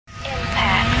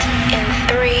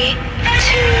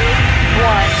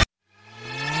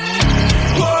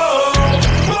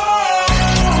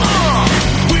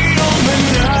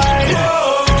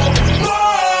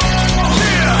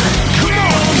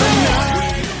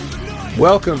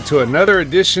Welcome to another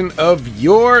edition of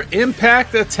Your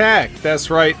Impact Attack. That's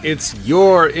right, it's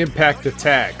Your Impact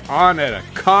Attack on at a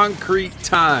concrete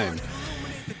time.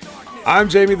 I'm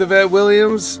Jamie the Vet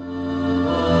Williams. The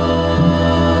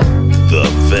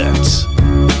Vet.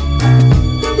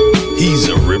 He's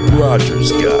a Rip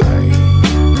Rogers guy.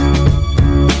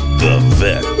 The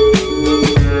Vet.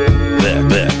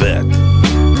 Vet.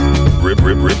 Rip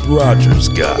Rogers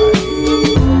guy.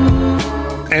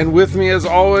 And with me, as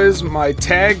always, my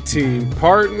tag team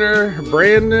partner,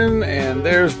 Brandon. And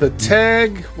there's the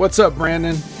tag. What's up,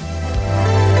 Brandon?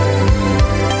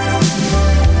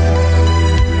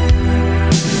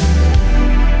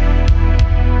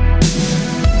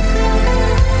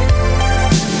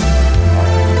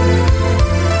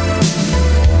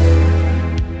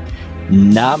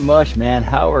 Not much, man.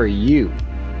 How are you?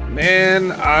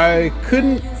 Man, I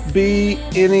couldn't be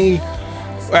any...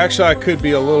 Actually, I could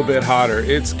be a little bit hotter.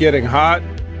 It's getting hot.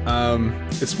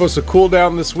 It's supposed to cool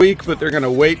down this week, but they're going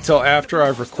to wait till after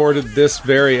I've recorded this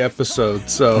very episode.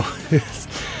 So,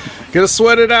 gonna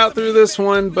sweat it out through this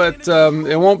one, but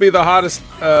it won't be the hottest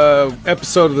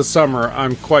episode of the summer,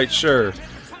 I'm quite sure.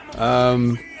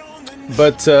 But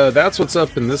that's what's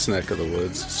up in this neck of the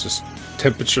woods. It's just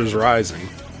temperatures rising.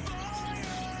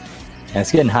 And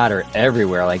it's getting hotter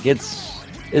everywhere. Like it's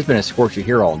been a scorcher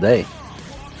here all day.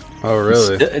 Oh,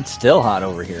 really? It's still hot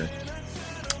over here.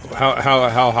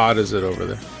 How hot is it over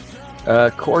there?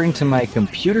 According to my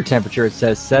computer temperature, it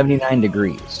says 79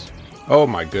 degrees. Oh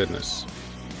my goodness.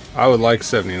 I would like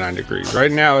 79 degrees.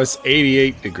 Right now it's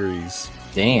 88 degrees.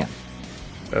 Damn.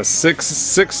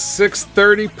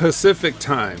 6:30 Pacific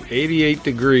time. 88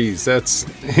 degrees. That's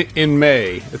in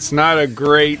May. It's not a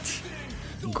great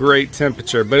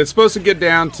temperature, but it's supposed to get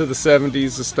down to the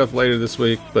 70s and stuff later this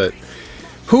week, but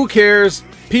who cares?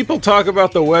 People talk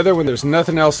about the weather when there's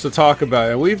nothing else to talk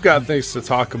about, and we've got things to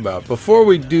talk about. Before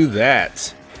we do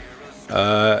that,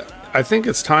 I think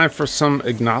it's time for some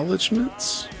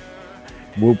acknowledgments.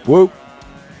 Whoop whoop.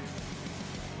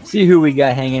 See who we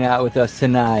got hanging out with us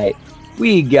tonight.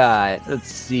 We got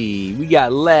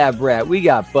Lab Rat, we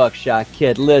got Buckshot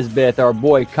Kid, Lisbeth, our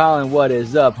boy Colin, what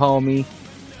is up, homie?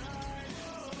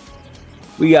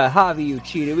 We got Javi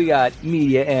Uchida, we got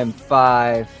Media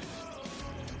M5.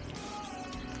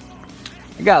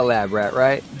 I got Lab Rat,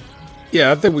 right?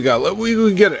 Yeah, I think we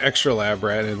get an extra Lab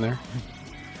Rat in there.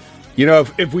 You know,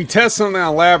 if we test something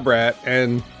on Lab Rat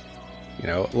and, you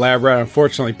know, Lab Rat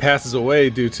unfortunately passes away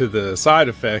due to the side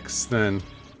effects, then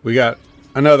we got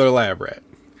another Lab Rat.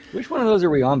 Which one of those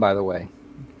are we on, by the way?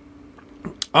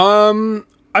 I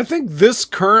think this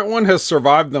current one has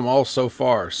survived them all so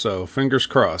far, so fingers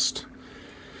crossed.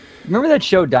 Remember that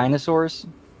show Dinosaurs?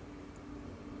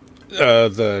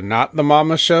 The Not the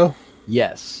Mama show?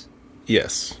 Yes.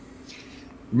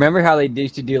 Remember how they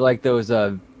used to do like those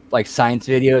like science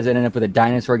videos that ended up with a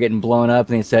dinosaur getting blown up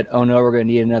and they said, oh no, we're going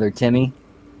to need another Timmy?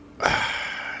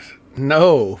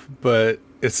 No, but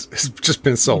it's just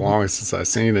been so long since I've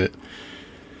seen it.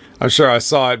 I'm sure I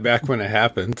saw it back when it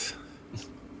happened.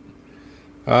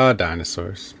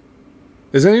 Dinosaurs.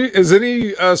 Is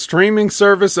any streaming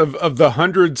service of the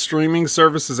 100 streaming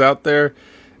services out there,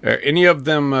 are any of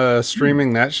them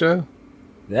streaming that show?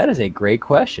 That is a great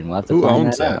question. We'll have to Who find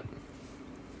owns that? out.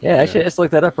 Yeah, actually, let's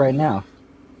look that up right now.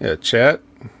 Yeah, chat.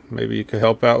 Maybe you could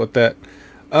help out with that.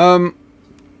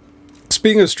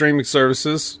 Speaking of streaming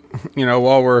services, you know,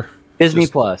 while we're Disney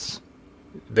Plus,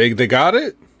 they got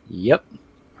it. Yep.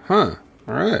 Huh.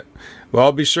 All right. Well,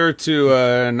 I'll be sure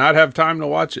to not have time to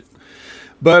watch it.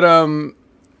 But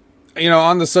you know,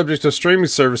 on the subject of streaming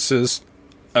services,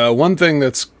 one thing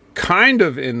that's kind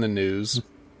of in the news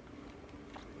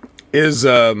is,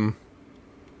 you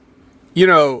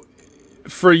know,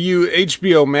 for you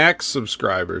HBO Max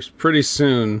subscribers, pretty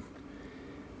soon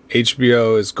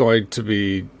HBO is going to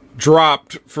be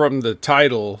dropped from the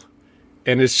title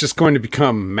and it's just going to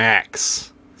become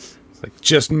Max. Like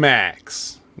just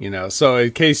Max, you know. So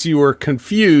in case you were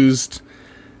confused,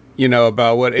 you know,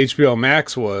 about what HBO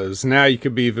Max was, now you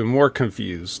could be even more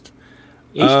confused.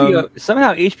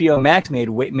 Somehow HBO Max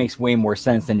makes way more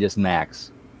sense than just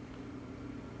Max.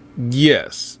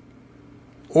 Yes.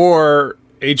 Or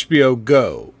HBO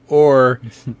Go. Or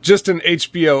just an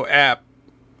HBO app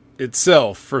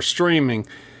itself for streaming.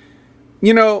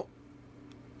 You know,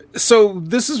 so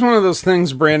this is one of those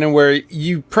things, Brandon, where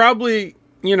you probably,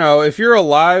 you know, if you're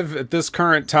alive at this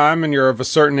current time and you're of a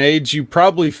certain age, you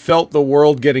probably felt the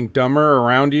world getting dumber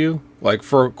around you, like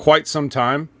for quite some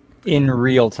time. In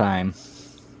real time.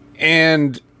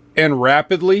 And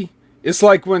rapidly. It's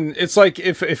like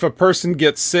if a person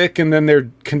gets sick and then their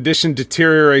condition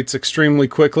deteriorates extremely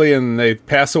quickly and they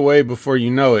pass away before you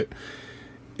know it.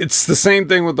 it's the same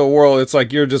thing with the world. It's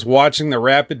like you're just watching the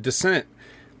rapid descent,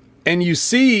 and you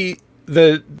see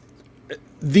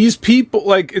these people,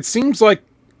 like, it seems like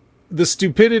the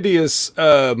stupidity is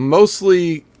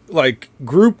mostly like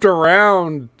grouped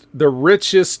around the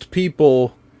richest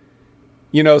people,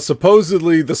 you know,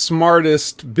 supposedly the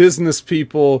smartest business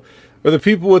people or the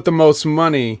people with the most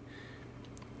money.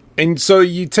 And so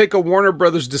you take a Warner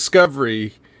Brothers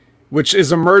Discovery, which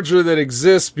is a merger that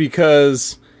exists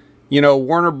because, you know,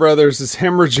 Warner Brothers is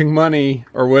hemorrhaging money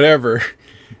or whatever.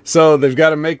 So they've got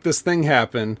to make this thing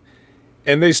happen.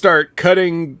 And they start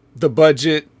cutting the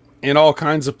budget in all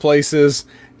kinds of places,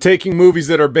 taking movies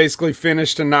that are basically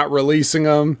finished and not releasing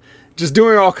them, just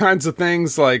doing all kinds of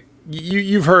things. Like,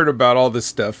 you've heard about all this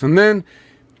stuff. And then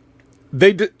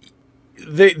they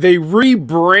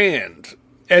rebrand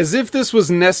as if this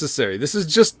was necessary. This is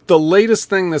just the latest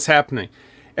thing that's happening.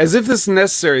 As if this is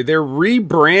necessary, they're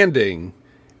rebranding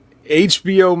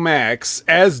HBO Max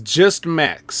as just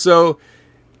Max. So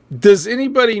does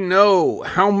anybody know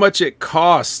how much it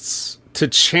costs to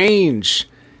change,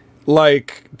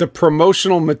 like, the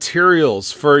promotional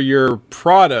materials for your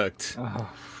product? Oh.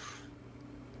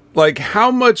 Like,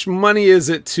 how much money is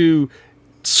it to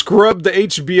scrub the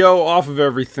HBO off of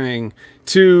everything,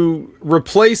 to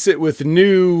replace it with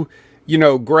new, you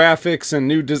know, graphics and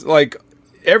new, like,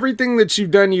 everything that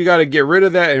you've done, you got to get rid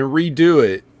of that and redo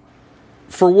it.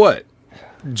 For what?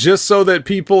 Just so that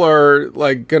people are,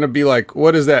 like, going to be like,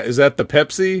 what is that? Is that the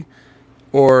Pepsi?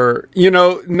 Or, you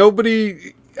know,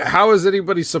 nobody, how is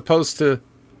anybody supposed to,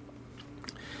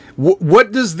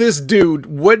 what does this do?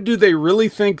 What do they really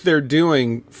think they're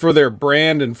doing for their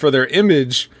brand and for their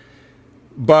image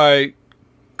by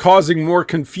causing more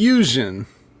confusion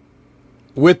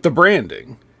with the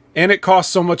branding? And it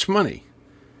costs so much money.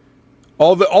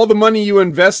 All the money you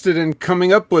invested in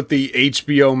coming up with the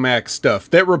HBO Max stuff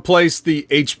that replaced the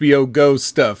HBO Go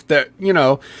stuff, that, you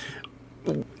know,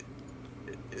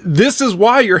 this is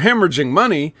why you're hemorrhaging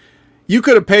money. You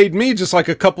could have paid me just like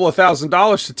a couple of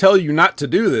 $1,000s to tell you not to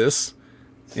do this,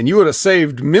 and you would have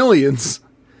saved millions.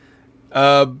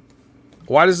 Why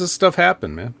does this stuff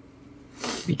happen, man?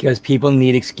 Because people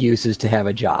need excuses to have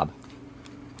a job.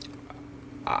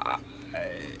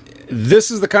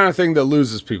 This is the kind of thing that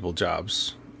loses people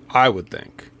jobs, I would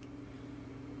think.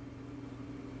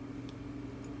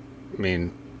 I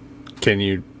mean,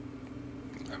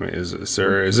 is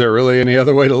there really any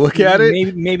other way to look at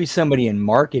it? Maybe somebody in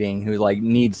marketing who, like,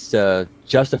 needs to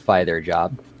justify their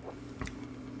job.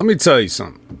 Let me tell you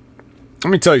something,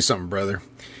 brother.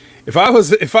 If I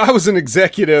was an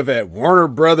executive at Warner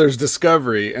Brothers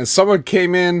Discovery and someone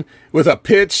came in with a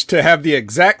pitch to have the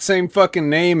exact same fucking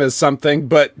name as something,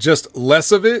 but just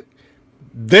less of it,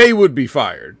 they would be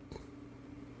fired.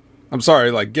 I'm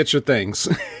sorry, like, get your things.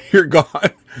 You're gone.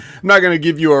 I'm not going to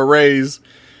give you a raise.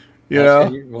 You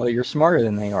know? Well, you're smarter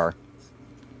than they are.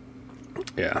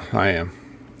 Yeah, I am.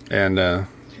 And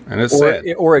it's sad.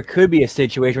 Or it could be a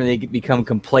situation where they become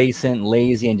complacent,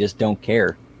 lazy, and just don't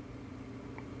care.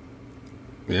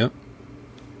 Yeah.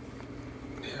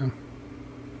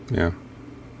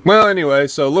 Well, anyway,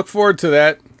 so look forward to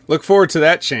that. Look forward to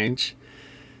that change.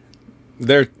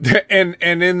 And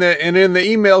in the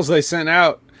emails they sent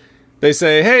out, they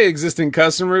say, "Hey, existing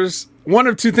customers, one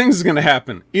of two things is going to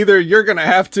happen. Either you're going to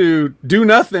have to do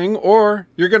nothing, or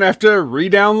you're going to have to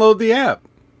re-download the app."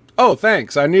 Oh,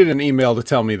 thanks. I need an email to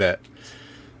tell me that.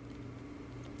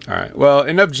 All right. Well,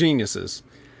 enough geniuses.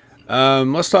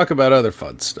 Let's talk about other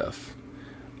fun stuff.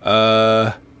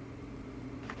 AEW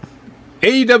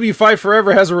Fight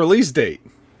Forever has a release date.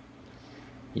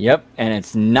 Yep, and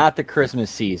it's not the Christmas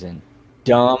season.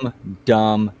 Dumb.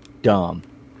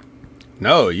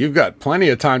 No, you've got plenty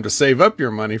of time to save up your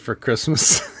money for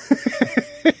Christmas.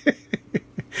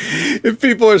 If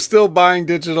people are still buying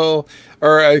digital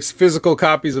or physical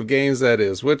copies of games, that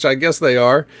is, which I guess they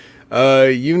are,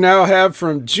 you now have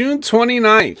from June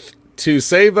 29th to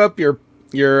save up your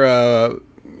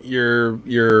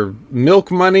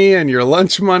milk money and your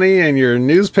lunch money and your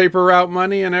newspaper route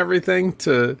money and everything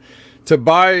to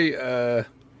buy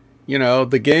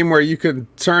the game where you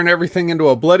could turn everything into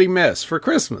a bloody mess for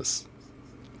Christmas.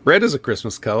 Red is a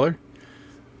Christmas color.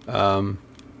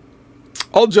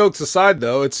 All jokes aside,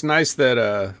 though, it's nice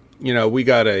that we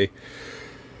got a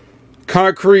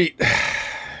concrete,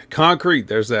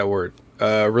 there's that word,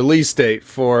 release date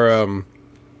for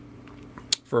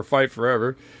Fight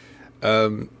Forever.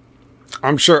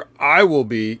 I'm sure I will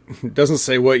be. It doesn't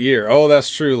say what year. Oh,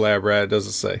 that's true, Lab Rat. It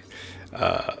doesn't say.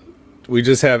 We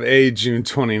just have a June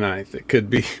 29th. It could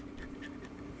be.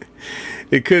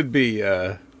 It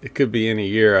could be any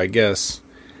year, I guess.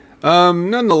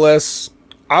 Nonetheless,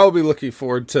 I'll be looking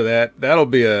forward to that. That'll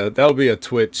be a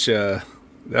Twitch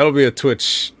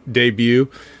debut.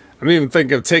 I'm even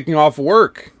thinking of taking off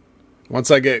work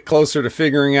once I get closer to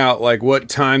figuring out like what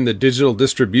time the digital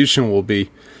distribution will be.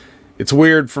 It's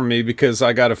weird for me because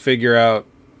I got to figure out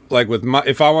like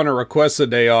if I want to request a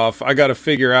day off, I got to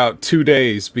figure out 2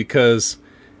 days because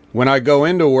when I go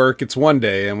into work, it's one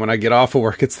day, and when I get off of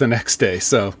work, it's the next day.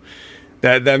 So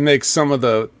that makes some of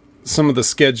the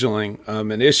scheduling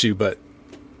an issue. But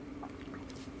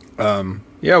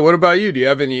yeah, what about you? Do you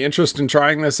have any interest in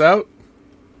trying this out?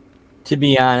 To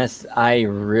be honest, I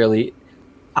really,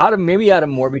 out of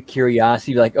morbid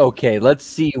curiosity, like, okay, let's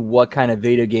see what kind of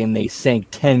video game they sank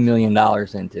 $10 million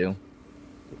into.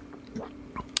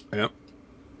 Yep.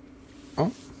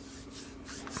 Oh,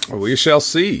 well, we shall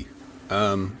see.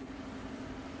 Javi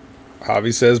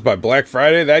says by Black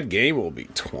Friday that game will be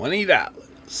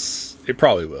 $20. It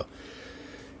probably will.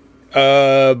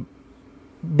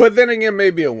 But then again,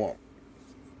 maybe it won't,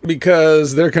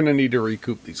 because they're going to need to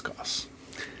recoup these costs.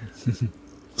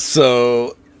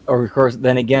 So, or of course,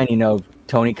 then again,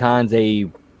 Tony Khan's a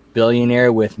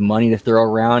billionaire with money to throw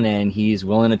around, and he's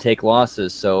willing to take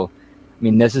losses. So, I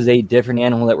mean, this is a different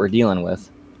animal that we're dealing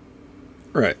with.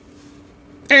 Right.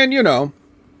 And,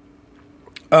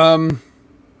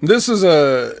 this is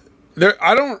I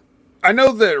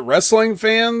know that wrestling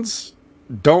fans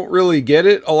don't really get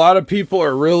it. A lot of people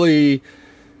are really,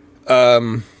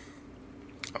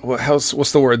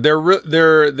 what's the word?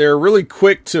 They're really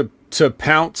quick to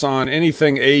pounce on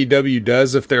anything AEW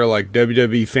does. If they're like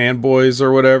WWE fanboys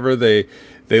or whatever, they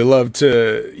love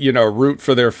to, root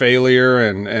for their failure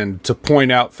and to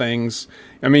point out things.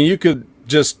 I mean,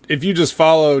 if you just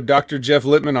follow Dr. Jeff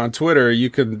Littman on Twitter, you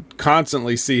can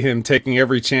constantly see him taking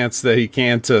every chance that he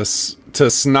can to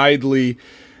snidely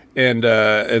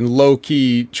and low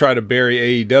key try to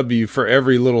bury AEW for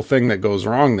every little thing that goes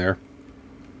wrong there.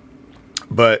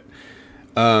 But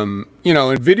in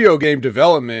video game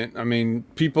development, I mean,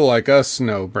 people like us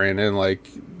know, Brandon, like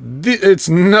it's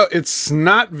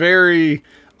not very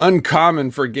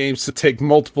uncommon for games to take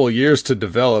multiple years to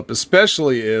develop,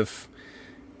 especially if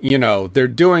they're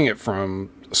doing it from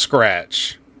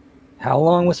scratch. How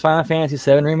long was Final Fantasy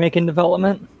VII Remake in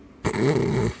development?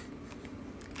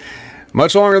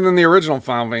 Much longer than the original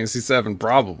Final Fantasy VII,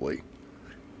 probably.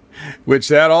 Which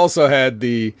that also had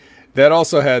the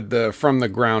from the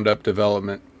ground up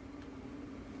development.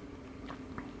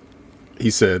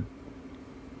 He said,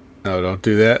 "No, don't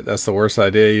do that. That's the worst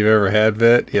idea you've ever had,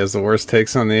 Vet. He has the worst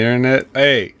takes on the internet."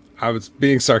 Hey, I was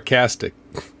being sarcastic.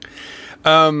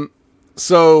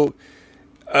 So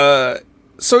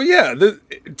yeah,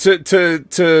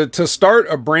 to start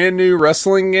a brand new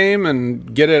wrestling game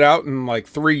and get it out in like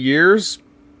 3 years,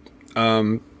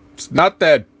 it's not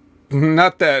that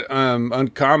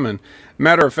uncommon.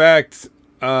 Matter of fact,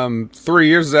 3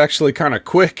 years is actually kind of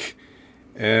quick,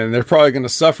 and they're probably going to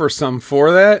suffer some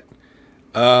for that.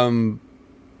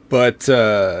 But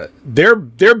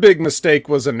their big mistake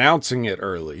was announcing it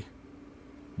early.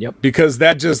 Yep. Because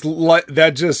that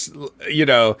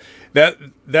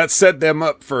set them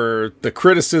up for the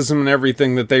criticism and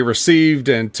everything that they received,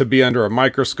 and to be under a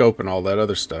microscope and all that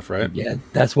other stuff, right? Yeah,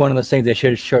 that's one of those things they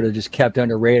should have just kept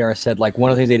under radar and said, like, one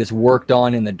of the things they just worked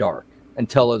on in the dark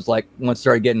until it was like, once it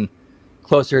started getting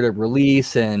closer to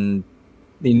release and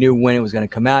they knew when it was going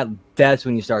to come out, that's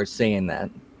when you started saying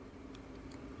that.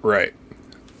 Right.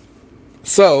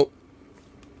 So,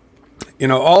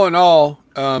 all in all,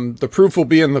 the proof will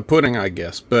be in the pudding, I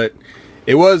guess. But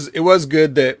it was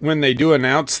good that when they do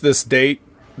announce this date,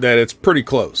 that it's pretty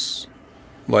close.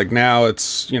 Like now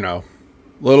it's, a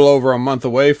little over a month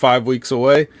away, 5 weeks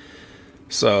away.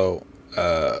 So,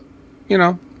 there's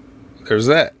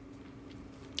that.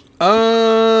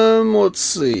 Let's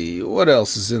see. What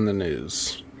else is in the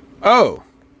news? Oh,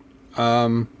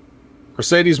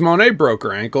 Mercedes Moné broke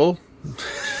her ankle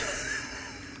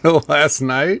last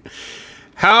night.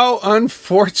 How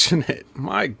unfortunate.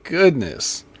 My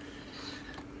goodness.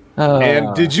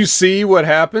 And did you see what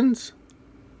happened?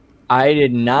 I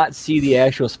did not see the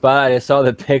actual spot. I saw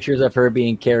the pictures of her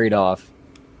being carried off.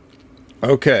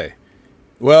 Okay.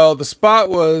 Well, the spot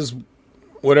was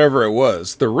whatever it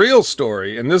was. The real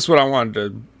story, and this is what I wanted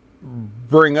to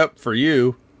bring up for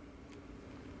you,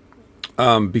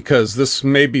 because this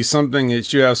may be something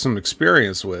that you have some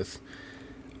experience with.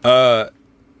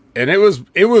 And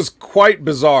it was quite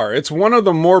bizarre. It's one of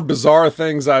the more bizarre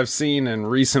things I've seen in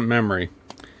recent memory.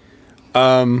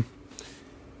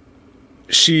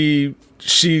 She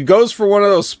goes for one of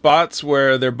those spots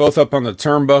where they're both up on the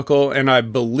turnbuckle, and I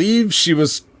believe she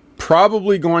was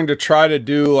probably going to try to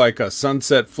do like a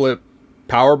sunset flip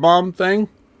powerbomb thing.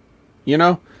 you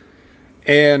know?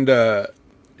 And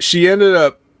she ended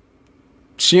up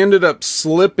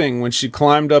slipping when she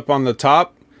climbed up on the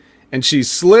top, and she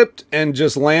slipped and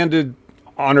just landed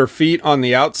on her feet on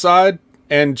the outside,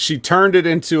 and she turned it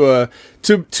into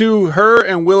to her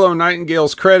and Willow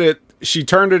Nightingale's credit, she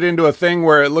turned it into a thing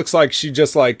where it looks like she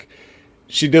did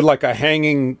like a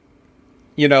hanging,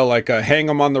 you know, like a hang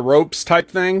 'em on the ropes type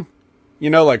thing, you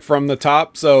know, like from the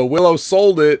top. So Willow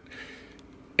sold it,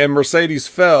 and Mercedes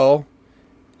fell,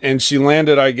 and she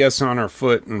landed, I guess, on her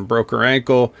foot and broke her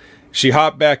ankle. She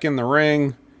hopped back in the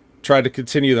ring, tried to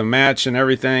continue the match and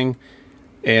everything.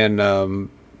 And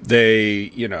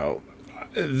they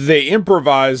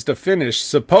improvised a finish.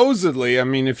 Supposedly, I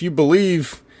mean, if you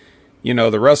believe, you know,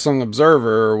 the Wrestling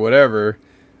Observer or whatever,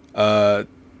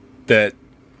 that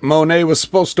Monet was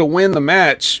supposed to win the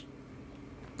match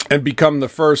and become the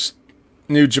first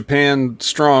New Japan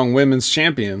Strong Women's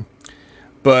Champion.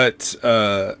 But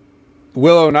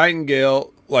Willow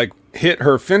Nightingale, like, hit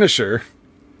her finisher,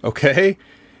 okay?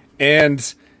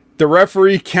 And the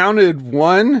referee counted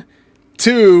 1,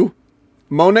 2,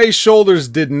 Monet's shoulders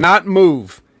did not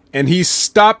move, and he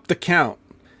stopped the count.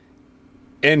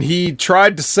 And he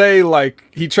tried to say, like,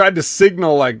 he tried to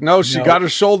signal, like, no, she got her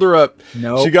shoulder up.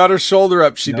 No. She got her shoulder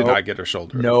up. She did not get her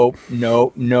shoulder up.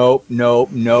 Nope.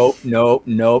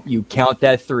 You count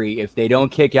that 3. If they don't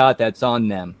kick out, that's on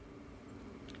them.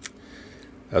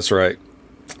 That's right.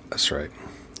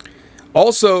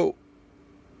 Also,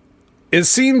 it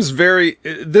seems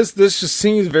this just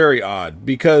seems very odd,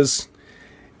 because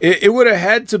it would have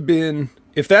had to been,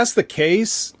 if that's the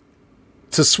case,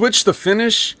 to switch the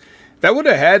finish, that would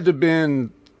have had to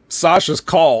been Sasha's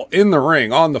call in the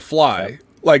ring on the fly. Yep.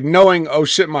 Like, knowing, oh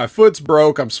shit, my foot's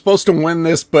broke, I'm supposed to win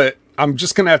this, but I'm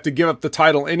just going to have to give up the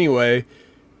title anyway.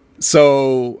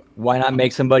 So why not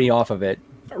make somebody off of it?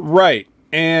 Right.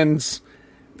 And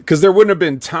because there wouldn't have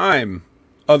been time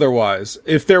otherwise.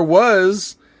 If there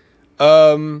was,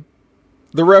 the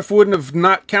ref wouldn't have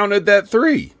not counted that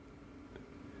 3.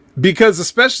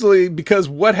 Especially because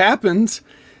what happened,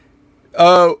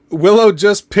 Willow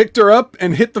just picked her up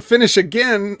and hit the finish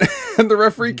again, and the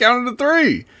referee counted a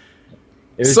 3.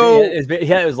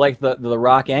 It was like the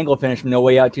Rock Angle finish from No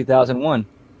Way Out 2001.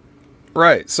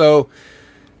 Right. So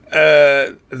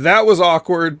that was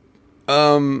awkward.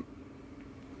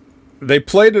 They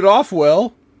played it off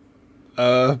well,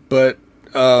 but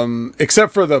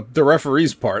except for the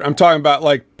referee's part. I'm talking about,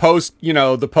 like,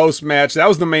 the post match. That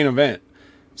was the main event.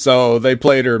 So they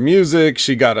played her music.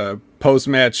 She got a post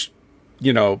match,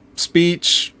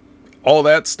 speech, all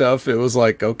that stuff. It was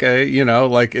like, okay,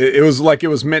 like it was like it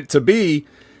was meant to be.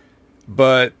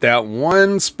 But that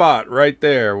one spot right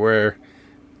there where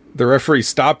the referee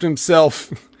stopped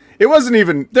himself, it wasn't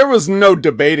even, there was no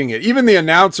debating it. Even the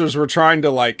announcers were trying to,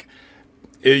 like,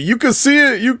 you could see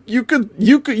it.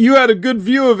 You had a good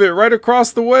view of it right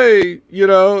across the way.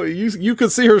 You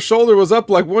could see her shoulder was up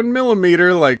like 1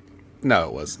 millimeter. Like, no,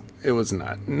 it wasn't. It was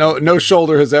not. No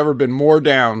shoulder has ever been more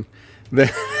down than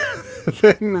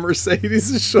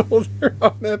Mercedes' shoulder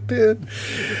on that pin.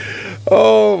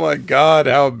 Oh my God,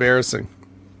 how embarrassing.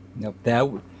 Nope,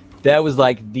 that was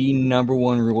like the number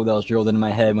one rule that was drilled into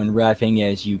my head when reffing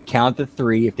is you count the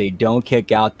 3. If they don't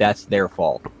kick out, that's their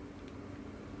fault.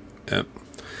 Yep.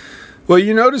 Well,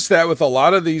 you notice that with a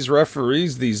lot of these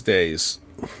referees these days,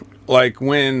 like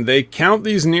when they count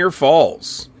these near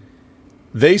falls,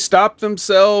 they stop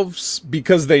themselves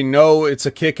because they know it's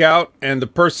a kick out and the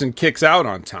person kicks out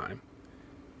on time.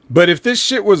 But if this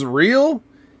shit was real,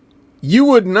 you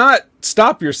would not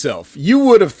stop yourself. You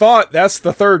would have thought that's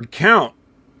the 3rd count.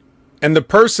 And the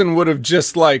person would have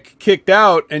just, like, kicked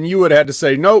out, and you would have had to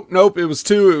say, nope, it was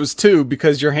 2,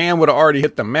 because your hand would have already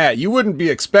hit the mat. You wouldn't be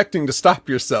expecting to stop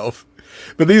yourself.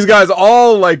 But these guys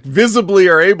all, like, visibly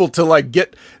are able to, like,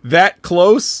 get that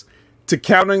close to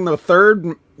counting the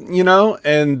 3rd,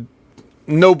 and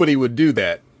nobody would do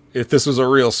that if this was a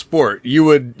real sport. You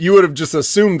would have just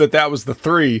assumed that was the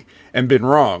 3 and been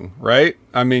wrong, right?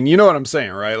 I mean, you know what I'm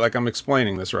saying, right? Like, I'm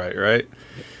explaining this right?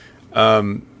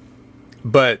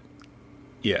 But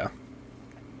yeah.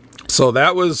 So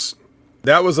that was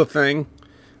a thing.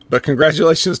 But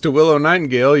congratulations to Willow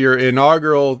Nightingale, your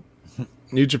inaugural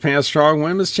New Japan Strong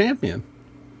Women's Champion.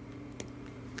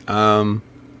 Let's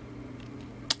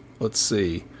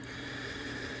see.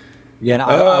 Yeah, and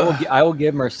I will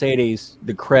give Mercedes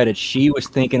the credit. She was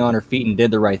thinking on her feet and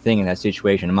did the right thing in that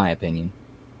situation, in my opinion.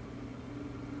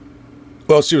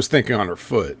 Well, she was thinking on her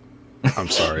foot. I'm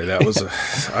sorry. That was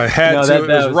I had to. It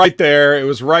was right there. It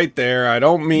was right there. I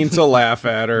don't mean to laugh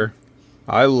at her.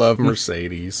 I love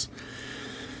Mercedes.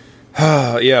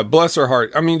 Yeah, bless her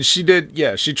heart. I mean, she did.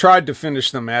 Yeah, she tried to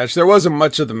finish the match. There wasn't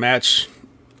much of the match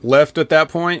left at that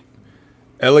point.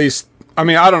 At least, I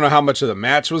mean, I don't know how much of the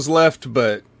match was left,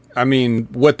 but I mean,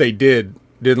 what they didn't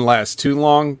last too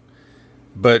long.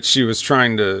 But she was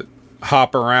trying to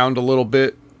hop around a little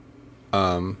bit,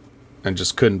 and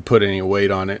just couldn't put any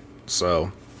weight on it.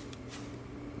 So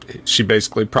she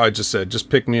basically probably just said, "Just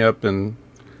pick me up and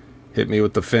hit me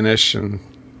with the finish," and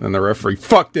then the referee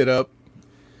fucked it up.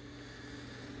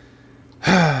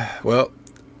 Well,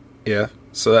 yeah,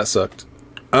 so that sucked.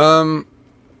 Let's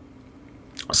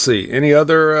see, any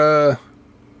other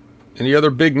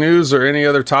big news or any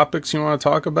other topics you want to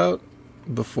talk about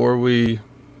before we...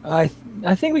 I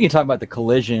think we can talk about the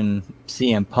Collision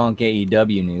CM Punk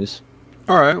AEW news.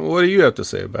 All right, well, what do you have to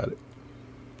say about it?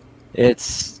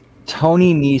 It's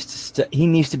Tony needs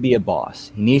to be a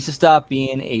boss. He needs to stop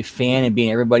being a fan and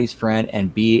being everybody's friend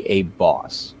and be a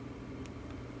boss.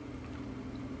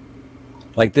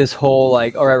 Like this whole all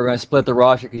right, we're gonna split the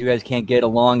roster because you guys can't get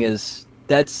along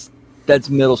that's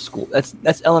middle school.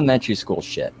 That's elementary school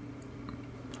shit.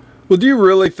 Well, do you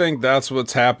really think that's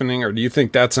what's happening, or do you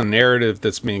think that's a narrative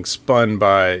that's being spun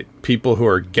by people who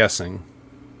are guessing?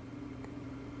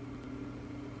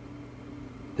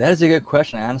 That is a good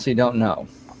question. I honestly don't know.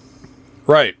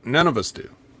 Right, none of us do.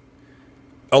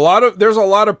 There's a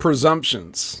lot of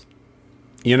presumptions.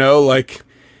 You know, like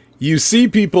you see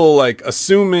people like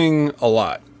assuming a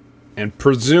lot and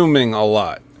presuming a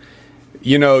lot.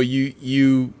 You know,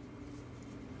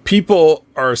 people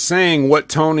are saying what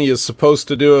Tony is supposed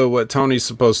to do and what Tony's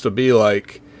supposed to be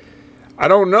like. I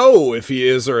don't know if he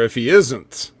is or if he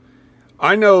isn't.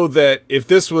 I know that if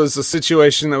this was a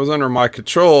situation that was under my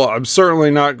control, I'm certainly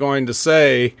not going to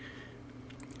say,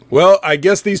 well, I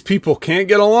guess these people can't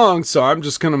get along, so I'm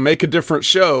just going to make a different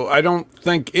show. I don't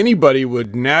think anybody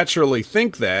would naturally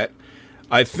think that.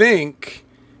 I think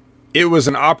it was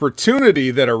an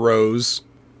opportunity that arose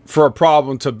for a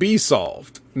problem to be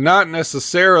solved, not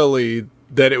necessarily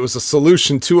that it was a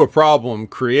solution to a problem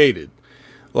created.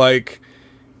 Like,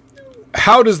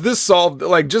 how does this solve,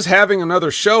 like, just having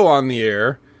another show on the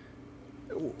air?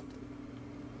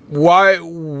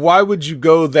 Why would you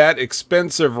go that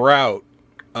expensive route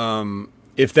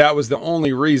if that was the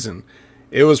only reason?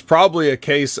 It was probably a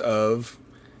case of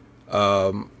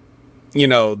you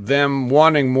know, them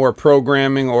wanting more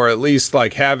programming, or at least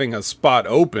like having a spot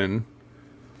open,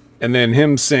 and then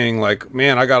him saying like,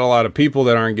 man, I got a lot of people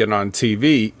that aren't getting on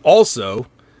TV. Also,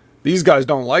 these guys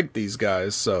don't like these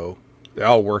guys, so they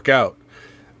all work out.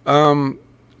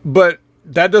 But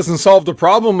that doesn't solve the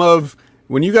problem of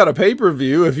when you got a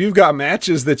pay-per-view, if you've got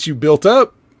matches that you built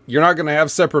up, you're not going to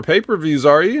have separate pay-per-views,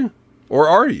 are you? Or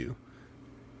are you?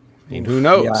 I mean, who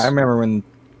knows? Yeah, I remember when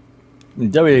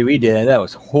WWE did it, that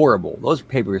was horrible. Those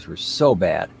pay-per-views were so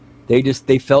bad.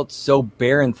 They felt so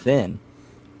bare and thin.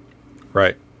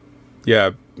 Right.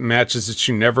 Yeah, matches that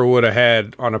you never would have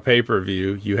had on a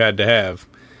pay-per-view, you had to have.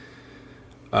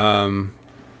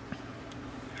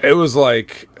 It was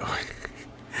like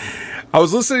I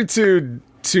was listening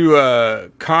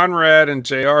to Conrad and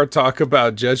JR talk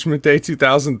about Judgment Day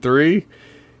 2003,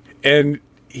 and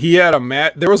he had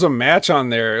there was a match on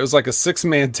there. It was like a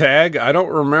 6-man tag. I don't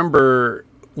remember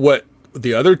what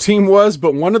the other team was,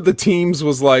 but one of the teams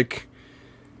was like,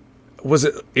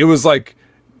 it was like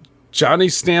Johnny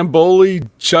Stamboli,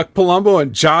 Chuck Palumbo,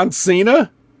 and John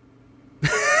Cena?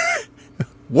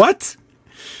 What?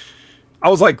 I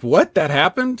was like, what? That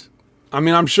happened? I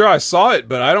mean, I'm sure I saw it,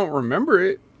 but I don't remember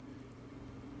it.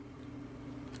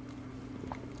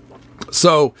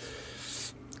 So,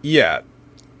 yeah,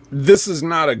 this is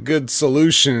not a good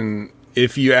solution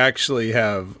if you actually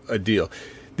have a deal.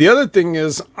 The other thing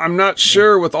is, I'm not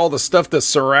sure with all the stuff that's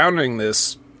surrounding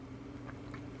this,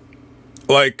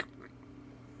 like,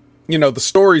 you know, the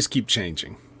stories keep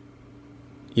changing,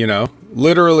 you know,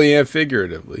 literally and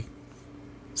figuratively.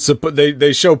 So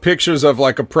they show pictures of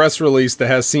like a press release that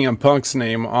has CM Punk's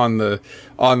name on the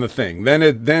thing.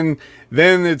 Then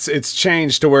it's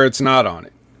changed to where it's not on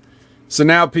it. So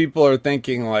now people are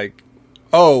thinking like,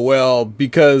 oh well,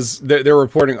 because they're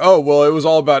reporting, oh well, it was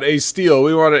all about Ace Steel.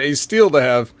 We wanted Ace Steel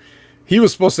he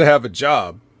was supposed to have a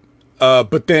job,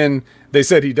 but then they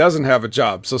said he doesn't have a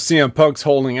job. So CM Punk's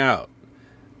holding out.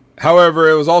 However,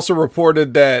 it was also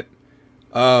reported that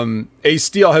Ace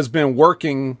Steel has been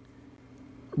working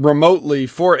remotely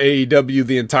for AEW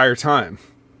the entire time.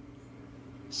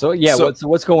 So yeah,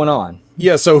 what's going on?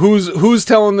 Yeah, so who's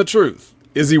telling the truth?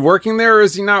 Is he working there or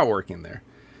is he not working there?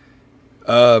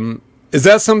 Is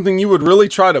that something you would really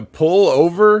try to pull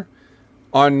over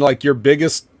on like your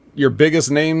biggest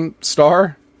name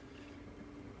star?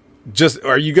 Just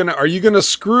are you gonna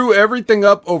screw everything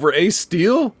up over Ace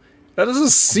Steel? That doesn't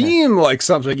seem like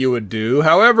something you would do.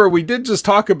 However, we did just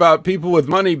talk about people with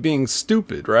money being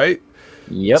stupid, right?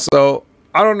 Yep. So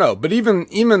I don't know, but even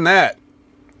that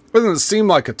doesn't seem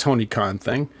like a Tony Khan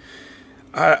thing.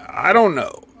 I don't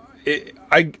know.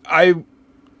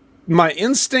 My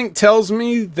instinct tells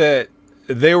me that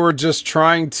they were just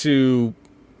trying to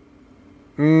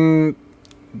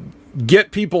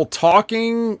get people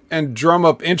talking and drum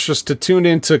up interest to tune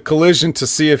into Collision to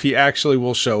see if he actually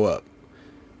will show up.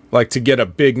 Like to get a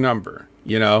big number,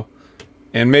 you know?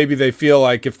 And maybe they feel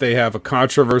like if they have a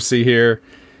controversy here,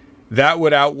 that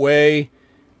would outweigh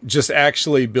just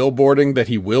actually billboarding that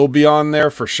he will be on there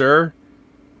for sure.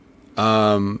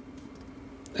 And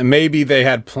maybe they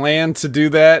had planned to do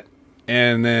that,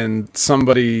 and then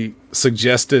somebody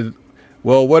suggested,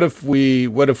 well, what if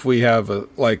we have a,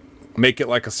 like, make it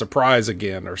like a surprise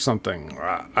again or something?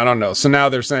 I don't know. So now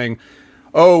they're saying,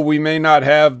 oh, we may not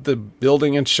have the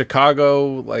building in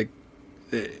Chicago. Like,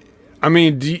 I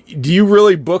mean, do you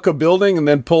really book a building and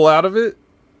then pull out of it?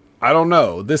 I don't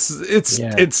know.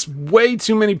 It's way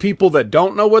too many people that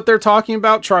don't know what they're talking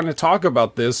about trying to talk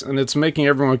about this, and it's making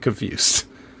everyone confused.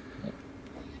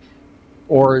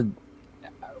 Or,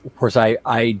 of course,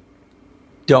 I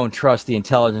don't trust the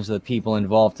intelligence of the people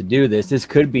involved to do this. This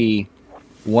could be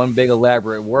one big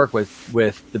elaborate work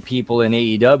with the people in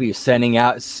AEW sending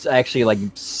out, actually, like,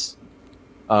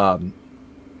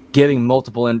 giving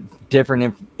multiple and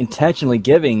different, intentionally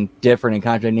giving different and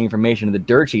contradicting information to the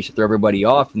dirt sheets to throw everybody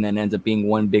off, and then ends up being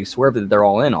one big swerve that they're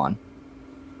all in on.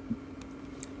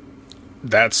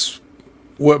 That's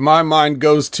what my mind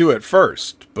goes to at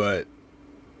first, but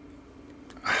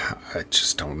I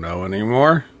just don't know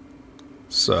anymore.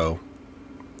 So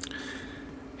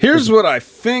here's what I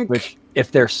think. Which,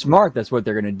 if they're smart, that's what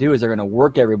they're going to do, is they're going to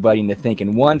work everybody into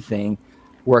thinking one thing,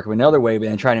 work another way, but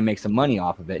then trying to make some money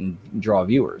off of it and draw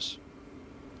viewers.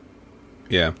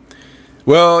 Yeah.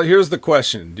 Well, here's the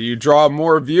question. Do you draw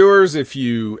more viewers if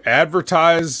you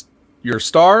advertise your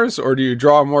stars, or do you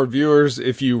draw more viewers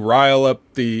if you rile up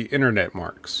the internet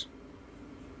marks?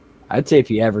 I'd say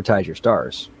if you advertise your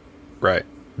stars. Right.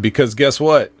 Because guess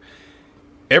what?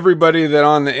 Everybody that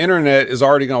on the internet is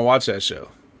already going to watch that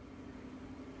show.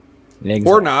 Exactly.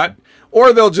 Or not.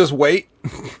 Or they'll just wait.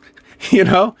 You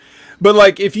know? But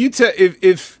like if you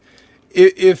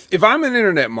if I'm an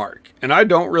internet mark and I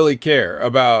don't really care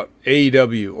about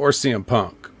AEW or CM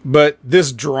Punk, but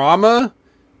this drama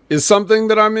is something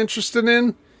that I'm interested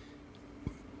in,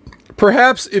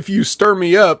 perhaps if you stir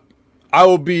me up, I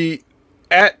will be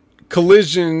at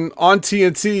Collision on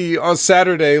TNT on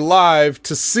Saturday live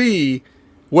to see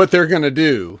what they're going to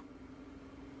do,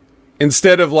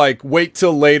 instead of like wait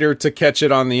till later to catch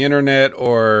it on the internet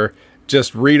or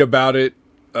just read about it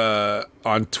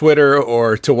on Twitter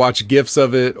or to watch GIFs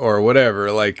of it or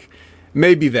whatever. Like,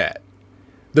 maybe that.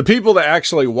 The people that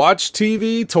actually watch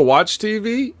TV to watch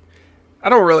TV, I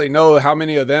don't really know how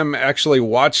many of them actually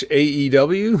watch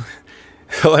AEW.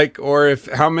 Like, or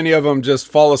if how many of them just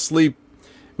fall asleep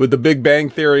with the Big Bang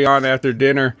Theory on after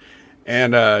dinner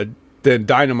and then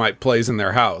Dynamite plays in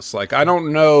their house. Like, I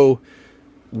don't know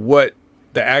what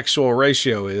the actual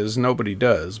ratio is. Nobody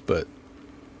does, but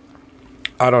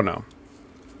I don't know.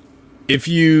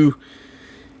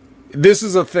 This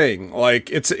is a thing. Like,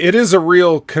 it is a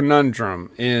real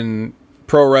conundrum in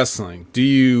pro wrestling. Do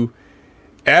you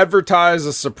advertise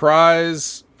a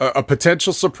surprise, a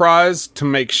potential surprise, to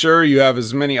make sure you have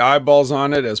as many eyeballs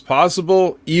on it as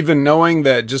possible, even knowing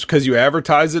that just because you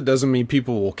advertise it doesn't mean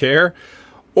people will care?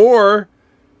 Or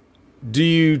do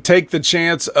you take the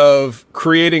chance of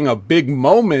creating a big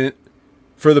moment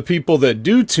for the people that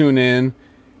do tune in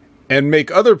and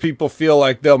make other people feel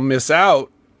like they'll miss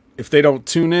out if they don't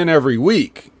tune in every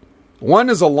week? One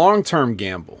is a long-term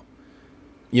gamble.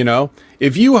 You know,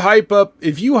 if you hype up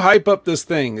this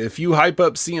thing, if you hype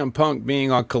up CM Punk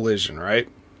being on Collision, right?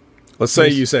 Let's say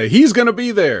you say he's going to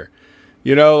be there.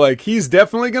 You know, like, he's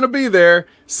definitely going to be there.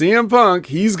 CM Punk,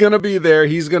 he's going to be there.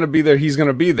 He's going to be there. He's going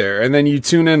to be there. And then you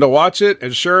tune in to watch it,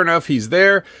 and sure enough, he's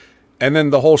there. And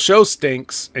then the whole show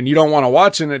stinks, and you don't want to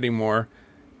watch it anymore.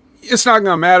 It's not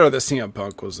going to matter that CM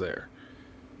Punk was there.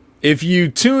 If you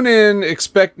tune in,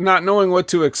 not knowing what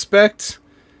to expect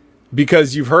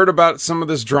because you've heard about some of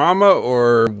this drama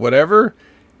or whatever,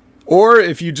 or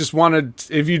if you just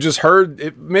heard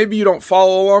it, maybe you don't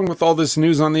follow along with all this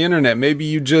news on the internet. Maybe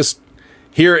you just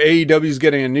hear AEW's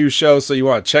getting a new show, so you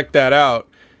want to check that out.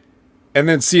 And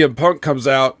then CM Punk comes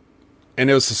out, and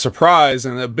it was a surprise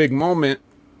and a big moment.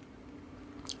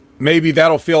 Maybe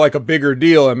that'll feel like a bigger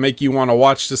deal and make you want to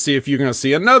watch to see if you're going to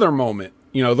see another moment,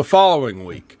 you know, the following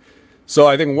week. So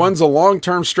I think one's a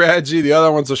long-term strategy, the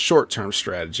other one's a short-term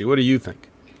strategy. What do you think?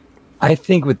 I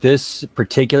think with this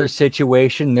particular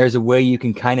situation, there's a way you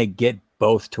can kind of get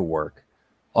both to work.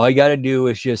 All you got to do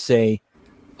is just say,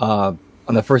 on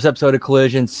the first episode of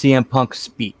Collision, CM Punk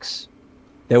speaks.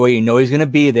 That way you know he's going to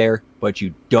be there, but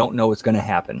you don't know what's going to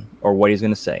happen or what he's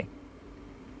going to say.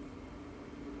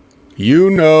 You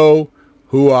know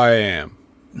who I am,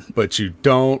 but you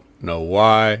don't know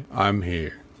why I'm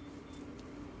here.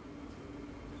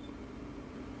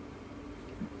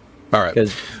 All right.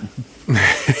 Because,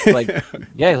 like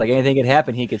anything could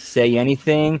happen. He could say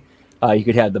anything. You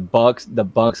could have the Bucks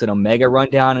and Omega run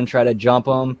down and try to jump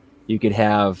him. You could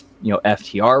have,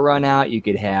 FTR run out. You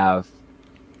could have,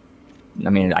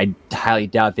 I highly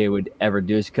doubt they would ever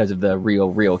do this because of the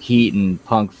real heat and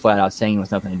Punk flat out saying it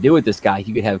was nothing to do with this guy.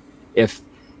 You could have, if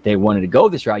they wanted to go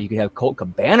this route, you could have Colt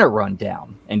Cabana run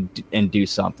down and do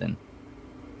something.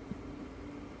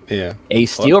 Yeah.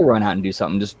 Ace Steel run out and do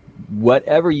something. Just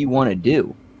whatever you want to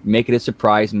do. Make it a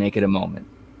surprise. Make it a moment.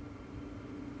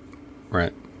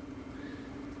 Right.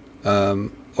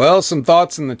 Well, some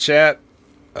thoughts in the chat.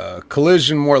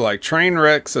 Collision more like train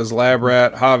wreck, says Lab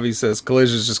Rat. Javi says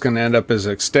Collision is just going to end up as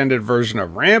an extended version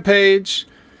of Rampage.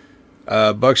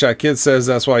 Buckshot Kid says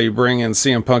that's why you bring in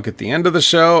CM Punk at the end of the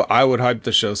show. I would hype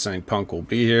the show saying Punk will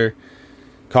be here.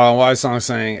 Colin Wysong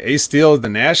saying Ace Steel is the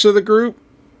Nash of the group.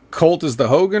 Colt is the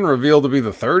Hogan, revealed to be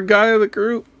the third guy of the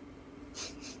group.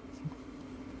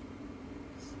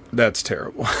 That's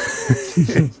terrible.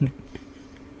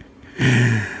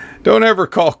 Don't ever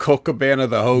call Colt Cabana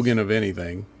the Hogan of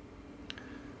anything.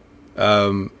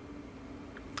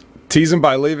 Tease him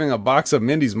by leaving a box of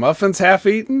Mindy's muffins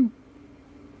half-eaten?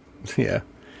 Yeah.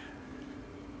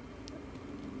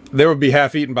 They would be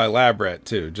half-eaten by Lab Rat,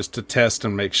 too, just to test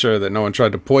and make sure that no one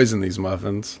tried to poison these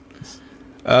muffins.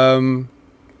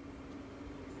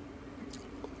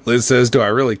 Liz says, do I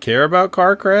really care about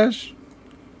Car Crash?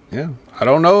 Yeah, I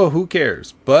don't know. Who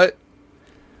cares? But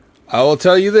I will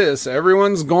tell you this.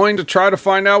 Everyone's going to try to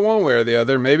find out one way or the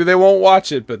other. Maybe they won't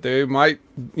watch it, but they might,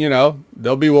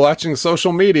 they'll be watching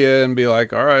social media and be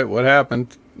like, all right, what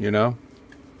happened?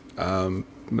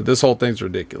 But this whole thing's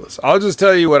ridiculous. I'll just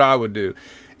tell you what I would do.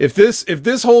 If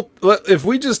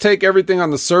we just take everything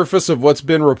on the surface of what's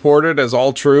been reported as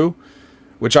all true,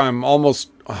 which I'm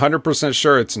almost 100%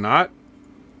 sure it's not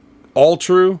all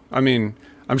true.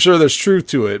 I'm sure there's truth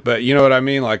to it, but you know what I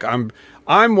mean? Like I'm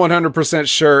 100%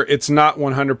 sure it's not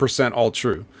 100% all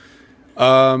true.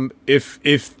 If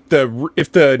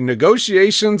the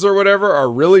negotiations or whatever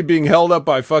are really being held up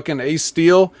by fucking Ace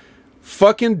Steel,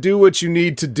 fucking do what you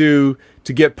need to do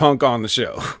to get Punk on the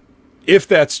show. If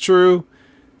that's true,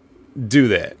 do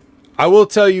that. I will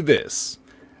tell you this.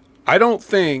 I don't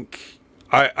think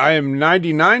I am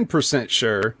 99%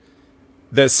 sure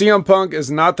that CM Punk is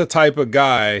not the type of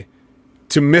guy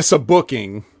to miss a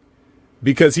booking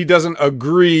because he doesn't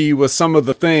agree with some of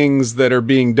the things that are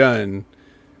being done.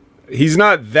 He's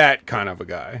not that kind of a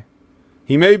guy.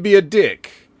 He may be a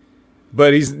dick,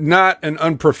 but he's not an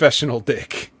unprofessional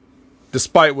dick,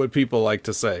 despite what people like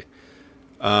to say.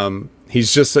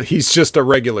 He's just a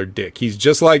regular dick. He's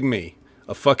just like me,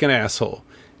 a fucking asshole.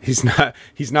 He's not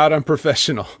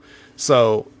unprofessional.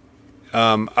 So,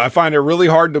 I find it really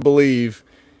hard to believe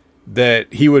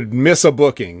that he would miss a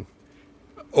booking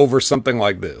over something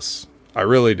like this. I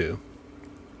really do.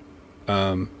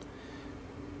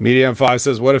 Medium 5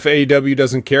 says, what if AEW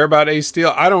doesn't care about Ace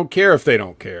Steel? I don't care if they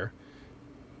don't care.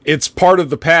 It's part of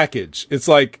the package. It's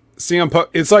like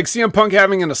CM Punk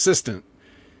having an assistant.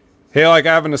 Hey, I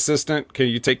have an assistant. Can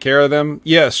you take care of them?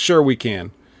 Yes, sure we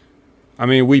can.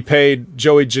 We paid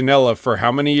Joey Janela for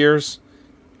how many years?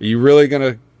 Are you really going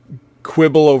to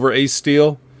quibble over Ace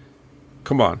Steel?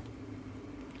 Come on.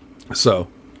 So,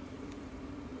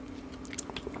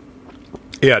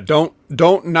 yeah, don't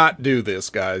not do this,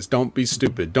 guys. Don't be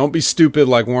stupid. Don't be stupid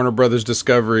like Warner Brothers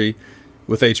Discovery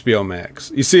with HBO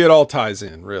Max. You see, it all ties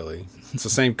in, really. It's the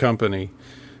same company.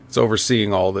 It's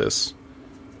overseeing all this.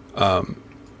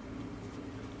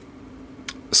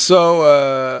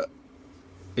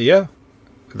 Yeah,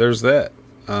 there's that.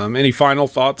 Any final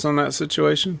thoughts on that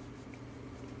situation?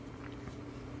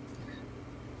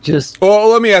 Well,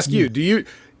 let me ask you. Do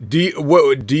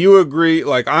you agree?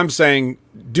 Like I'm saying,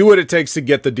 do what it takes to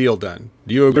get the deal done.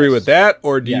 Do you agree with that,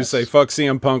 or do you say fuck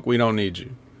CM Punk? We don't need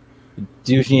you.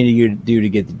 Do what you need to do to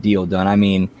get the deal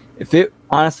done. If it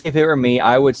were me,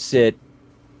 I would sit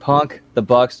Punk, the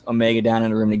Bucks, Omega down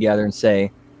in a room together and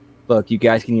say, look, you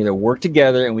guys can either work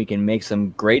together and we can make some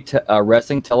great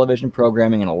wrestling television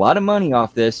programming and a lot of money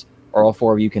off this, or all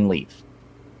four of you can leave.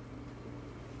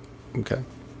 Okay.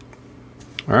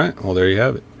 All right. Well, there you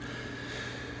have it.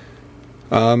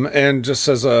 And just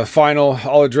as a final,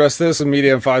 I'll address this, and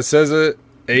Media M5 says it.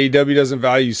 AEW doesn't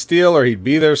value Steel, or he'd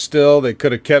be there still. They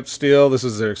could have kept Steel. This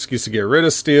is their excuse to get rid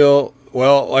of Steel.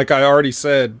 Well, like I already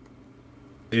said,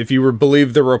 if you were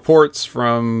believe the reports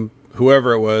from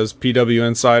whoever it was, PW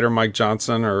Insider, Mike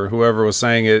Johnson, or whoever was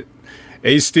saying it,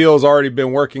 Ace Steel has already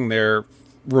been working there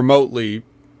remotely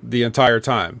the entire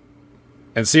time.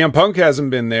 And CM Punk hasn't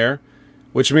been there,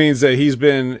 which means that he's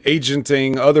been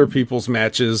agenting other people's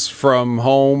matches from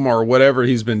home or whatever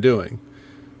he's been doing.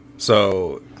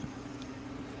 So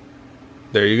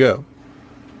there you go.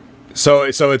 So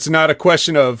it's not a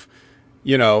question of,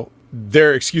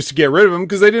 their excuse to get rid of him,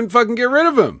 because they didn't fucking get rid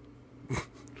of him.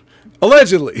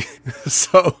 Allegedly.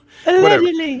 So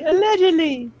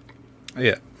Allegedly.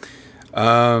 Yeah.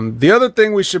 The other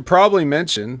thing we should probably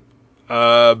mention,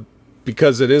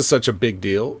 because it is such a big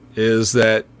deal, is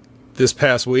that this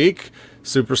past week,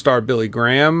 superstar Billy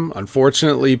Graham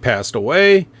unfortunately passed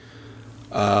away.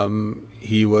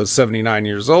 He was 79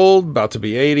 years old, about to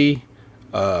be 80.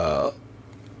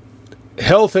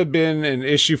 Health had been an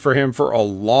issue for him for a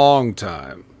long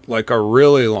time, like a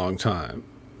really long time.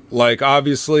 Like,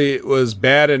 obviously, it was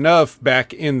bad enough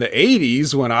back in the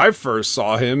 80s when I first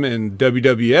saw him in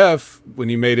WWF, when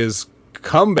he made his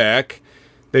comeback,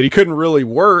 that he couldn't really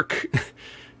work.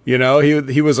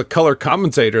 He was a color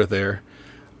commentator there.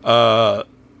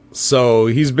 So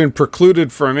he's been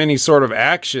precluded from any sort of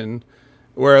action,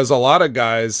 whereas a lot of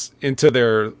guys into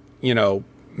their,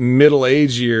 middle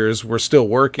age years were still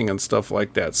working and stuff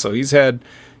like that. So he's had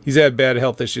bad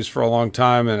health issues for a long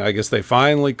time, and I guess they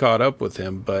finally caught up with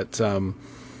him. But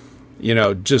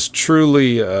just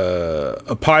truly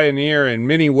a pioneer in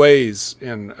many ways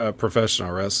in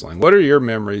professional wrestling. What are your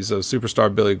memories of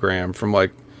superstar Billy Graham from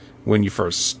like when you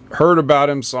first heard about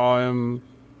him, saw him,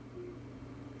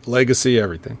 legacy,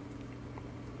 everything?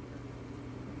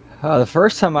 The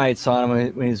first time I saw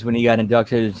him was when he got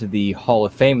inducted into the Hall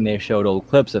of Fame, and they showed old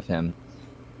clips of him.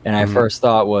 And I first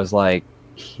thought was like,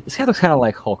 this guy looks kind of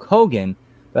like Hulk Hogan.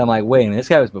 But I'm like, wait a minute, this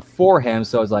guy was before him.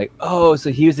 So I was like, oh,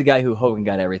 so he was the guy who Hogan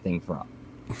got everything from.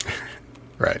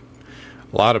 Right.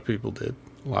 A lot of people did.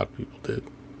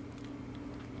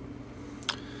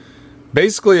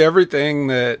 Basically everything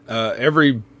that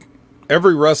every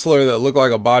wrestler that looked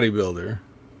like a bodybuilder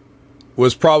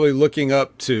was probably looking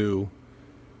up to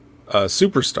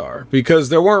Superstar, because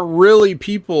there weren't really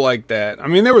people like that. I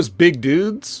mean, there was big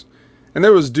dudes and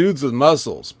there was dudes with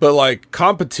muscles, but like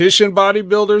competition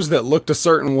bodybuilders that looked a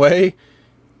certain way,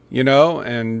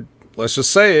 and let's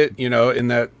just say it, in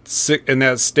that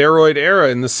steroid era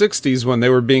in the 60s when they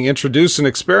were being introduced and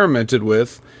experimented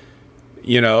with,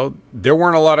 there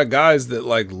weren't a lot of guys that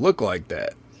like look like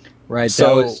that. Right.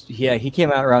 So he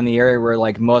came out around the area where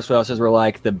like most wrestlers were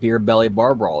like the beer belly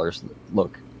bar brawlers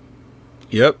look.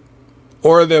 Yep.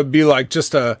 Or there'd be like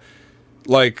just a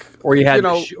like, or you had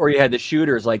the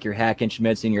shooters like your Hack and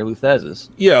Schmitz and your Luthezes.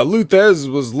 Yeah, Luthez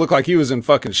looked like he was in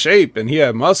fucking shape and he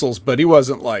had muscles, but he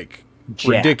wasn't like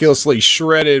jacked, ridiculously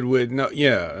shredded with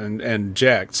and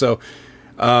jacked. So,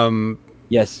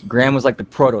 yes, Graham was like the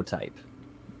prototype.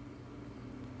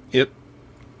 Yep.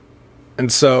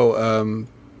 And so,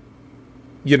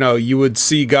 you would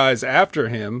see guys after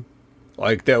him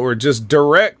like that were just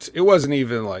direct. It wasn't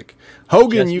even like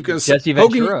Hogan. Jesse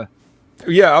Ventura.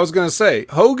 Yeah, I was going to say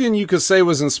Hogan, you could say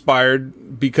was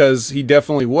inspired because he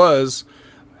definitely was.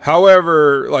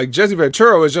 However, like Jesse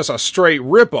Ventura was just a straight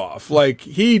ripoff. Like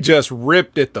he just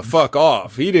ripped it the fuck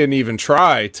off. He didn't even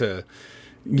try to,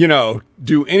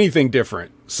 do anything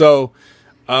different. So,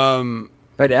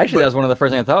 but actually, that was one of the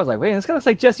first things I thought. I was like, wait, this guy looks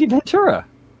like Jesse Ventura.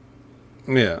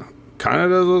 Yeah, kind of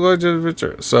does look like Jesse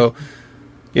Ventura. So,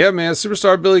 yeah, man,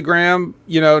 superstar Billy Graham.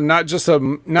 Not just a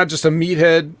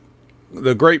meathead.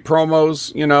 The great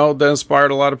promos, that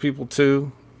inspired a lot of people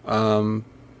too. Him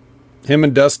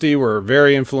and Dusty were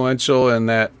very influential in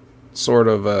that sort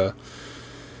of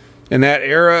in that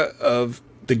era of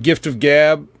the gift of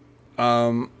gab.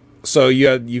 So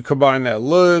you combine that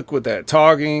look with that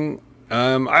talking.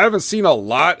 I haven't seen a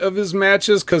lot of his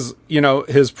matches because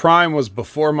his prime was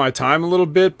before my time a little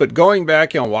bit. But going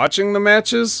back and watching the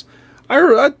matches,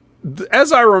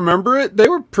 as I remember it, they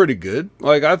were pretty good.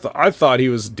 Like I thought he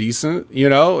was decent,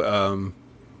 as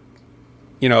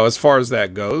far as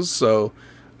that goes. So,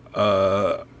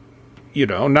 not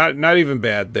even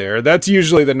bad there. That's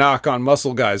usually the knock on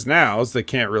muscle guys now, is they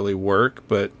can't really work.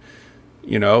 But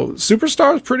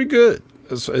Superstar is pretty good,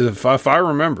 if I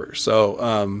remember.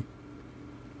 So,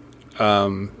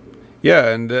 yeah,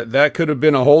 and that could have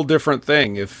been a whole different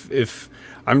thing if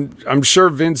I'm sure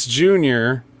Vince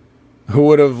Jr., who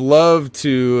would have loved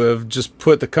to have just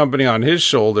put the company on his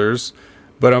shoulders,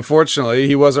 But unfortunately,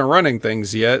 he wasn't running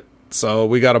things yet, so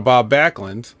we got a Bob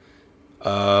Backlund.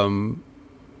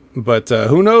 But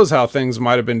who knows how things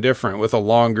might have been different with a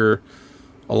longer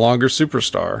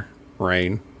superstar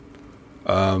reign.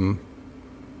 But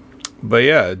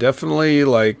yeah, definitely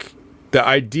like the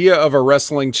idea of a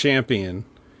wrestling champion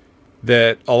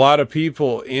that a lot of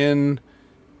people in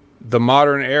the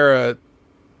modern era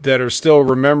that are still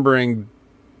remembering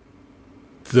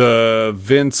the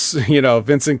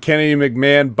Vincent Kennedy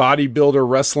McMahon bodybuilder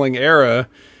wrestling era.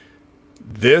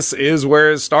 This is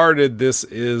where it started. This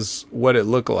is what it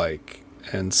looked like.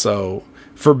 And so,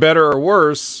 for better or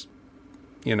worse,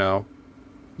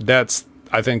 that's,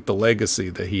 I think, the legacy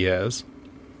that he has.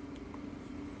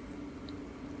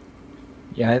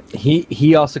 Yeah,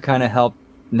 he also kind of helped,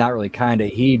 not really kind of,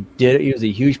 he was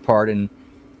a huge part in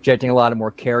injecting a lot of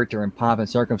more character and pomp and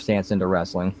circumstance into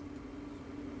wrestling.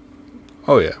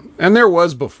 Oh, yeah. And there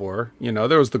was before,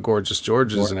 there was the Gorgeous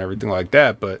Georges and everything like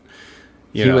that, but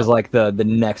he was like the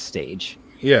next stage.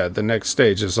 Yeah, the next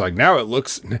stage is like now it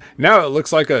looks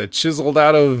like a chiseled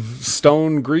out of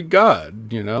stone Greek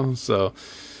god, So,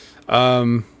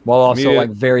 while also like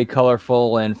very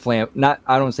colorful and I don't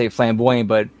want to say flamboyant,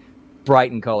 but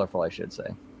bright and colorful, I should say.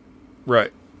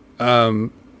 Right.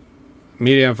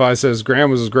 Media Fi says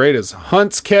Graham was as great as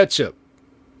Hunt's ketchup.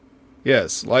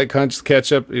 Yes, like Hunt's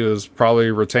ketchup, he was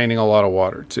probably retaining a lot of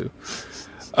water too.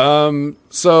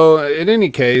 So in any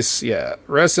case, yeah,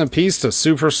 rest in peace to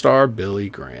superstar Billy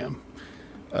Graham.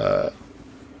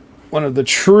 One of the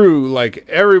true, like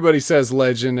everybody says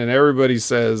legend and everybody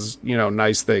says,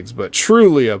 nice things, but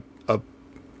truly a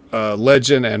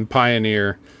legend and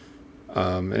pioneer,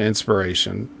 an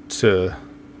inspiration to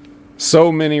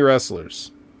so many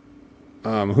wrestlers.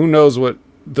 Who knows what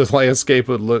the landscape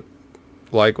would look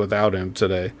like without him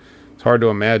today. It's hard to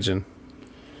imagine.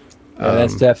 Yeah,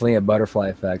 that's definitely a butterfly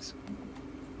effect.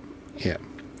 Yeah.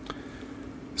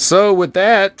 So with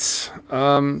that,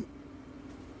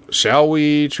 shall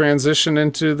we transition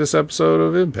into this episode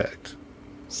of Impact?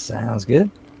 Sounds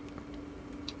good.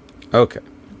 Okay.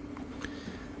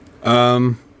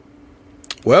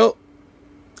 Well,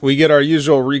 we get our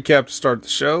usual recap to start the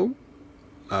show.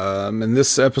 And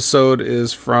this episode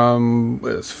is from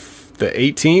the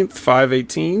 18th,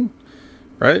 5/18,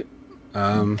 right?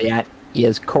 That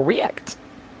is correct.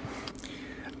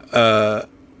 We're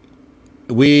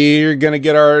going to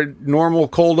get our normal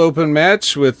cold open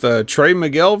match with Trey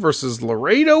Miguel versus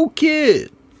Laredo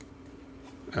Kid,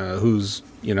 who's,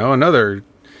 another...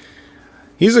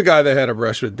 He's a guy that had a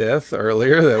brush with death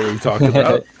earlier that we talked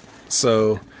about.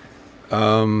 So,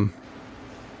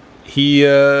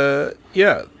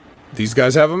 these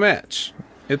guys have a match.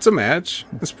 It's a match.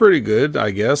 It's pretty good,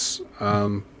 I guess.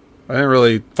 I didn't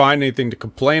really find anything to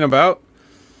complain about.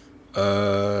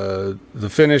 The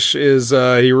finish is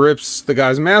he rips the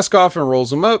guy's mask off and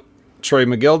rolls him up. Trey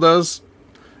Miguel does.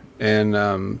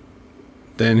 And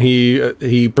then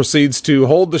he proceeds to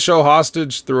hold the show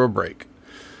hostage through a break.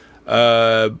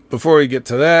 Before we get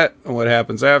to that, what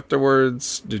happens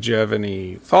afterwards, did you have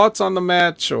any thoughts on the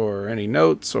match or any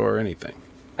notes or anything?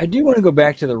 I do want to go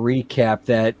back to the recap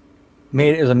that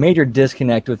it was a major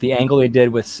disconnect with the angle they did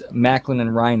with Macklin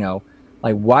and Rhino.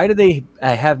 Like, why do they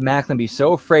have Macklin be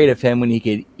so afraid of him when he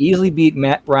could easily beat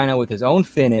Rhino with his own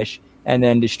finish and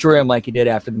then destroy him like he did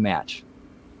after the match?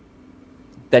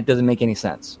 That doesn't make any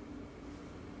sense.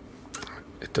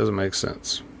 It doesn't make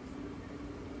sense.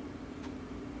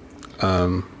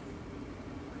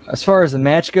 As far as the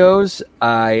match goes,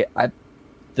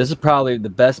 this is probably the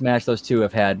best match those two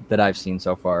have had that I've seen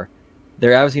so far.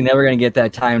 They're obviously never going to get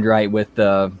that timed right with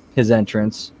his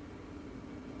entrance.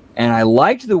 And I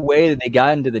liked the way that they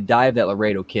got into the dive that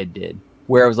Laredo Kid did,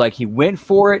 where it was like he went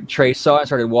for it, Trey saw it,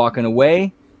 started walking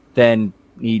away, then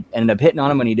he ended up hitting on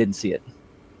him and he didn't see it.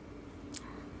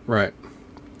 Right.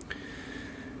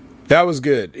 That was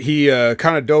good. He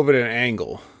kind of dove at an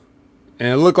angle. And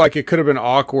it looked like it could have been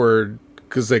awkward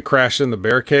because they crashed in the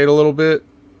barricade a little bit.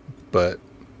 But,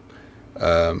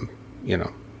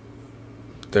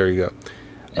 there you go.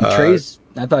 And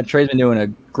I thought Trey's been doing a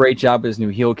great job as his new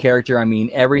heel character. I mean,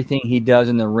 everything he does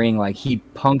in the ring, like, he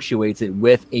punctuates it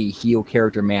with a heel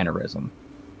character mannerism.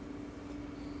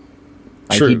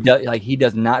 Like, True. He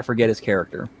does not forget his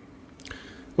character.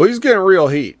 Well, he's getting real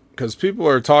heat because people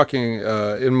are talking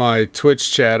in my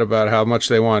Twitch chat about how much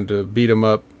they wanted to beat him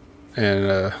up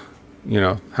and,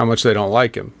 how much they don't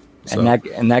like him. So.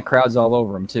 And that crowd's all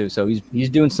over him too. So he's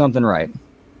doing something right.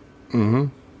 Mm-hmm.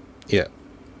 Yeah.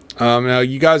 Now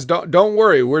you guys don't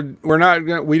worry. We're not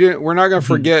gonna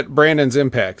forget Brandon's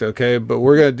impact, okay? But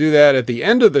we're gonna do that at the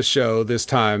end of the show this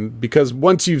time because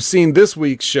once you've seen this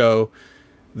week's show,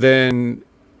 then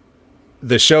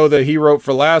the show that he wrote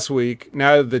for last week,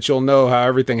 now that you'll know how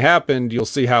everything happened, you'll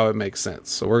see how it makes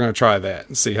sense. So we're going to try that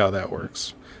and see how that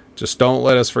works. Just don't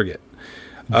let us forget.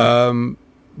 Yeah.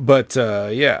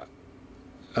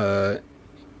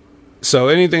 So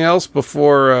anything else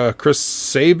before Chris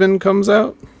Sabin comes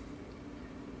out?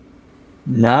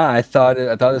 Nah, I thought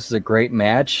this was a great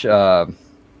match. I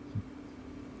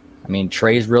mean,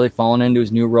 Trey's really fallen into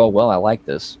his new role well. I like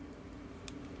this.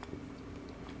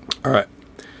 All right.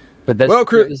 But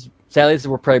sadly, this is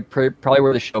probably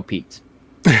where the show peaked.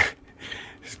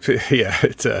 Yeah,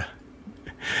 it's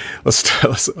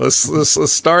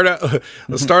let's start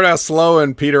out slow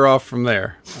and peter off from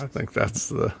there. I think that's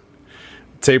the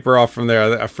taper off from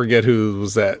there. I forget who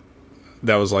was that.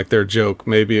 That was like their joke.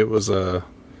 Maybe it was God,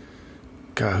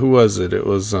 who was it? It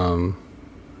was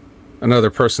another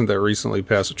person that recently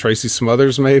passed. Tracy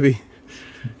Smothers, maybe.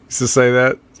 Used to say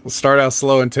that. We'll start out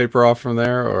slow and taper off from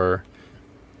there, or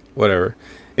whatever.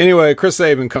 Anyway, Chris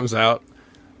Sabin comes out,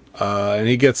 and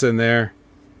he gets in there,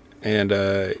 and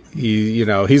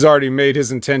he's already made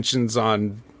his intentions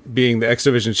on being the X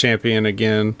Division champion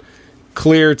again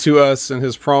clear to us in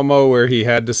his promo, where he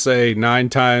had to say 9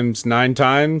 times,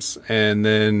 and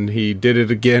then he did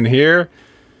it again here,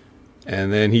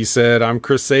 and then he said, "I'm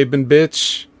Chris Sabin,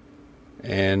 bitch,"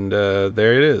 and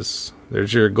there it is.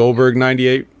 There's your Goldberg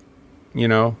 98,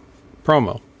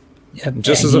 promo. Yep.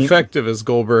 Just as effective as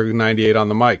Goldberg 98 on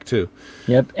the mic, too.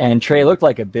 Yep, and Trey looked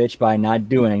like a bitch by not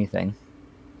doing anything.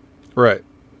 Right.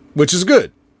 Which is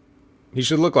good. He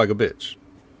should look like a bitch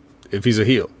if he's a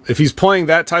heel. If he's playing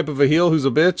that type of a heel who's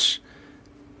a bitch,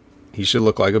 he should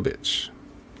look like a bitch.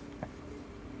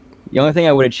 The only thing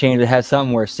I would have changed is have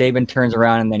something where Sabin turns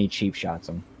around and then he cheap shots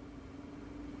him.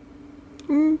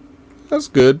 That's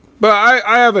good. But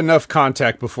I have enough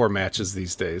contact before matches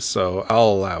these days, so I'll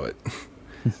allow it.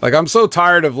 Like, I'm so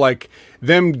tired of, like,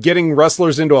 them getting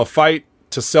wrestlers into a fight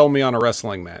to sell me on a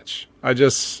wrestling match.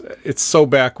 It's so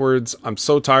backwards. I'm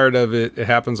so tired of it. It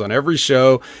happens on every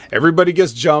show. Everybody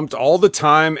gets jumped all the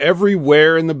time.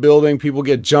 Everywhere in the building, people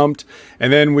get jumped.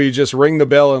 And then we just ring the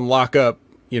bell and lock up,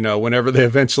 whenever they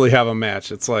eventually have a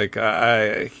match. It's like,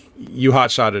 you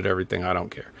hot-shotted everything. I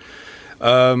don't care.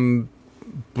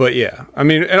 But yeah, I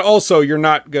mean, and also you're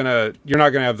not gonna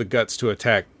have the guts to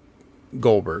attack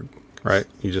Goldberg, right?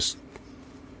 He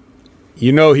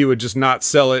would just not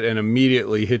sell it and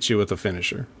immediately hit you with a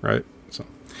finisher, right? So,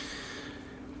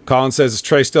 Colin says, "Is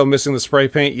Trey still missing the spray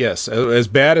paint?" Yes, as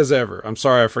bad as ever. I'm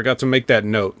sorry, I forgot to make that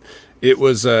note. It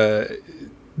was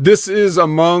this is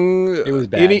among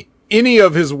any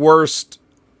of his worst,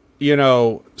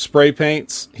 spray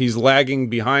paints. He's lagging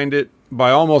behind it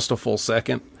by almost a full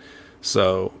second.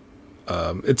 So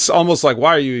it's almost like,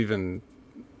 why are you even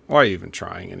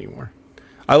trying anymore?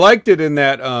 I liked it in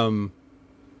that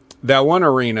one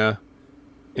arena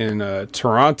in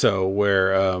Toronto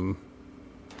where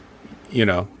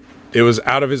it was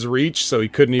out of his reach, so he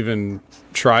couldn't even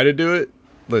try to do it.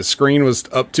 The screen was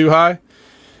up too high.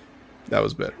 That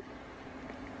was better.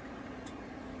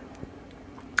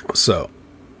 So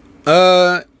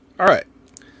all right.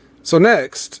 So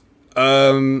next,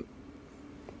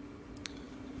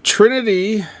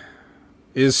 Trinity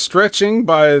is stretching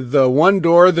by the one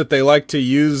door that they like to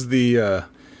use the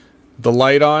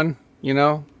light on,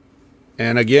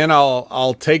 And again,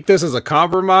 I'll take this as a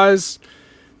compromise.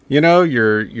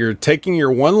 You're taking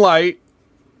your one light,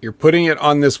 you're putting it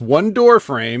on this one door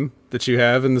frame that you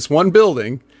have in this one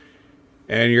building,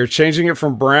 and you're changing it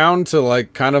from brown to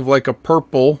like kind of like a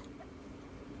purple.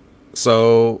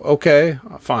 So okay,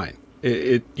 fine.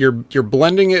 You're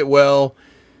blending it well,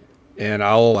 and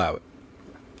I'll allow it.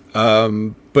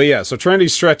 But yeah, so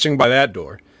Trinity's stretching by that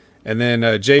door, and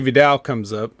then Jay Vidal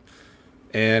comes up,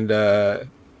 and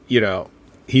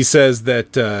he says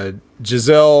that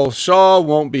Giselle Shaw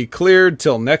won't be cleared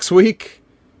till next week,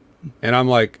 and I'm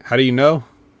like, how do you know?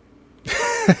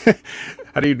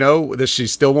 How do you know that she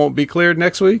still won't be cleared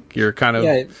next week? You're kind of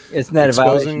isn't that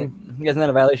exposing... Isn't that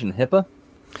a violation of HIPAA?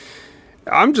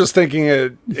 I'm just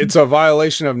thinking it's a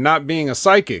violation of not being a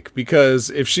psychic, because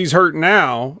if she's hurt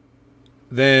now,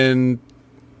 then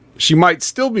she might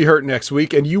still be hurt next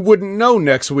week, and you wouldn't know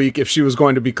next week if she was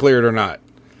going to be cleared or not.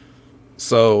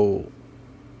 So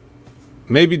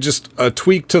maybe just a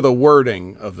tweak to the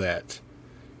wording of that.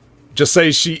 Just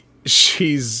say she's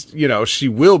she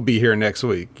will be here next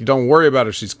week. You don't worry about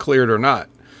if she's cleared or not.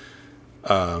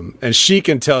 And she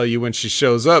can tell you when she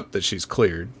shows up that she's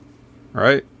cleared,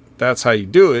 right? That's how you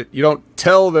do it. You don't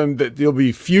tell them that you'll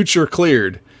be future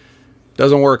cleared.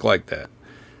 Doesn't work like that.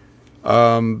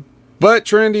 But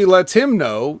Trinity lets him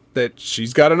know that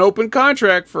she's got an open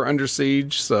contract for Under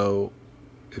Siege, so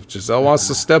If Giselle wants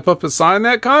to step up and sign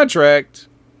that contract,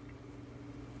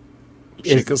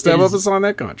 she can step up and sign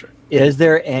that contract. Is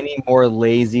there any more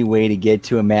lazy way to get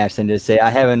to a match than to say, I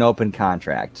have an open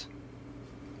contract?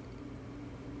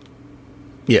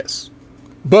 Yes.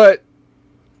 But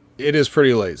it is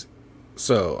pretty lazy.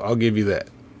 So I'll give you that.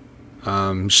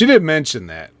 She did mention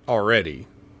that already.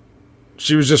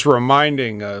 She was just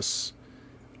reminding us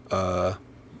that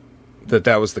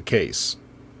was the case.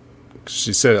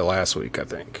 She said it last week, I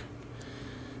think.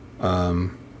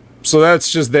 So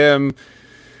that's just them.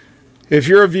 If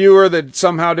you're a viewer that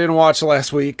somehow didn't watch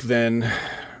last week, then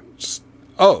just,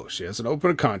 she has an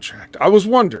open contract. I was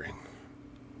wondering,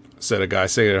 said a guy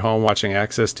sitting at home watching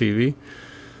Access TV.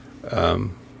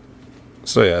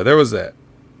 So yeah, there was that.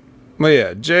 But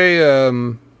yeah, Jay,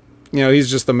 he's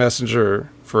just the messenger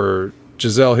for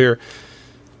Giselle here.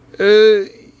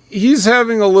 He's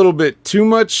having a little bit too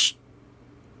much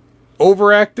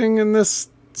overacting in this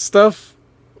stuff.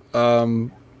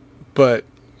 But,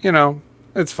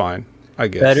 it's fine, I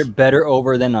guess. Better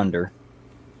over than under.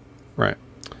 Right.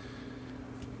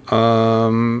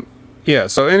 Yeah,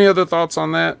 so any other thoughts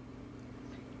on that?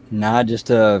 Nah, just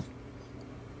a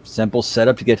simple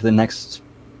setup to get to the next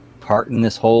part in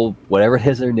this whole whatever it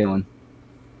is they're doing.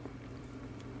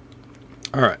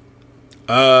 All right.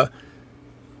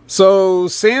 So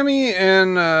Sammy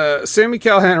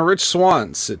Callahan and Rich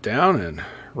Swann sit down and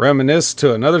reminisce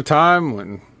to another time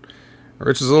when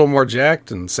Rich was a little more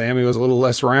jacked and Sammy was a little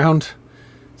less round.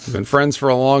 They've been friends for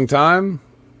a long time,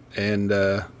 and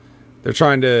they're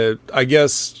trying to, I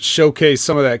guess, showcase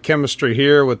some of that chemistry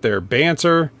here with their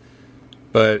banter,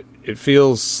 but it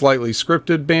feels slightly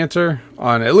scripted banter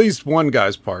on at least one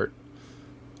guy's part.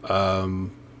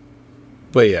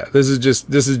 But yeah, this is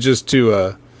just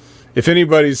to, if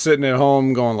anybody's sitting at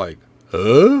home going like,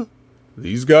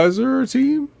 these guys are a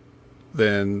team,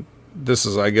 then this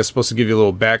is, I guess, supposed to give you a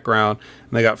little background.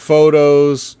 And they got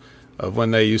photos of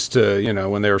when they used to,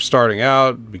 when they were starting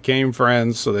out, became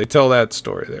friends. So they tell that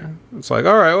story there. It's like,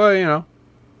 all right, well,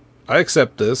 I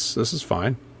accept this. This is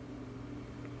fine.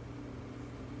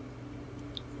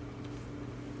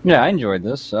 Yeah, I enjoyed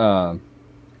this. The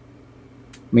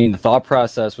thought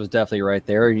process was definitely right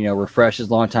there.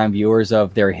 Refreshes longtime viewers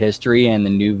of their history, and the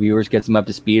new viewers gets them up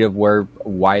to speed of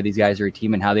why these guys are a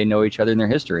team and how they know each other in their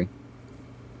history.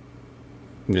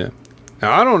 Yeah.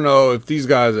 Now, I don't know if these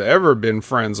guys have ever been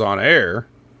friends on air.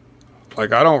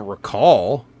 Like, I don't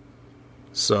recall.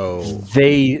 So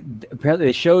Apparently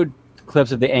they showed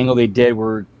clips of the angle they did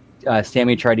where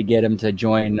Sammy tried to get him to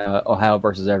join Ohio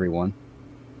versus Everyone.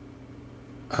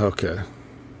 Okay.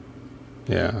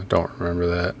 Yeah, I don't remember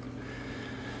that.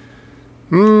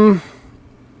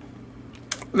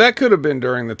 That could have been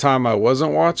during the time I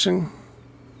wasn't watching.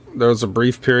 There was a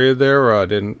brief period there where I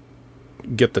didn't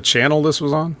get the channel this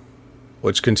was on,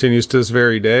 which continues to this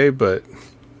very day, but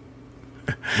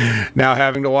now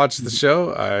having to watch the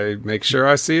show, I make sure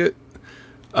I see it.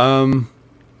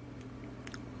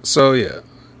 So yeah.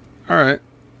 All right.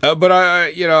 But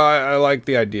I like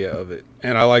the idea of it,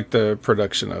 and I like the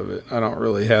production of it. I don't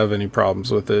really have any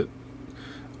problems with it.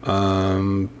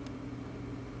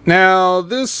 Now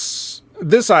this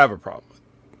I have a problem with.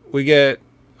 We get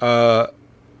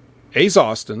Ace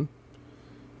Austin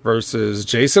versus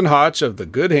Jason Hotch of the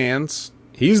Good Hands.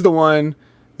 He's the one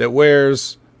that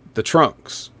wears the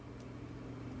trunks.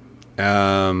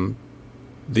 The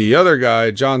other guy,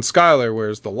 John Schuyler,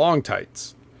 wears the long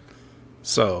tights.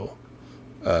 So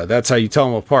that's how you tell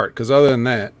them apart. Because other than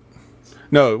that,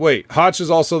 no, wait, Hotch is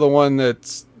also the one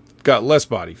that's got less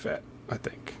body fat, I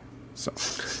think. So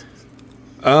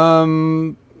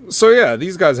yeah,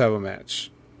 these guys have a match,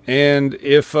 and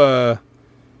if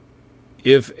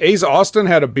Ace Austin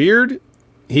had a beard,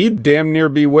 he'd damn near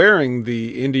be wearing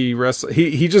the indie wrestler.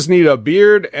 He just need a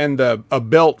beard and a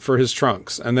belt for his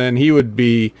trunks, and then he would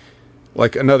be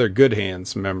like another Good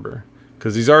Hands member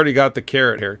because he's already got the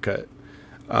carrot haircut.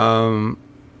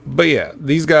 But yeah,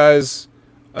 these guys,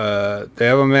 they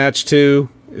have a match too.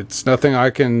 It's nothing I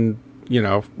can,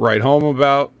 write home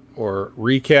about or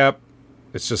recap.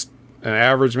 It's just an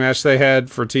average match they had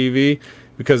for TV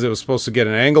because it was supposed to get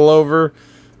an angle over.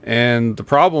 And the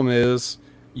problem is,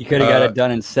 you could have got it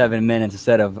done in 7 minutes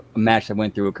instead of a match that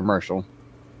went through a commercial.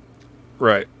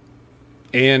 Right.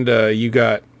 And you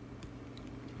got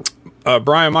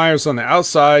Brian Myers on the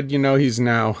outside. He's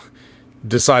now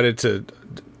decided to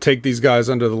take these guys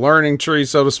under the learning tree,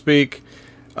 so to speak.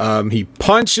 He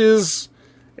punches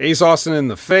Ace Austin in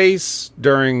the face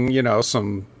during,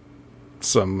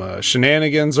 some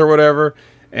shenanigans or whatever.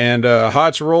 And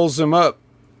Hotch rolls him up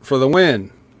for the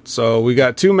win. So we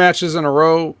got 2 matches in a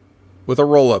row with a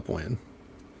roll-up win.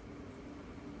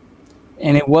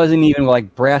 And it wasn't even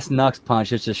like brass knucks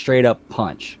punch. It's a straight up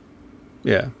punch.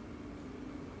 Yeah.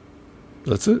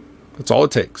 That's it. That's all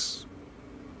it takes.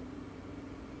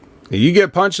 You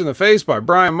get punched in the face by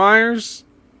Brian Myers,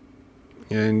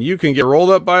 and you can get rolled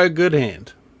up by a good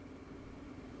hand.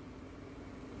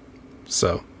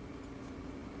 So,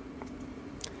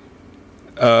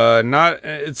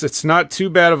 it's not too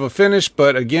bad of a finish,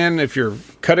 but again, if you're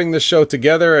cutting the show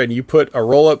together and you put a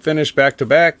roll up finish back to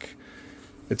back,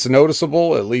 it's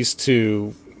noticeable, at least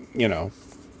to,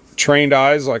 trained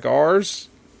eyes like ours.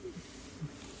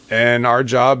 And our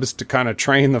job is to kind of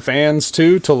train the fans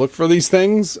too to look for these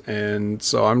things. And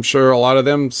so I'm sure a lot of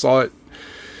them saw it.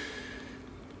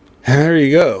 There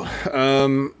you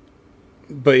go.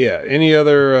 But yeah, any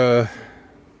other,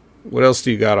 what else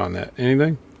do you got on that?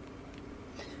 Anything?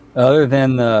 Other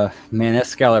than that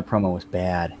Skylar promo was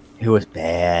bad. It was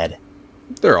bad.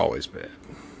 They're always bad.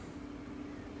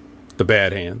 The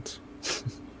bad hands.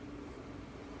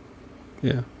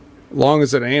 Yeah. Long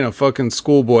as it ain't a fucking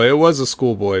schoolboy. It was a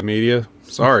schoolboy, media.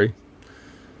 Sorry.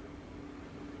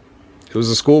 It was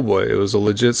a schoolboy. It was a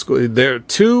legit school. There are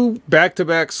 2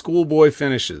 back-to-back schoolboy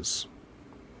finishes.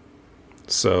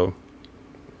 So,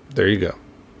 there you go.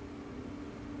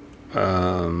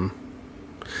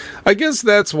 I guess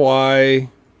that's why...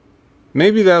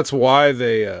 Maybe that's why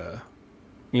they,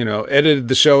 edited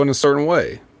the show in a certain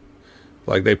way.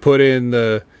 Like, they put in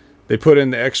the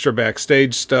extra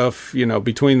backstage stuff,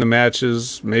 between the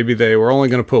matches. Maybe they were only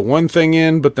going to put one thing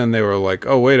in, but then they were like,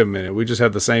 oh, wait a minute. We just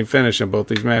had the same finish in both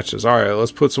these matches. All right,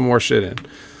 let's put some more shit in.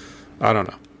 I don't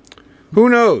know. Who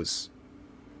knows?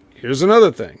 Here's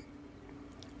another thing.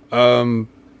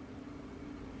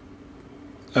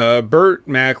 Burt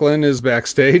Macklin is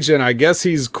backstage, and I guess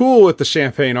he's cool with the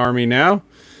Champagne Army now.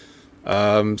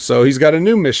 So he's got a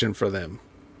new mission for them.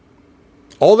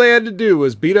 All they had to do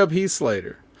was beat up Heath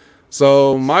Slater.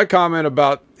 So my comment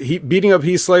about beating up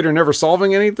Heath Slater never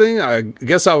solving anything, I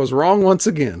guess I was wrong once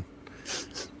again.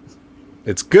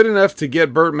 It's good enough to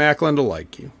get Burt Macklin to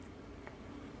like you.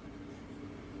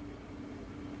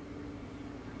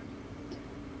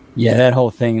 Yeah, that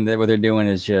whole thing, that what they're doing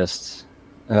is just...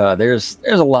 there's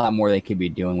a lot more they could be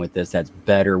doing with this that's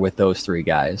better with those 3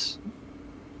 guys.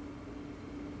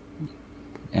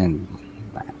 And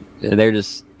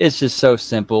it's just so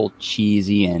simple,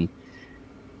 cheesy, and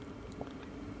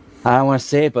I don't want to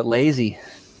say it, but lazy.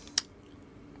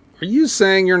 Are you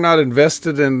saying you're not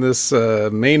invested in this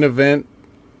main event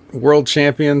world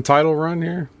champion title run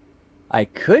here? I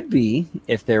could be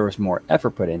if there was more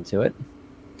effort put into it.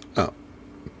 Oh,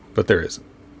 but there isn't.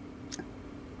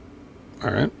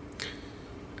 All right.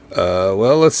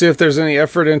 Well, let's see if there's any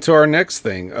effort into our next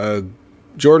thing.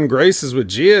 Jordan Grace is with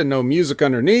Gia, no music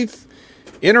underneath.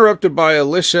 Interrupted by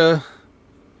Alicia,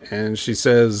 and she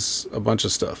says a bunch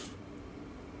of stuff.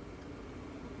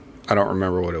 I don't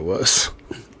remember what it was.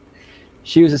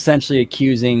 She was essentially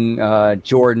accusing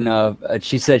Jordan of...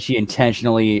 she said she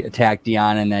intentionally attacked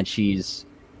Deanna and that she's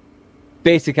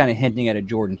basically kind of hinting at a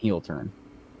Jordan heel turn.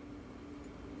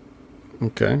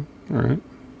 Okay, all right.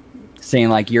 Saying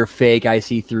like, you're fake, I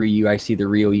see through you, I see the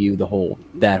real you,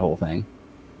 that whole thing.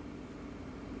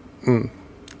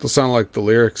 It'll sound like the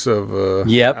lyrics of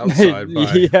Outside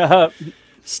by yep.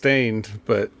 Stained,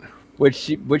 but...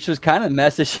 Which was kind of the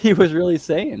message she was really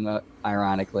saying,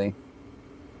 ironically.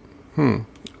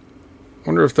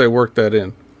 Wonder if they worked that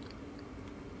in.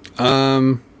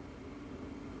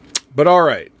 But all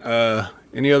right.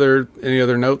 Any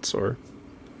other notes or?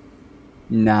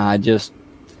 Nah, just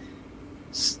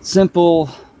simple,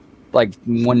 like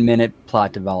 1 minute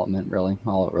plot development. Really,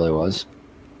 all it really was.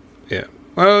 Yeah.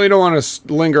 Well, we don't want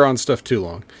to linger on stuff too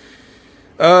long.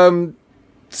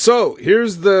 So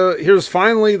here's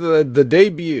finally the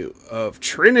debut of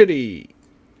Trinity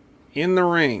in the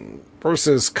ring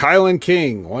versus Kylan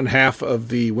King, one half of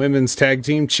the women's tag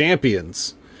team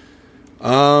champions.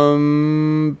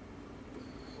 Well,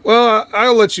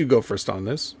 I'll let you go first on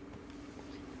this.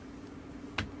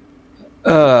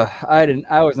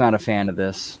 I was not a fan of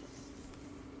this.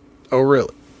 Oh,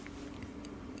 really?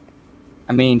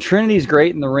 I mean, Trinity's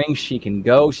great in the ring. She can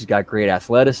go. She's got great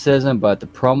athleticism, but the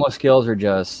promo skills are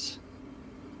just...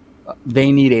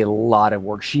 they need a lot of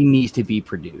work. She needs to be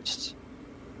produced.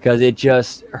 Because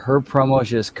her promos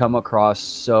just come across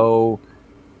so,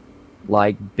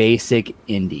 like, basic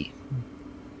indie.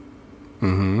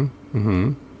 Mm-hmm.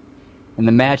 Mm-hmm. And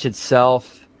the match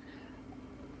itself...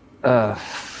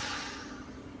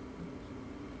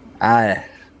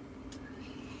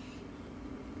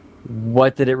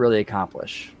 what did it really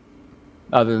accomplish?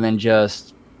 Other than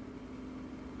just...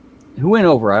 who went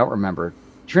over? I don't remember.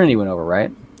 Trinity went over,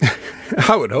 right?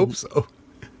 I would hope so.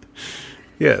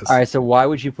 Yes. All right, so why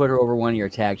would you put her over one of your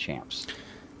tag champs?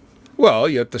 Well,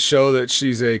 you have to show that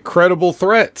she's a credible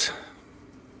threat.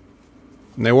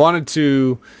 And they wanted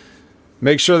to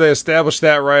make sure they established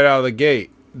that right out of the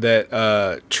gate,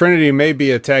 that Trinity may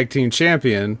be a tag team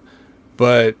champion,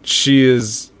 but she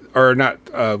is, or not,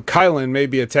 Kylan may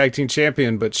be a tag team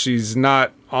champion, but she's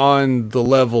not on the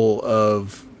level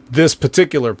of this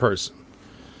particular person.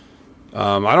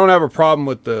 I don't have a problem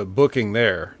with the booking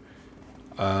there.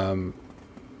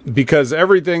 Because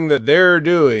everything that they're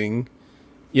doing,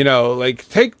 you know, like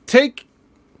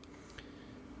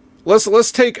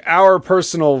let's take our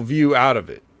personal view out of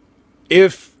it.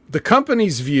 If the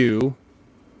company's view,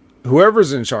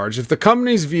 whoever's in charge, if the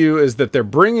company's view is that they're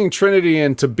bringing Trinity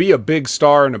in to be a big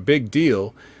star and a big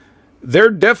deal,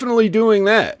 they're definitely doing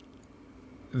that.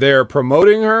 They're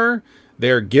promoting her.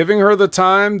 They're giving her the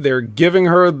time. They're giving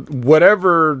her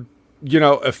whatever, you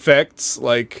know, effects.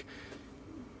 Like,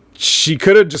 she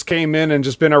could have just came in and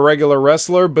just been a regular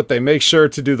wrestler, but they make sure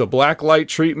to do the black light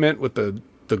treatment with the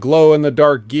glow in the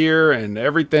dark gear and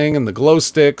everything, and the glow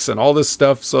sticks and all this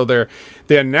stuff. So the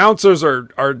announcers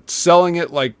are selling it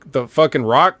like the fucking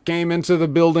Rock came into the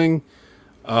building.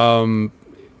 They're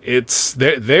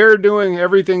doing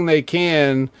everything they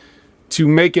can to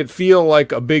make it feel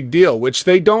like a big deal, which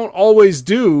they don't always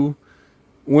do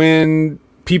when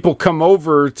people come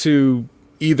over to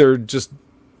either just,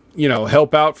 you know,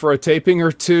 help out for a taping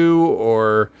or two,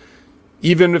 or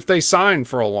even if they sign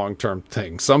for a long-term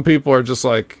thing. Some people are just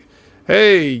like,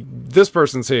 hey, this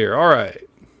person's here. All right.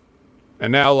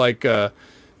 And now, like,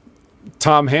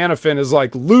 Tom Hannafin is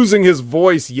like losing his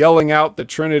voice yelling out that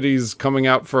Trinity's coming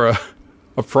out for a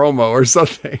promo or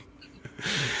something.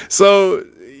 So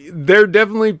they're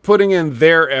definitely putting in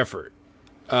their effort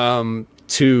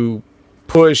to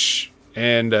push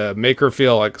and make her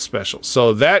feel like special.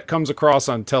 So that comes across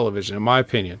on television, in my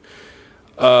opinion.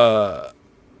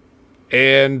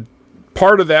 And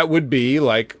part of that would be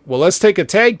like, well, let's take a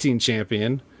tag team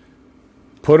champion,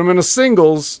 put him in a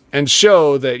singles, and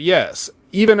show that, yes,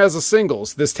 even as a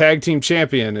singles, this tag team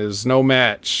champion is no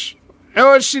match.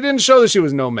 Oh, she didn't show that she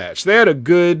was no match. They had a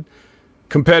good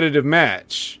competitive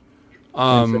match.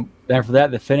 And for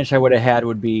that, the finish I would have had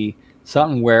would be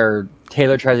something where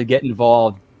Taylor tries to get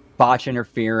involved, botch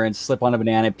interference, slip on a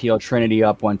banana peel, Trinity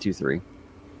up 1, 2, 3.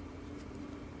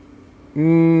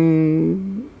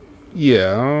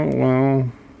 Yeah, well,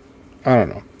 I don't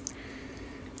know.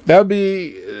 That'd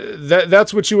be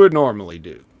that's what you would normally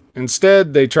do.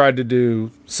 Instead, they tried to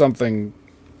do something,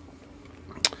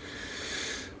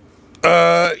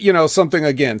 you know, something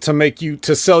again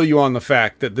to sell you on the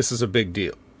fact that this is a big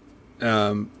deal.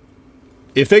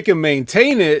 If they can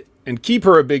maintain it and keep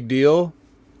her a big deal,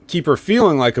 keep her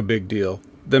feeling like a big deal,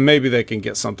 then maybe they can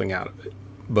get something out of it.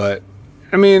 But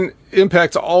I mean,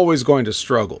 Impact's always going to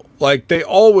struggle. Like, they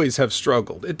always have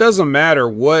struggled. It doesn't matter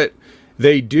what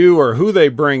they do or who they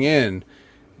bring in.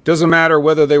 It doesn't matter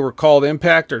whether they were called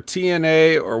Impact or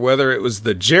TNA, or whether it was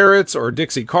the Jarretts or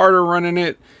Dixie Carter running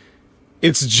it.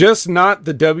 It's just not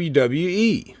the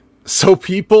WWE. So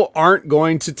people aren't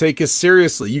going to take it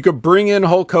seriously. You could bring in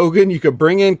Hulk Hogan, you could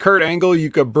bring in Kurt Angle, you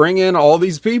could bring in all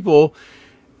these people.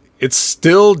 It's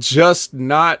still just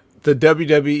not the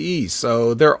WWE.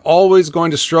 So they're always going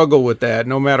to struggle with that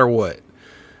no matter what.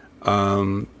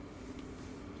 In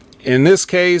this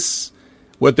case,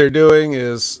 what they're doing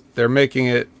is they're making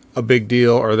it a big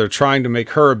deal, or they're trying to make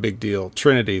her a big deal.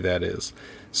 Trinity, that is.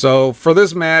 So for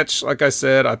this match, like I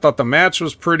said, I thought the match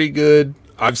was pretty good.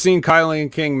 I've seen Kylie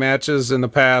and King matches in the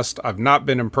past. I've not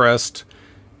been impressed.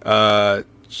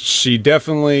 She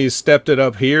definitely stepped it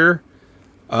up here.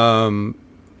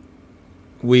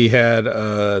 We had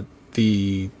a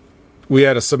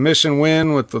submission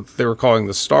win with they were calling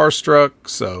the Starstruck.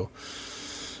 So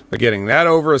they're getting that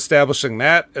over, establishing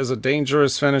that as a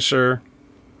dangerous finisher.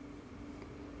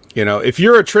 You know, if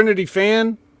you're a Trinity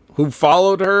fan who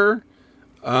followed her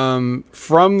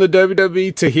from the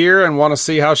WWE to here and want to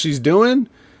see how she's doing,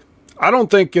 I don't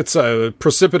think it's a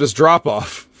precipitous drop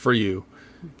off for you.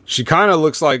 She kind of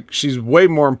looks like she's way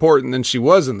more important than she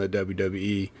was in the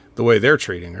WWE, the way they're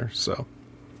treating her. So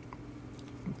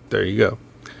there you go.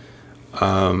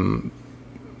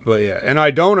 But yeah, and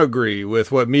I don't agree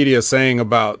with what media is saying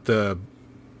about the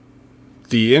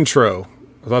intro.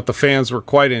 I thought the fans were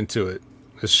quite into it.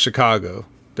 It's Chicago.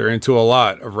 They're into a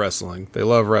lot of wrestling. They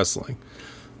love wrestling.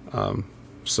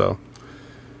 So,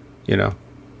 you know,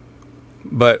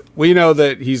 but we know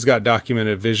that he's got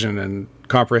documented vision and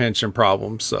comprehension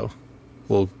problems, so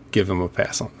we'll give him a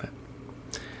pass on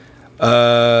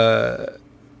that.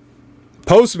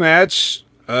 Post-match,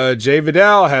 Jay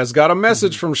Vidal has got a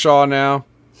message from Shaw now.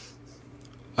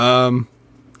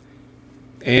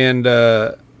 And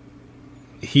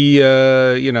he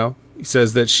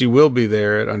says that she will be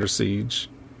there at Under Siege.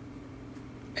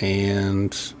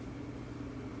 And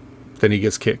then he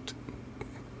gets kicked.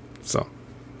 So,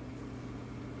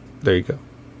 there you go.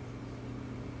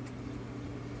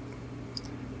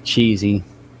 Cheesy.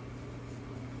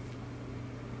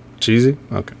 Cheesy?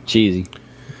 Okay. Cheesy.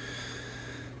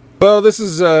 Well, this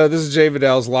is Jay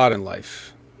Vidal's lot in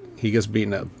life. He gets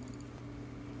beaten up.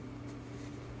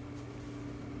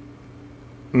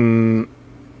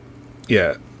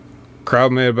 Yeah.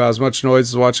 Crowd made about as much noise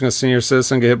as watching a senior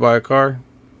citizen get hit by a car.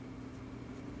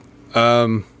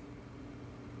 I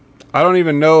don't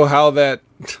even know how that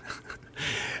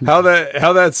how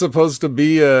that's supposed to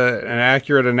be an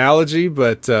accurate analogy,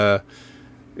 but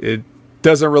it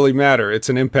doesn't really matter. It's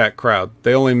an impact crowd.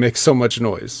 They only make so much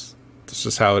noise. That's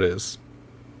just how it is.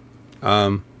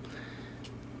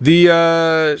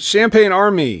 The Champagne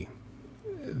Army,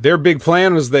 their big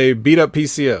plan was they beat up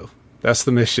PCO. That's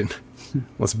the mission.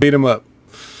 Let's beat him up.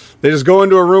 They just go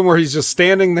into a room where he's just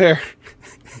standing there,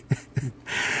 and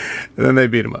then they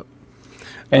beat him up.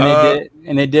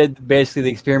 And they did basically the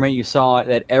experiment you saw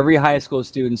that every high school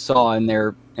student saw in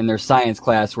their science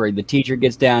class, where the teacher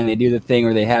gets down and they do the thing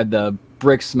where they have the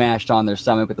brick smashed on their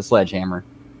stomach with a sledgehammer.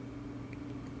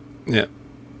 Yeah.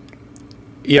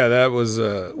 Yeah, that was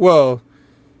well,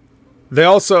 they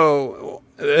also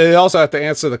have to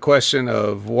answer the question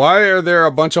of why are there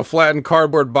a bunch of flattened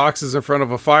cardboard boxes in front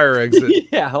of a fire exit?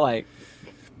 Yeah, like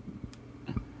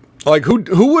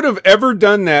who would have ever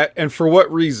done that, and for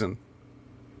what reason?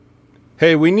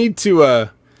 Hey, we need to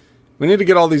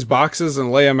get all these boxes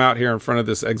and lay them out here in front of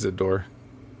this exit door.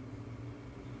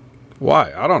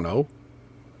 Why? I don't know.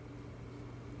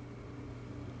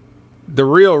 The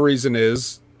real reason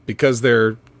is because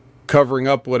they're covering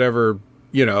up whatever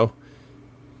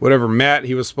mat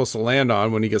he was supposed to land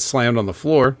on when he gets slammed on the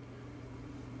floor.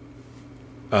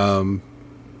 And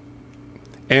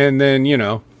then,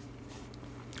 you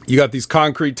got these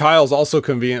concrete tiles also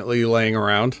conveniently laying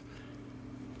around.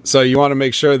 So you want to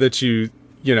make sure that you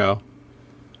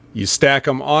stack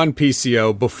them on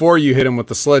PCO before you hit him with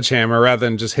the sledgehammer rather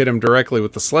than just hit him directly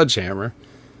with the sledgehammer.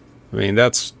 I mean,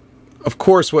 that's, of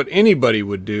course, what anybody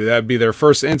would do. That'd be their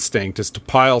first instinct, is to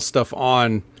pile stuff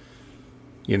on,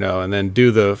 and then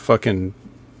do the fucking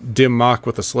dim mock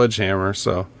with a sledgehammer.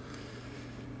 So,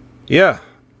 yeah,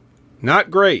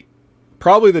 not great.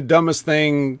 Probably the dumbest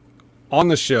thing on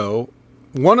the show.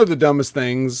 One of the dumbest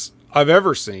things I've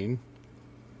ever seen.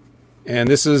 And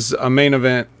this is a main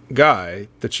event guy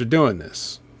that you're doing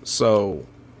this. So,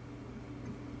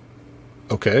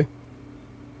 okay.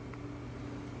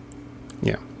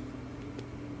 Yeah.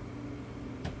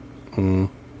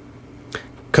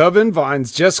 Coven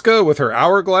vines Jessica with her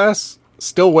hourglass.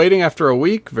 Still waiting after a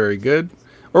week. Very good.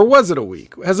 Or was it a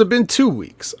week? Has it been 2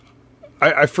 weeks?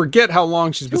 I forget how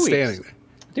long she's been standing there.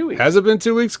 2 weeks. Has it been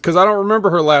 2 weeks? Because I don't remember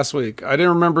her last week. I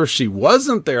didn't remember she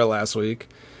wasn't there last week.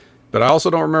 But I also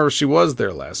don't remember she was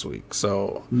there last week.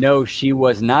 So no, she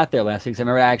was not there last week. I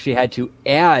remember I actually had to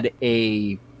add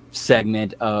a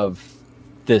segment of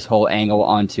this whole angle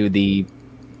onto the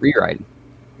rewrite.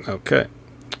 Okay.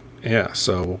 Yeah,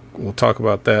 so we'll talk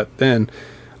about that then.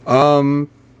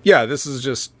 Yeah, this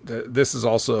is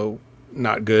also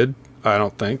not good, I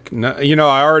don't think. No,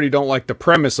 I already don't like the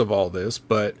premise of all this,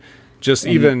 but just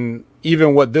even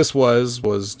what this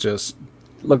was just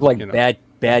looked like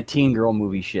bad teen girl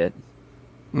movie shit.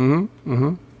 Yeah,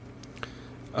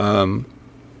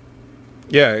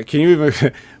 can you even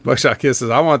Buckshot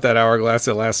Kisses, I want that hourglass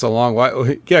that lasts so long.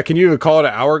 Why? Yeah, can you even call it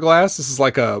an hourglass? This is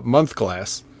like a month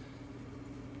glass.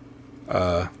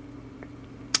 All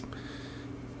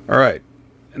right.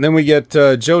 And then we get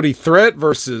Jody Threat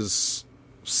versus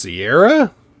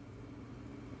Sierra.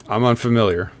 I'm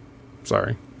unfamiliar.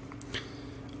 Sorry.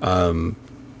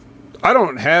 I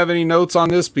don't have any notes on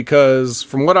this because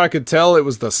from what I could tell, it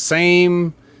was the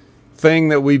same thing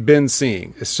that we've been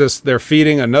seeing. It's just they're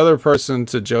feeding another person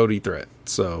to Jody Threat.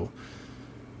 So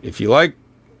if you like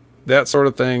that sort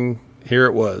of thing, here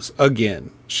it was.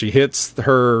 Again, she hits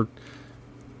her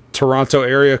Toronto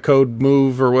area code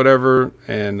move or whatever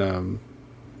and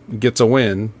gets a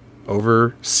win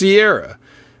over Sierra.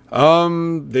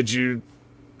 Did you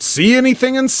see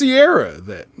anything in Sierra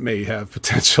that may have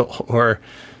potential, or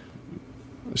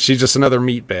she's just another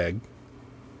meat bag?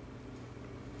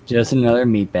 Just another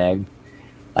meat bag.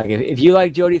 Like, if you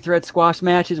like Jody Threat squash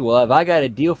matches, well, have I got a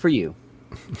deal for you?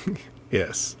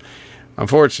 Yes.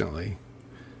 Unfortunately,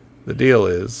 the deal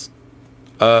is,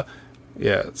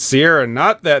 Sierra,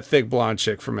 not that thick blonde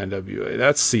chick from NWA.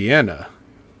 That's Sienna.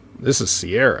 This is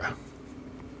Sierra.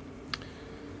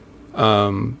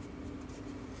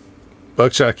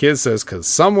 Buckshot Kid says, "Cause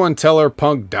someone tell her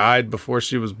Punk died before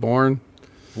she was born."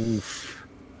 Oof.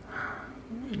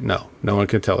 No one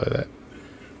can tell her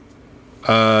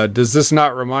that. Does this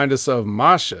not remind us of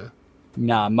Masha?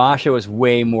 Nah, Masha was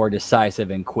way more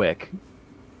decisive and quick.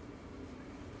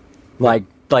 Like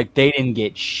they didn't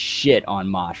get shit on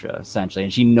Masha, essentially,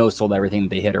 and she no-sold everything that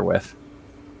they hit her with.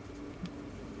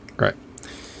 Right.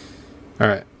 All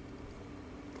right.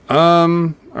 All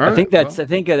right. I think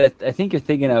you're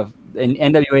thinking of an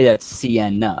NWA that's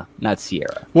Sienna, not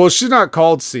Sierra. Well, she's not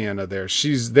called Sienna there.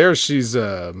 She's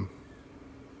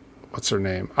what's her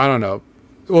name? I don't know.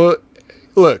 Well,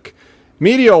 look,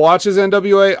 media watches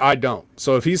NWA. I don't.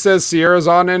 So if he says Sierra's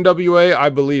on NWA, I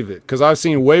believe it, because I've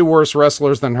seen way worse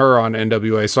wrestlers than her on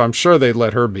NWA. So I'm sure they'd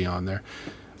let her be on there.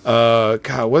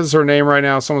 God, what is her name right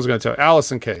now? Someone's going to tell.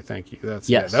 Allison Kay. Thank you.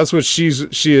 That's what she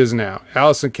is now.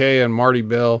 Allison Kay and Marty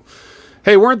Bill.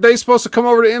 Hey, weren't they supposed to come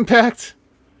over to Impact?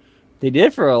 They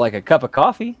did for like a cup of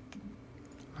coffee.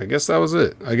 I guess that was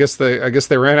it. I guess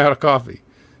they ran out of coffee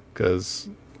because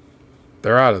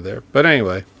they're out of there. But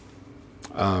anyway,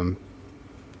 there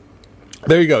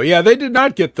you go. Yeah, they did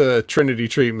not get the Trinity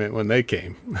treatment when they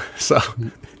came. So,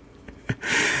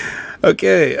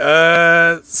 okay.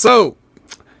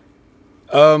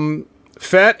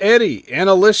 Fat Eddie and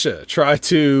Alicia try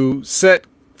to set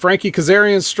Frankie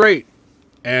Kazarian straight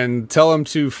and tell him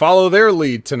to follow their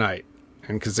lead tonight.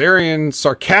 And Kazarian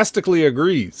sarcastically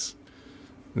agrees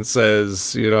and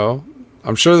says,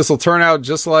 I'm sure this will turn out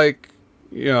just like,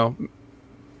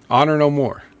 Honor No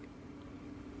More.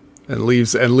 And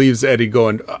leaves Eddie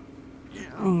going,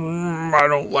 I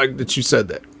don't like that you said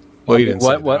that. Well, he didn't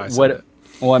say that. I said that.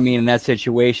 Well, I mean, in that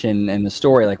situation and the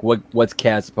story, like, what's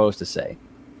Kaz supposed to say?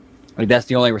 Like, that's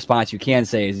the only response you can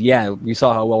say is, yeah, we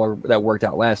saw how well that worked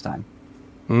out last time.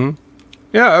 Hmm.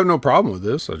 Yeah, I have no problem with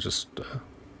this.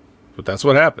 But that's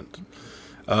what happened.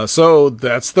 So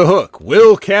that's the hook.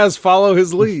 Will Kaz follow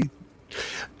his lead?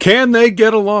 Can they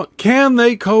get along? Can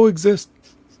they coexist?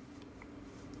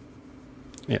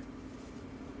 Yeah.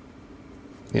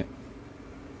 Yeah.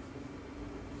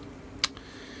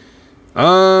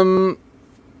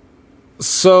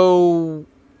 So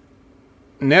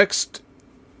next,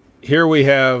 here we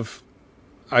have,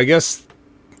 I guess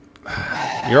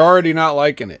you're already not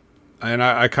liking it, and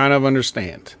I kind of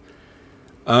understand.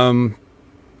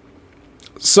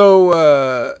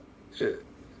 So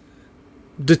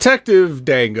Detective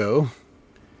Dango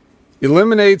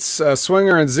eliminates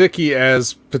Swinger and Zicky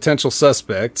as potential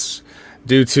suspects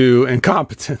due to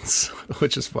incompetence,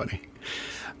 which is funny.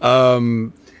 I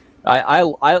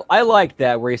like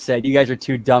that where he said, you guys are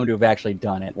too dumb to have actually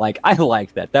done it. Like, I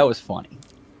like that. That was funny.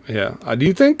 Yeah. Do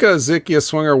you think Zicky and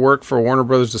Swinger work for Warner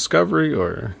Brothers Discovery,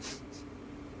 or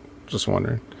just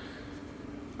wondering?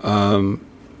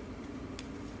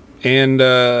 And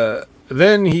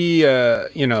then he,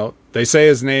 they say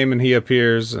his name and he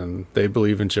appears and they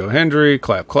believe in Joe Hendry,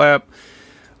 clap, clap.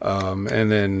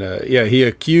 And then, he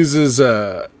accuses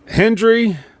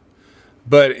Hendry,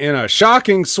 but in a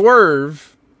shocking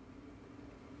swerve.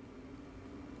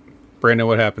 Brandon,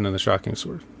 what happened in the shocking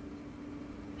swerve?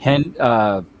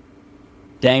 Dango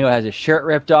has his shirt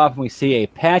ripped off and we see a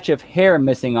patch of hair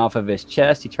missing off of his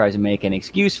chest. He tries to make an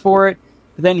excuse for it.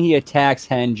 But then he attacks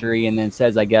Hendry and then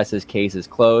says, I guess his case is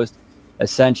closed,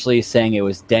 essentially saying it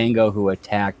was Dango who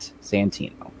attacked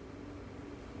Santino.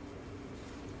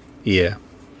 Yeah.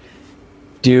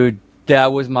 Dude,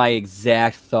 that was my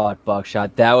exact thought,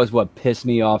 Buckshot. That was what pissed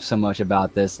me off so much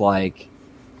about this. Like,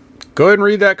 go ahead and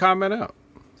read that comment out.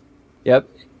 Yep.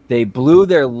 They blew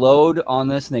their load on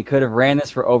this and they could have ran this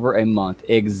for over a month.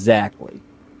 Exactly.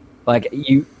 Like,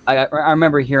 I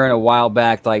remember hearing a while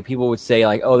back, like, people would say,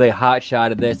 like, oh, they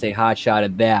hot-shotted this, they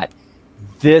hot-shotted that.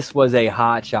 This was a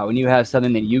hot shot. When you have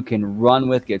something that you can run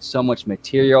with, get so much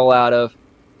material out of,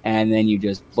 and then you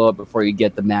just blow it before you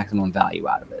get the maximum value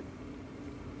out of it.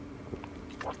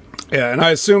 Yeah, and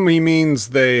I assume he means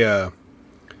they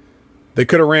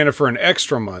could have ran it for an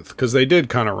extra month, because they did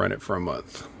kind of run it for a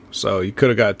month. So you could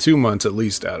have got 2 months at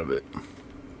least out of it.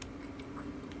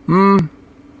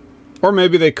 Or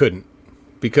maybe they couldn't,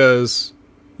 because,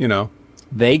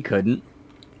 they couldn't.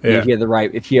 Yeah. If you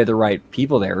had the right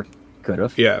people there, could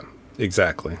have. Yeah,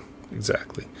 exactly.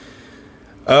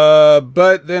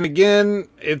 But then again,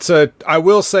 I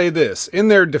will say this in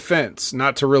their defense,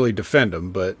 not to really defend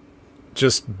them, but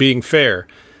just being fair.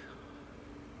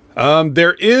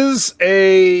 There is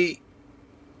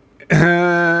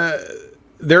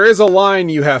a line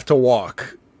you have to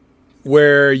walk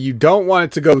where you don't want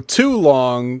it to go too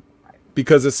long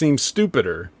because it seems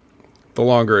stupider the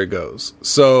longer it goes.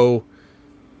 So,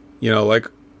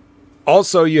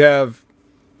 also you have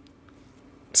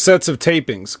sets of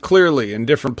tapings clearly in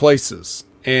different places.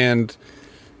 And,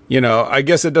 I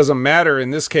guess it doesn't matter.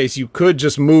 In this case, you could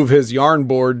just move his yarn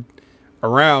board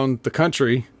around the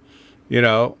country,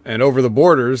 and over the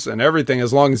borders and everything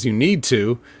as long as you need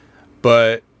to.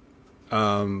 But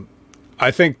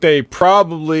I think they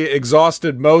probably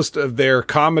exhausted most of their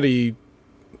comedy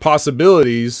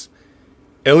possibilities,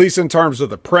 at least in terms of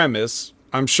the premise.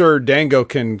 I'm sure Dango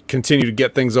can continue to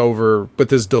get things over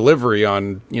with his delivery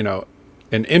on,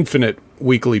 an infinite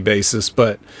weekly basis.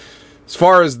 But as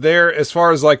far as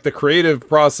like the creative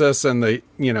process and the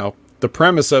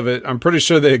premise of it, I'm pretty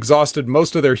sure they exhausted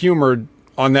most of their humor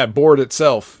on that board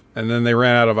itself, and then they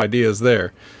ran out of ideas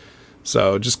there.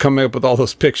 So just coming up with all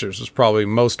those pictures was probably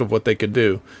most of what they could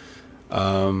do.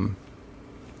 I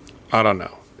don't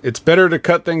know. It's better to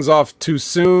cut things off too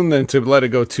soon than to let it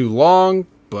go too long,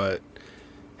 but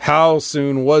how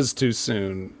soon was too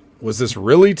soon? Was this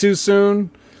really too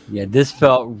soon? Yeah, this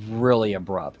felt really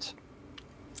abrupt.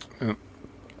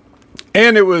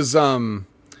 And it was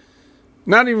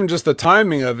not even just the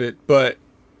timing of it, but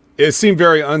it seemed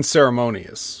very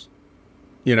unceremonious.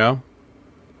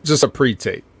 Just a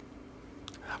pre-tape.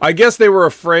 I guess they were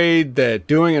afraid that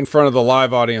doing it in front of the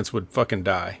live audience would fucking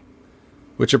die,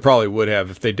 which it probably would have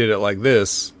if they did it like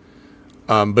this.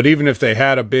 But even if they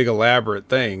had a big elaborate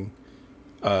thing,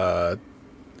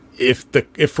 if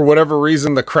for whatever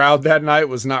reason the crowd that night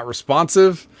was not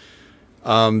responsive,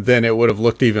 then it would have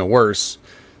looked even worse.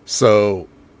 So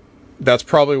that's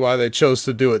probably why they chose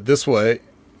to do it this way.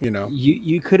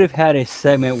 You could have had a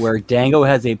segment where Dango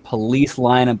has a police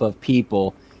lineup of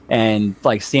people, and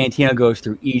like Santino goes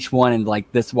through each one, and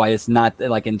like this why it's not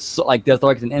like does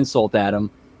like an insult at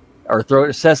them,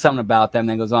 or says something about them,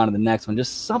 then goes on to the next one.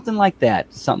 Just something like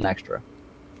that, something extra.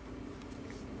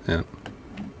 Yeah.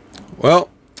 Well,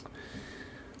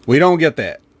 we don't get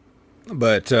that,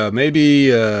 but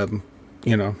maybe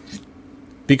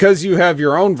because you have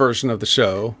your own version of the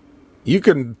show, you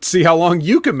can see how long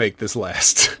you can make this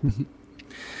last.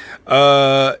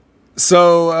 But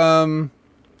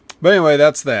anyway,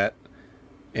 that's that.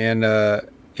 And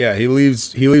he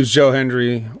leaves Joe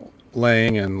Hendry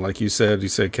laying, and like you said,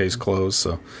 case closed.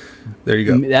 So there you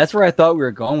go. That's where I thought we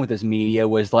were going with this media,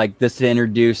 was like this to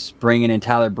introduce bringing in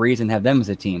Tyler Breeze and have them as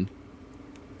a team.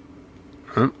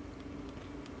 Huh?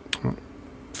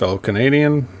 Fellow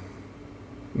Canadian.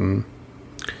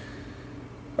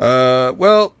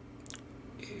 Well,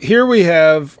 here we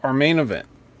have our main event,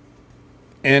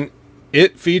 and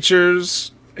it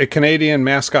features a Canadian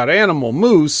mascot animal,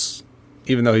 Moose,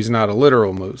 even though he's not a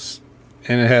literal moose.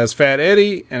 And it has Fat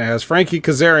Eddie, and it has Frankie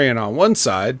Kazarian on one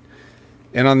side,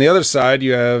 and on the other side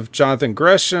you have Jonathan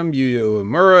Gresham, Yuya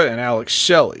Uemura, and Alex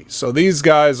Shelley. So these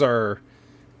guys are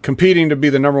competing to be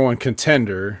the number one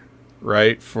contender,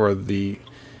 right, for the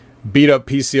beat up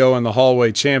PCO in the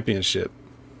Hallway Championship.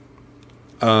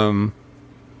 All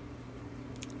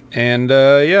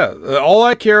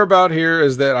I care about here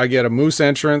is that I get a Moose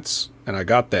entrance, and I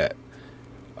got that.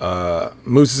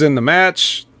 Moose is in the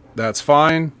match. That's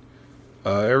fine.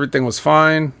 Everything was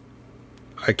fine.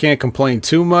 I can't complain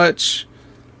too much.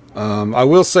 I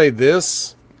will say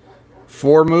this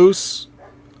for Moose.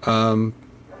 There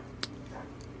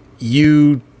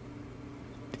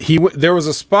was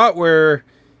a spot where,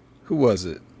 who was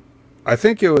it? I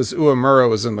think it was Uemura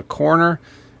was in the corner,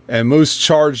 and Moose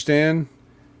charged in,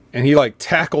 and he like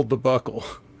tackled the buckle,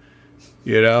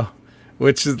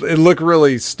 which it looked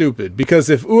really stupid, because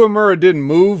if Uemura didn't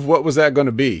move, what was that going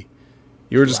to be?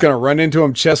 You were just going to run into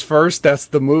him chest first? That's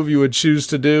the move you would choose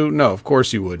to do? No, of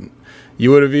course you wouldn't.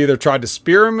 You would have either tried to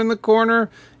spear him in the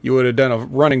corner, you would have done a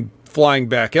running flying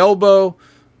back elbow,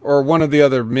 or one of the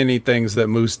other many things that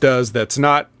Moose does that's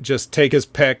not just take his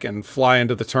peck and fly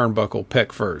into the turnbuckle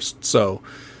peck first. So,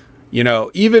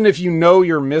 even if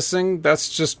you're missing, that's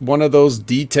just one of those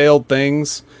detailed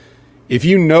things. If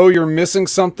you know you're missing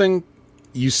something,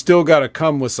 you still got to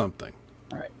come with something.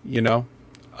 All right.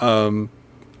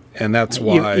 And that's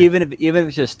why, even if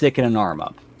it's just sticking an arm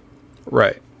up,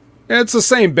 right? And it's the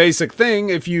same basic thing.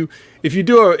 If you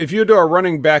do a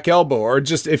running back elbow, or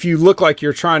just if you look like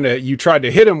you tried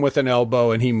to hit him with an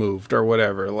elbow and he moved or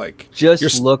whatever, like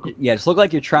just look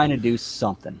like you're trying to do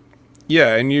something.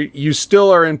 Yeah, and you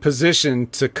still are in position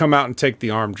to come out and take the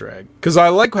arm drag, because I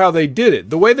like how they did it.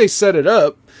 The way they set it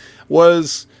up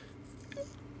was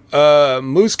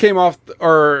Moose came off the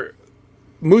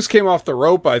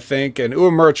rope, I think, and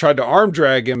Uemura tried to arm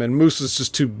drag him, and Moose was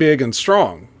just too big and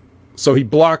strong, so he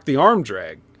blocked the arm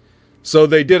drag. So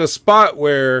they did a spot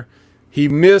where he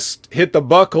hit the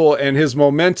buckle, and his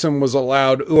momentum was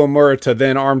allowed Uemura to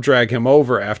then arm drag him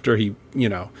over after he,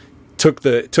 took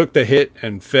the hit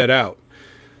and fed out.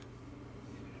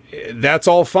 that's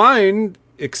all fine,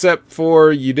 except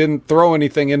for you didn't throw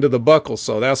anything into the buckle.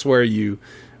 So that's where you,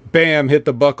 bam, hit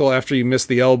the buckle after you miss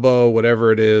the elbow,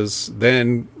 whatever it is,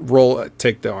 then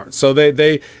take the arm. So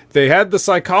they had the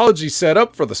psychology set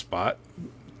up for the spot.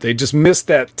 They just missed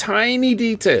that tiny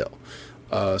detail.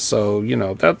 So, you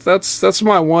know, that's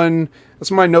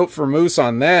my note for Moose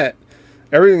on that.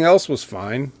 Everything else was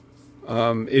fine.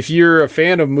 If you're a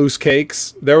fan of Moose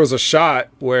Cakes, there was a shot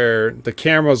where the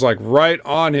camera was like right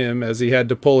on him as he had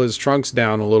to pull his trunks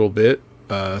down a little bit.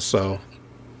 So,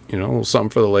 you know, something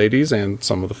for the ladies and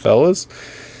some of the fellas.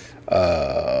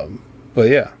 But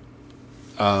yeah.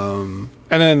 And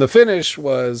then the finish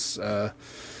was,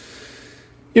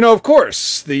 you know, of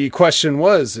course, the question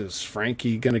was, is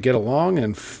Frankie going to get along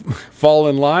and fall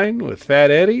in line with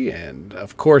Fat Eddie? And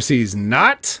of course he's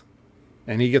not.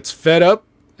 And he gets fed up.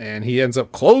 And he ends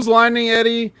up clotheslining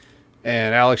Eddie,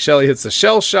 and Alex Shelley hits the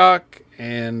shell shock,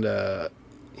 and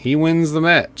he wins the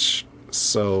match.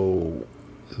 So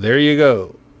there you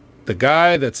go. The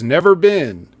guy that's never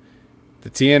been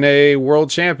the TNA World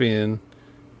Champion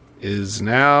is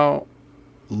now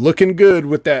looking good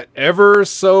with that ever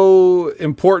so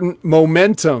important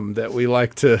momentum that we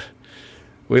like to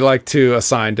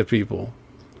assign to people.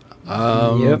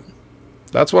 Yep.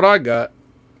 That's what I got.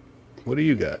 What do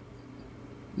you got?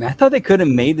 I thought they could have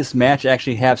made this match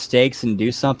actually have stakes and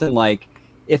do something like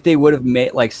if they would have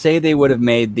made, like, say they would have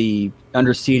made the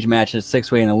Under Siege match a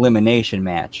 6-way an elimination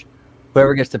match.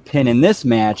 Whoever gets the pin in this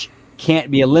match can't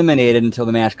be eliminated until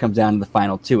the match comes down to the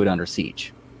final 2 at Under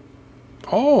Siege.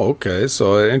 Oh, okay.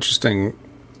 So an interesting,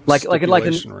 like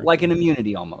an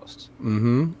immunity almost.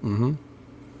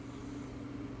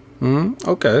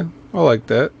 Okay, I like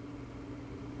that.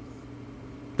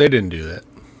 They didn't do that.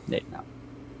 No.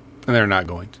 And they're not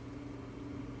going to.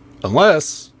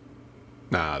 Unless,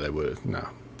 they would. No,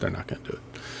 they're not going to do it.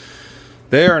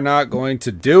 They are not going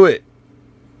to do it.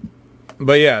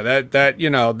 But yeah,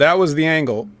 that was the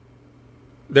angle.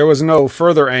 There was no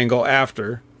further angle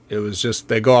after. It was just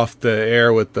they go off the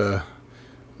air with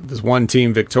this one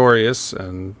team victorious,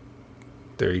 and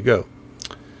there you go.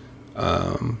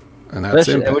 And that's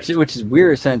which is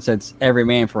weird since it's every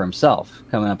man for himself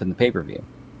coming up in the pay-per-view.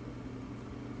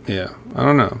 Yeah, I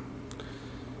don't know.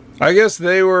 I guess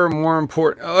they were more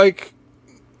important. Like,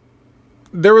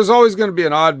 there was always going to be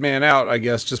an odd man out, I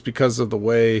guess, just because of the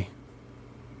way.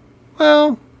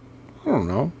 Well, I don't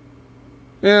know.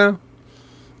 Yeah.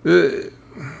 Who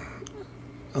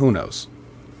knows?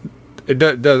 It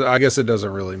does. I guess it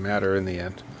doesn't really matter in the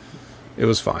end. It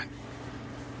was fine.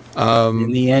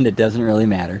 In the end, it doesn't really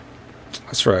matter.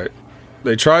 That's right.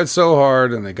 They tried so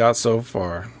hard and they got so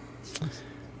far.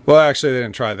 Well, actually, they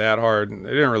didn't try that hard. They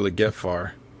didn't really get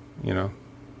far. You know,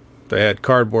 they had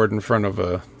cardboard in front of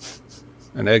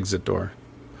an exit door.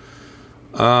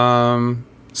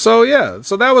 So yeah,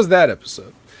 so that was that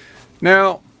episode.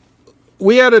 Now,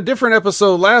 we had a different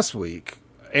episode last week,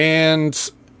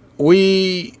 and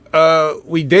we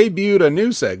debuted a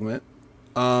new segment.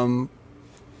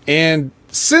 And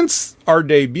since our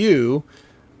debut,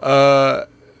 Big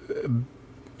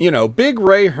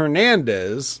Ray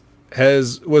Hernandez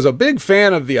was a big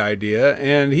fan of the idea,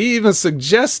 and he even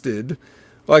suggested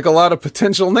like a lot of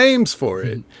potential names for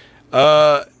it.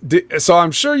 So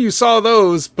I'm sure you saw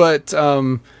those, but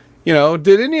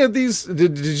did any of these?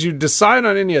 Did you decide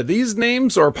on any of these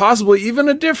names, or possibly even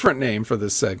a different name for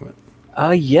this segment?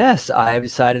 Yes, I've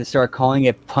decided to start calling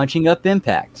it Punching Up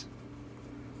Impact.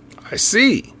 I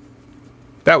see.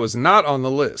 That was not on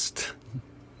the list.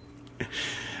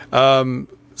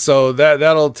 So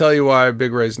that'll tell you why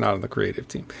Big Ray's not on the creative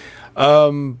team.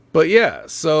 But yeah,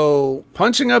 so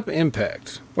Punching Up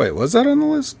Impact. Wait, was that on the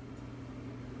list?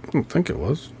 I don't think it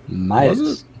was.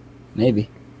 Was it? Maybe.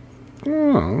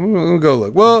 Oh, we'll go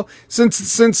look. Well,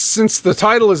 since the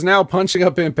title is now Punching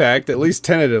Up Impact, at least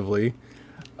tentatively,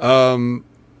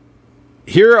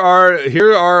 here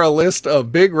are a list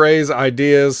of Big Ray's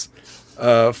ideas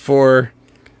for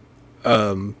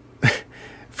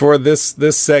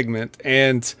this segment,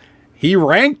 and he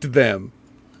ranked them.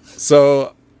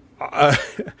 So I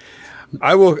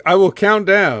will count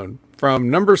down from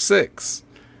number 6.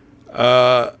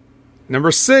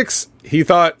 Number 6, he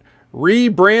thought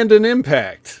rebrand and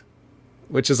impact,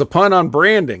 which is a pun on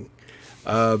branding.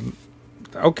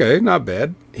 Okay, not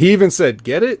bad. He even said,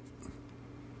 "Get it?"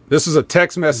 This is a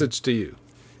text message to you.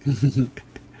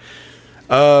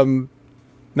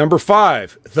 Number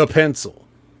 5, the pencil.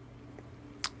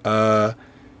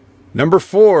 Number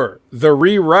 4, the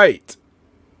rewrite.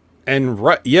 And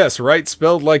right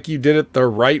spelled like you did it the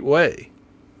right way.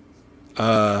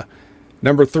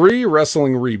 Number 3,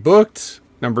 wrestling rebooked.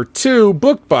 Number 2,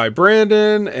 booked by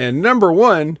Brandon. And number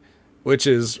 1, which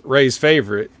is Ray's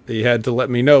favorite. He had to let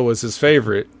me know was his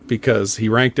favorite because he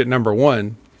ranked it number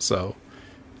 1. So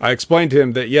I explained to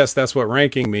him that, yes, that's what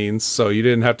ranking means. So you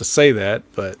didn't have to say that.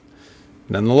 But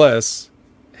nonetheless,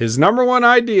 his number 1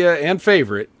 idea and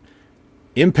favorite,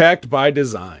 Impact by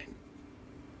Design.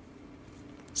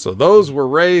 So those were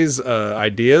Ray's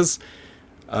ideas.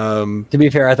 To be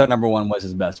fair, I thought number 1 was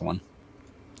his best one.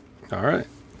 All right.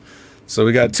 So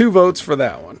we got 2 votes for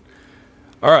that one.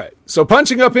 All right. So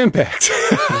punching up Impact.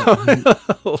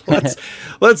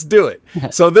 let's do it.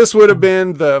 So this would have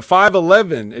been the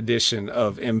 511 edition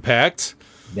of Impact.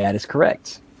 That is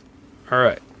correct. All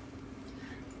right.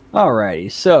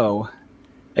 Alrighty. So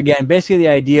again, basically the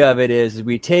idea of it is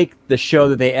we take the show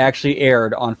that they actually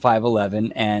aired on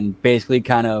 511 and basically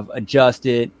kind of adjust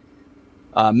it,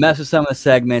 mess with some of the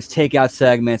segments, take out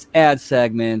segments, add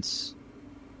segments,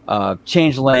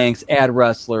 change lengths, add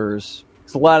wrestlers.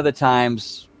 So a lot of the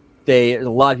times, there's a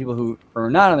lot of people who are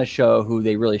not on the show who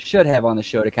they really should have on the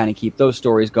show to kind of keep those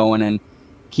stories going and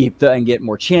and get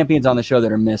more champions on the show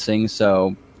that are missing.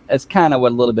 So that's kind of a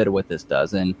little bit of what this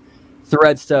does, and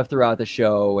thread stuff throughout the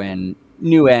show and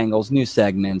new angles, new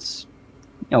segments,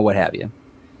 what have you.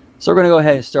 So we're going to go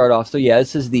ahead and start off. So yeah,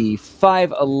 this is the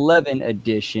 511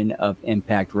 edition of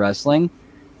Impact Wrestling.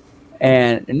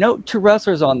 And a note to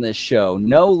wrestlers on this show,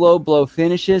 no low blow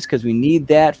finishes because we need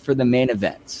that for the main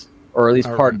events, or at least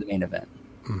part of the main event.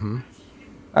 Mm-hmm.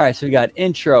 All right, so we got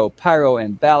intro, Pyro,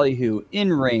 and Ballyhoo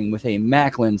in ring with a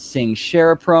Macklin Singh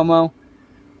Shera promo.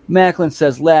 Macklin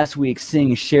says last week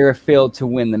Singh Shera failed to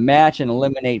win the match and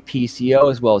eliminate PCO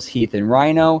as well as Heath and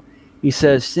Rhino. He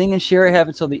says Singh and Shera have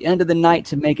until the end of the night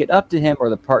to make it up to him or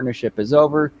the partnership is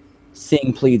over.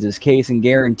 Singh pleads his case and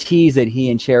guarantees that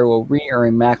he and Shera will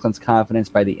re-earn Macklin's confidence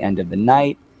by the end of the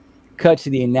night. Cut to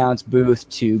the announce booth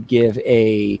to give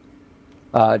their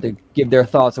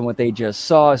thoughts on what they just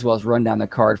saw, as well as run down the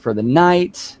card for the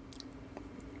night,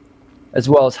 as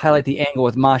well as highlight the angle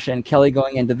with Masha and Kelly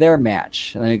going into their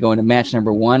match. And then we go into match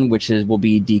number 1, which will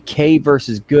be DK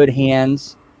versus Good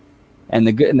Hands. And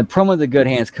the promo of the Good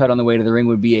Hands cut on the way to the ring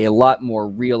would be a lot more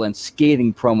real and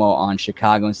scathing promo on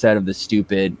Chicago instead of the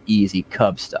stupid, easy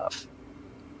Cub stuff.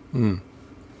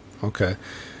 Okay.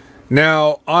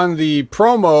 Now, on the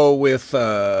promo with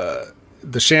the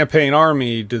Champagne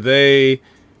Army, do they,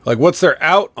 what's their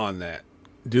out on that?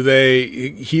 Do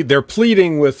they're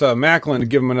pleading with Macklin to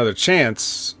give him another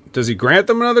chance. Does he grant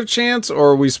them another chance,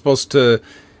 or are we supposed to,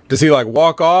 does he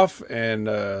walk off and,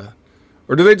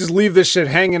 or do they just leave this shit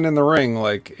hanging in the ring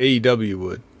like AEW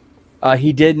would?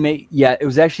 He did it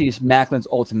was actually just Macklin's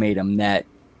ultimatum that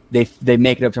they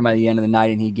make it up to him by the end of the night,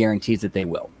 and he guarantees that they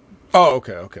will. Oh,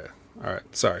 okay. All right.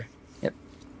 Sorry. Yep.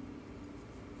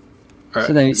 All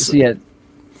right.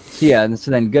 So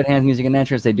then Good Hands music and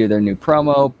entrance, they do their new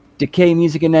promo. Decay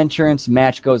music and entrance,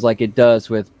 match goes like it does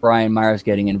with Brian Myers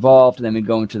getting involved. Then we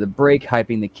go into the break,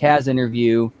 hyping the Kaz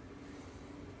interview.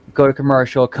 Go to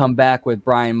commercial, come back with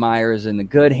Brian Myers and the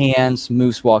Good Hands.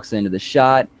 Moose walks into the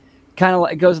shot. Kind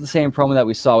of it goes with the same promo that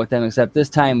we saw with them, except this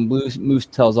time Moose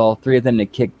tells all 3 of them to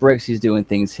kick bricks. He's doing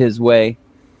things his way.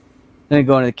 Then we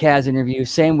go into the Kaz interview,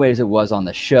 same way as it was on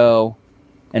the show.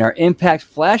 And our Impact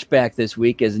flashback this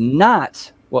week is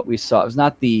not what we saw. It was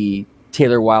not the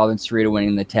Taylor Wilde and Sarita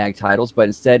winning the tag titles, but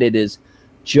instead it is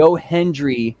Joe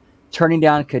Hendry turning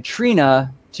down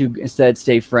Katrina to instead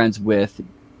stay friends with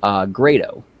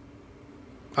Grado.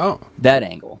 Oh. That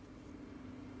angle.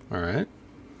 All right. And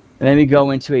then we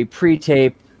go into a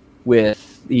pre-tape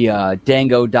with the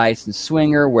Dango, Dice, and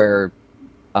Swinger, where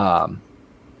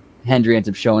Hendry ends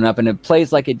up showing up, and it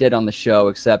plays like it did on the show,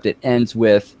 except it ends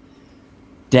with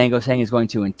Dango saying he's going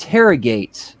to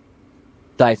interrogate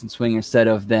Dice and Swinger instead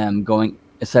of him calling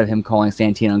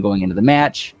Santino and going into the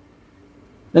match.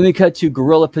 Then we cut to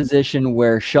gorilla position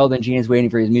where Sheldon Jean is waiting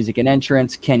for his music and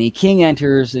entrance. Kenny King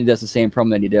enters and he does the same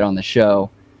promo that he did on the show.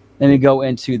 Then we go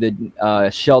into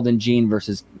the Sheldon Jean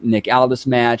versus Nick Aldis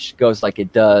match. Goes like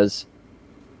it does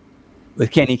with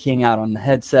Kenny King out on the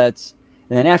headsets.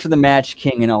 And then after the match,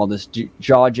 King and Aldis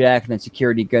jaw jack, and then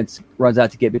security runs out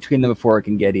to get between them before it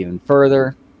can get even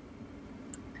further.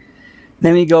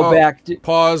 Then we go back to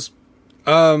pause.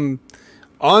 On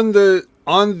the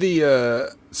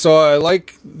so I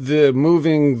like the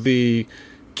moving the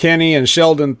Kenny and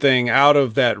Sheldon thing out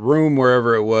of that room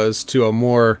wherever it was to a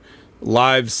more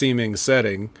live seeming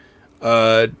setting.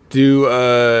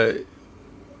 The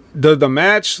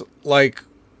match, like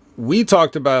we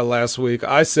talked about it last week,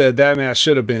 I said that match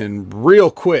should have been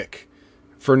real quick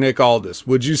for Nick Aldis.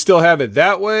 Would you still have it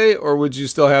that way, or would you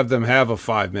still have them have a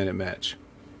 5-minute match?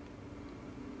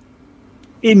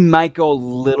 It might go a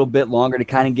little bit longer to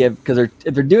kind of give, because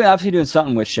if they're doing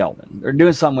something with Sheldon, they're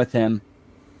doing something with him,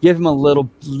 give him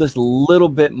just a little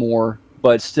bit more,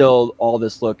 but still all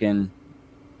this looking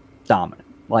dominant.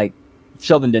 Like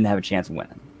Sheldon didn't have a chance of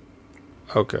winning.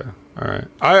 Okay, all right.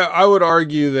 I would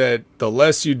argue that the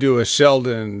less you do with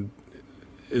Sheldon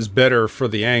is better for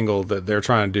the angle that they're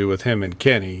trying to do with him and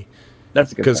Kenny.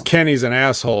 That's a good point. Because Kenny's an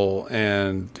asshole,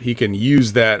 and he can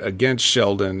use that against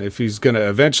Sheldon. If he's going to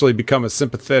eventually become a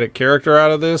sympathetic character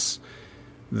out of this,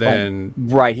 then...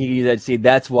 Right,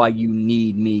 that's why you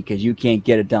need me, because you can't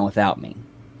get it done without me.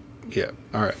 Yeah,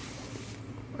 all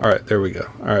right, there we go.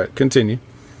 All right, continue.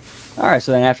 All right,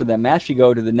 so then after that match, we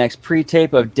go to the next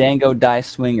pre-tape of Dango, Dice,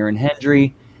 Swinger, and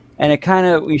Hendry.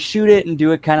 And we shoot it and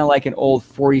do it kind of like an old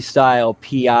 40-style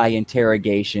PI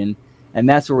interrogation. And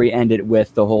that's where we ended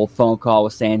with the whole phone call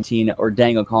with Santino, or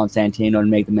Dango calling Santino to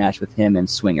make the match with him and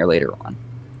Swinger later on.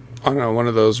 I don't know, one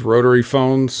of those rotary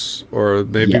phones, or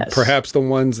maybe perhaps the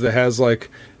ones that has like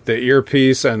the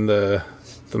earpiece and the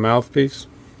mouthpiece.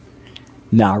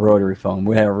 Nah, rotary phone.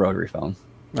 We have a rotary phone.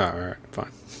 Oh, all right,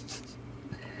 fine.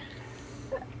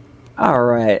 All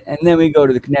right, and then we go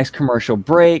to the next commercial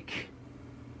break.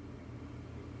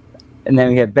 And then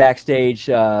we have backstage,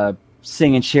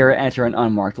 Singh and Shera enter an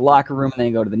unmarked locker room, and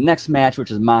then go to the next match, which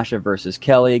is Masha versus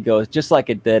Kelly. It goes just like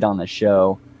it did on the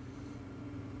show.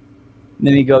 And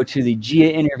then we go to the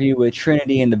Gia interview with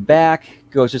Trinity in the back.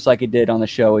 Goes just like it did on the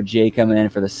show with Jay coming in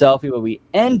for the selfie. But we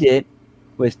end it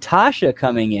with Tasha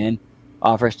coming in,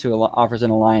 offers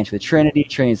an alliance with Trinity.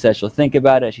 Trinity says she'll think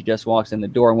about it. She just walks in the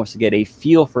door and wants to get a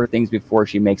feel for things before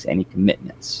she makes any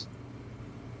commitments.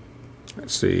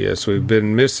 Let's see. Yes, we've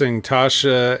been missing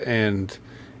Tasha and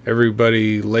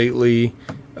everybody lately.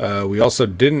 We also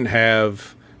didn't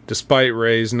have, despite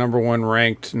Ray's number one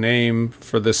ranked name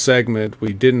for this segment,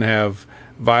 we didn't have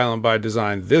Violent by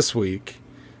Design this week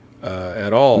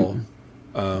at all.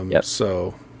 Yep.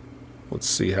 So let's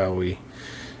see how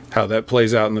that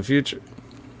plays out in the future.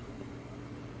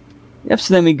 Yep.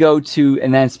 So then we go to,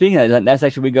 and then speaking of that, that's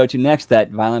actually we go to next,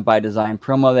 that Violent by Design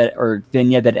promo or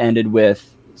vignette that ended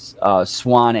with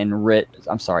Swan and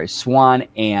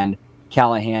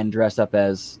Callahan dressed up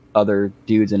as other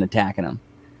dudes and attacking them.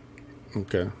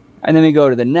 Okay. And then we go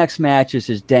to the next match. This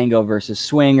is Dango versus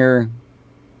Swinger.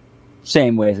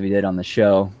 Same way as we did on the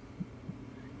show.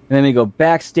 And then we go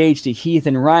backstage to Heath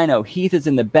and Rhino. Heath is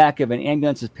in the back of an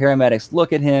ambulance as paramedics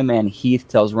look at him, and Heath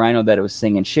tells Rhino that it was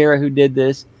Singh and Shera who did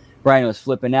this. Rhino is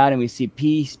flipping out, and we see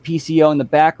PCO in the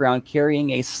background carrying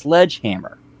a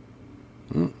sledgehammer.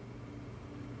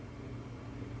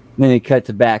 Then we cut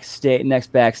to backstage.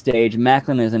 Next backstage,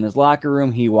 Macklin is in his locker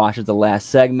room. He watches the last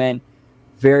segment,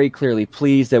 very clearly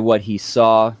pleased at what he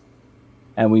saw,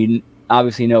 and we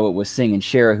obviously know it was Singh and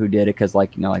Shera who did it because,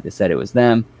 like I said, it was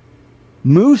them.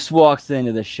 Moose walks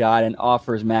into the shot and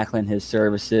offers Macklin his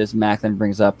services. Macklin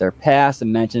brings up their past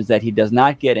and mentions that he does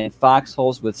not get in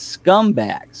foxholes with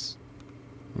scumbags.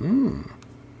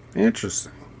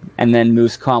 Interesting. And then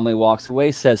Moose calmly walks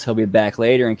away, says he'll be back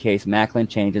later in case Macklin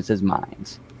changes his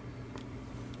mind.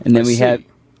 And then we have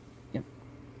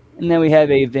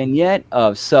a vignette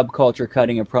of Subculture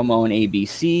cutting a promo on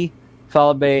ABC,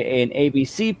 followed by an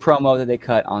ABC promo that they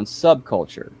cut on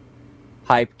Subculture.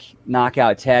 Hype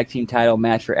knockout tag team title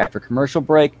match for after commercial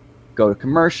break. Go to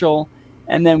commercial.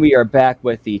 And then we are back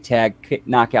with the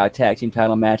knockout tag team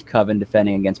title match, Coven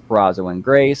defending against Perazo and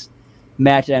Grace.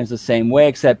 Match ends the same way,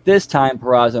 except this time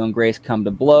Perazo and Grace come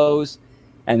to blows.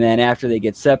 And then after they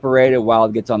get separated,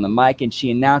 Wild gets on the mic and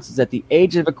she announces that the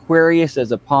age of Aquarius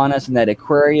is upon us and that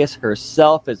Aquarius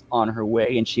herself is on her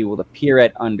way and she will appear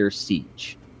at Under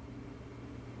Siege.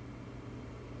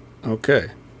 Okay.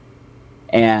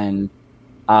 And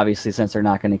obviously, since they're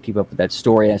not going to keep up with that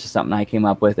story, that's just something I came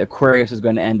up with. Aquarius is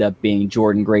going to end up being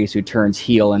Jordan Grace, who turns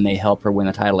heel, and they help her win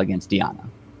the title against Diana.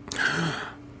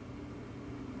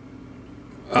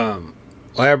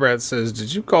 Labrat says,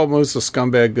 "Did you call Moose a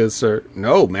scumbag, good sir?"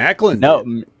 No, Macklin. No,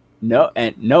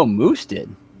 Moose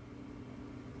did.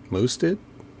 Moose did?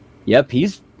 Yep,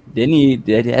 hasn't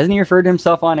he referred to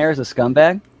himself on air as a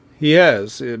scumbag? He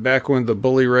has. Back when the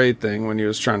Bully Ray thing, when he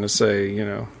was trying to say,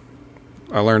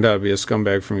 I learned how to be a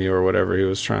scumbag from you, or whatever he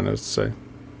was trying to say.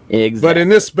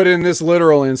 Exactly. But in this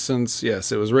literal instance,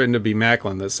 yes, it was written to be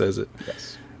Macklin that says it.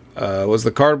 Yes. Was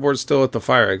the cardboard still at the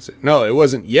fire exit? No, it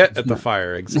wasn't yet at the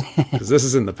fire exit, because this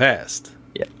is in the past.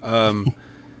 Yeah.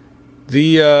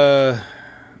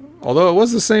 Although it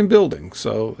was the same building,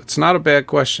 so it's not a bad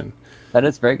question. That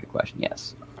is a very good question,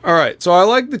 yes. All right, so I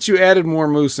like that you added more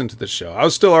Moose into the show. I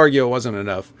would still argue it wasn't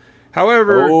enough.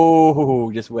 However...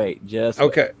 Oh, just wait.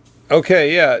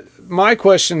 Okay, yeah. My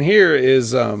question here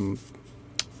is,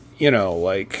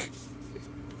 like,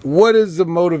 what is the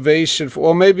motivation for?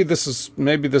 Well, maybe this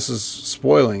is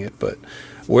spoiling it, but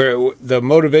where the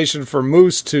motivation for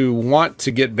Moose to want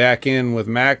to get back in with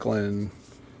Macklin,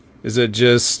 is it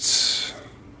just?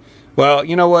 Well,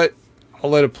 you know what? I'll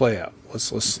let it play out. Let's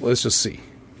just see.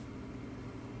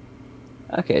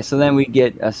 Okay, so then we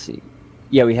get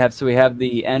we have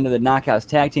the end of the Knockouts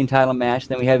Tag Team Title match.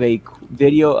 Then we have a quick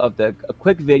video of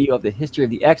the history of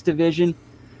the X Division.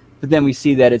 But then we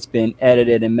see that it's been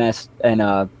edited and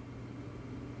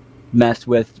messed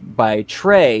with by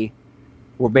Trey,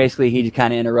 where basically he just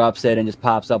kind of interrupts it and just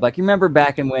pops up. Like, you remember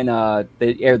back in when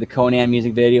they aired the Conan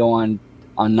music video on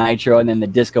Nitro, and then the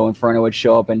Disco Inferno would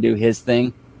show up and do his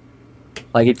thing?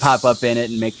 Like, he'd pop up in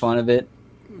it and make fun of it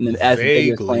and then, as the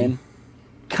video was playing.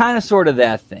 Kind of sort of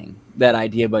that thing, that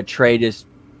idea, but Trey just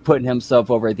putting himself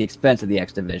over at the expense of the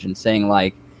X Division, saying,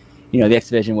 like, the X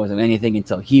Division wasn't anything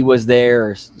until he was there,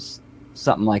 or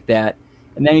something like that.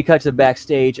 And then he cuts to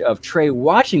backstage of Trey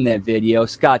watching that video.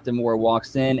 Scott D'Amore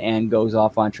walks in and goes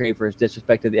off on Trey for his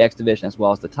disrespect to the X Division as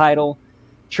well as the title.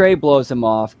 Trey blows him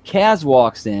off. Kaz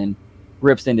walks in,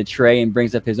 rips into Trey, and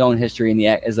brings up his own history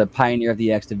as a pioneer of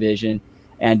the X Division.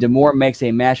 And D'Amore makes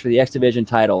a match for the X Division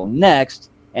title next,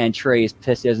 and Trey is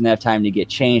pissed he doesn't have time to get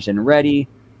changed and ready.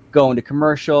 Going to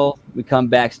commercial, we come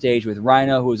backstage with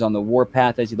Rhino, who is on the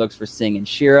warpath as he looks for Singh and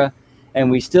Shira,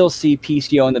 and we still see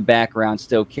PCO in the background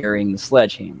still carrying the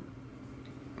sledgehammer.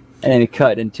 And then we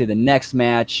cut into the next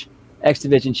match, X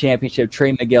Division Championship,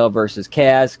 Trey Miguel versus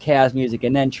Kaz. Kaz music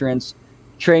and entrance,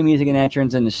 Trey music and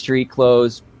entrance in the street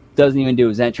clothes, doesn't even do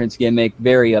his entrance gimmick,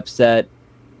 very upset.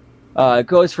 It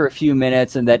goes for a few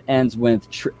minutes, and that ends when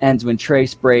Trey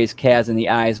sprays Kaz in the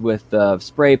eyes with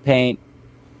spray paint.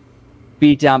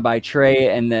 Beat down by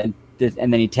Trey, and then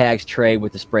he tags Trey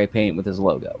with the spray paint with his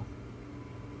logo.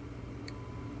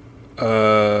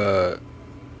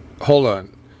 Hold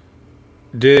on.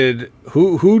 Did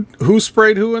who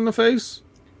sprayed who in the face?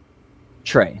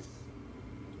 Trey.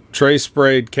 Trey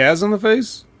sprayed Kaz in the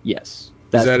face? Yes.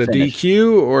 Is that a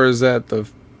DQ, or is that the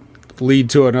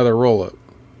lead to another roll up?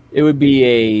 It would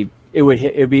lead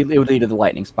to the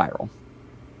lightning spiral.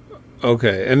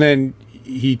 Okay, and then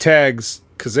he tags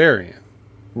Kazarian.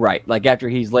 Right, like after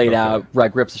he's laid out,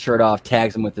 like rips the shirt off,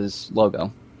 tags him with his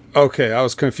logo. Okay, I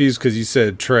was confused because you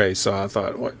said Trey, so I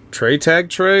thought, what, Trey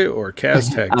tagged Trey or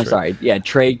Kaz tagged Trey? I'm sorry, yeah,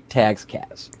 Trey tags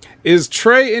Kaz. Is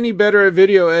Trey any better at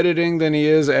video editing than he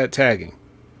is at tagging?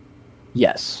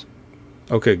 Yes.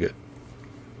 Okay, good.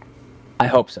 I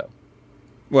hope so.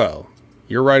 Well,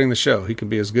 you're writing the show. He can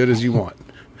be as good as you want.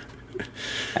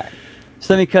 Right.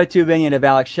 So then we cut to a vignette of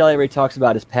Alex Shelley where he talks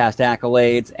about his past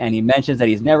accolades, and he mentions that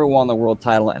he's never won the world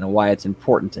title and why it's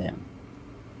important to him.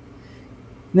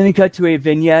 And then we cut to a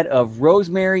vignette of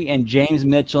Rosemary and James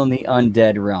Mitchell in the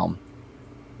Undead Realm.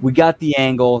 We got the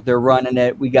angle. They're running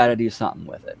it. We got to do something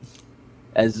with it.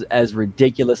 As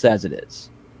ridiculous as it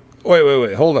is.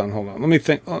 Wait. Hold on. Let me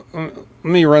think. Let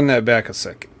me run that back a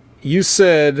second. You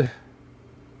said...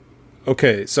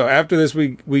 Okay, so after this,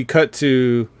 we cut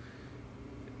to...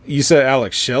 You said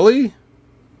Alex Shelley?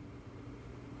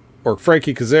 Or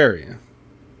Frankie Kazarian?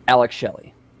 Alex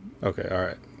Shelley. Okay, all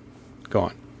right. Go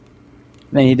on.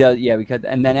 Then he does, we cut.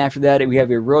 And then after that, we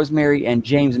have a Rosemary and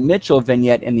James Mitchell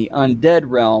vignette in the Undead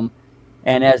Realm.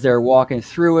 And as they're walking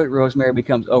through it, Rosemary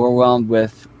becomes overwhelmed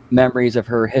with memories of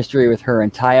her history with her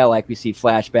and Taya. Like, we see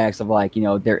flashbacks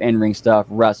of, their in-ring stuff,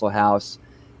 Wrestle House,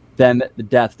 them, the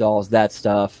Death Dolls, that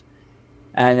stuff.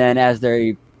 And then as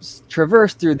they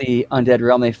traverse through the Undead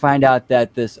Realm, they find out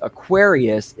that this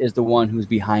Aquarius is the one who's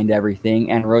behind everything,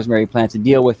 and Rosemary plans to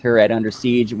deal with her at Under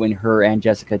Siege when her and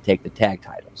Jessica take the tag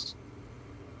titles.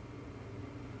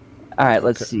 All right,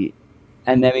 let's see.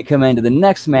 And then we come into the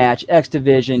next match, X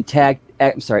Division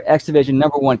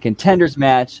number 1 contenders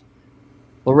match.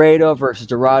 Laredo versus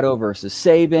Dorado versus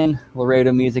Sabin.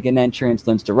 Laredo music and entrance,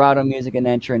 Lince Dorado music and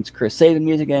entrance, Chris Sabin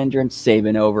music and entrance,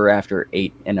 Sabin over after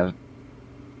the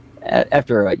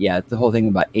whole thing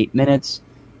about 8 minutes.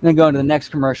 And then going to the next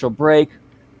commercial break,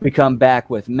 we come back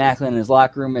with Macklin in his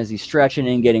locker room as he's stretching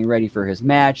and getting ready for his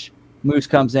match. Moose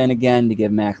comes in again to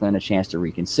give Macklin a chance to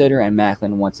reconsider, and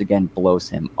Macklin once again blows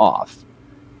him off.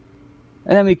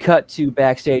 And then we cut to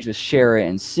backstage with Shera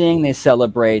and Singh. They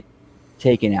celebrate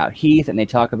taking out Heath, and they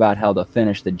talk about how they'll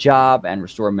finish the job and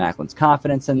restore Macklin's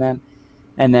confidence in them.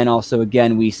 And then also,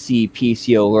 again, we see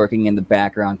PCO lurking in the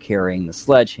background carrying the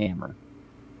sledgehammer.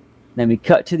 Then we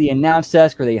cut to the announce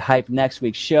desk where they hype next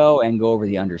week's show and go over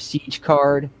the Under Siege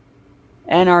card.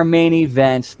 And our main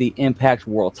event, the Impact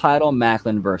World title,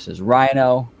 Macklin versus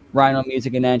Rhino. Rhino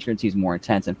music and entrance, he's more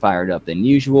intense and fired up than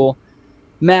usual.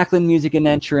 Macklin music and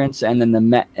entrance, and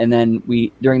then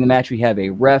we during the match we have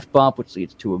a ref bump, which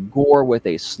leads to a gore with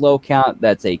a slow count.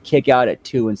 That's a kick out at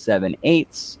 2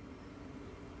 7/8.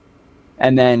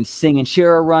 And then Singh and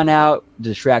Shera run out,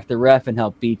 distract the ref, and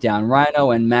help beat down Rhino,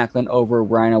 and Macklin over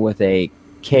Rhino with a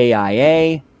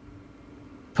KIA.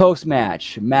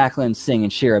 Post-match, Macklin, Singh,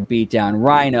 and Shera beat down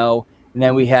Rhino, and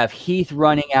then we have Heath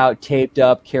running out, taped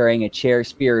up, carrying a chair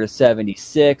spear to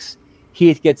 76.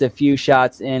 Heath gets a few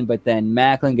shots in, but then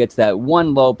Macklin gets that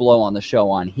one low blow on the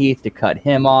show on Heath to cut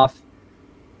him off.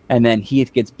 And then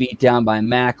Heath gets beat down by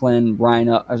Macklin,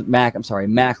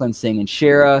 Macklin, Singh, and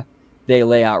Shera. They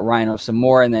lay out Rhino some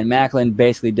more, and then Macklin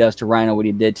basically does to Rhino what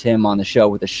he did to him on the show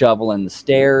with the shovel and the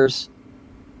stairs.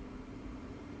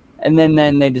 And then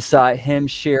they decide,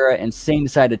 Shera, and Singh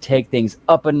decide to take things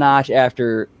up a notch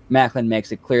after Macklin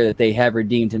makes it clear that they have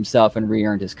redeemed himself and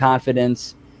re-earned his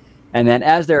confidence. And then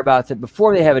as they're about to,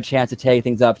 before they have a chance to take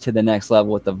things up to the next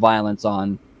level with the violence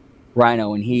on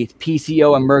Rhino and Heath,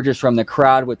 PCO emerges from the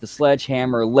crowd with the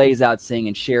sledgehammer, lays out Singh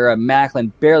and Shera.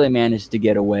 Macklin barely manages to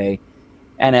get away.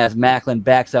 And as Macklin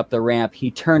backs up the ramp,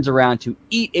 he turns around to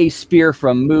eat a spear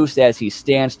from Moose as he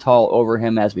stands tall over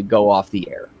him as we go off the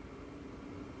air.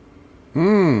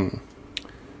 All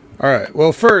right.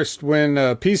 Well, first, when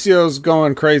PCO's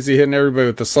going crazy, hitting everybody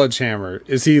with the sledgehammer,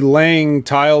 is he laying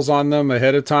tiles on them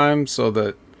ahead of time so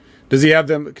that... Does he have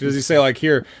them... Does he say, like,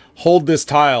 here, hold this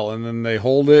tile, and then they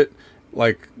hold it,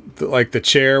 like the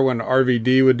chair when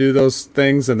RVD would do those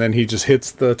things, and then he just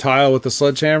hits the tile with the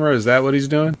sledgehammer? Is that what he's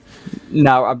doing?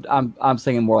 No, I'm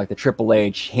thinking more like the Triple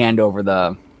H hand over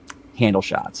the handle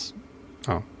shots.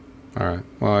 Oh, all right.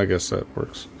 Well, I guess that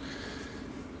works.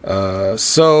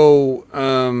 So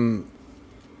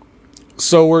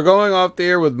we're going off the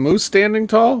air with Moose standing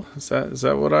tall? Is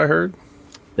that what I heard?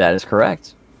 That is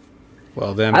correct.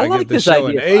 Well, then I give this show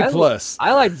an A+.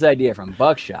 I like this idea from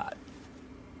Buckshot.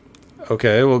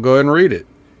 Okay, we'll go ahead and read it.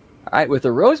 All right, with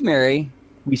the Rosemary,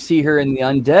 we see her in the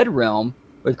undead realm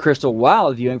with Crystal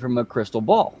Wild viewing from a crystal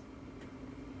ball.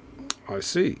 I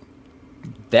see.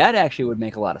 That actually would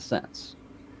make a lot of sense.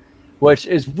 Which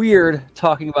is weird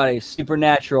talking about a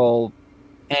supernatural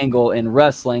angle in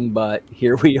wrestling, but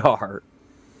here we are.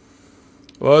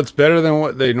 Well, it's better than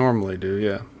what they normally do,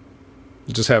 yeah.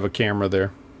 Just have a camera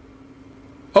there.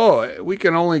 Oh, we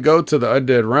can only go to the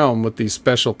undead realm with these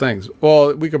special things.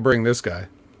 Well, we could bring this guy.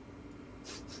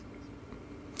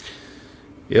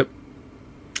 Yep.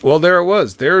 Well, there it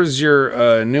was. There's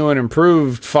your new and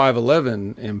improved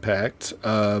 511 Impact.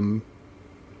 There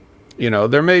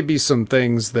may be some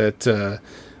things that,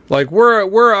 like,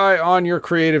 were I on your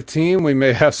creative team, we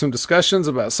may have some discussions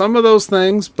about some of those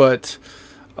things, but,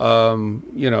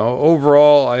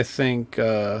 overall, I think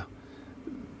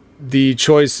the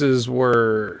choices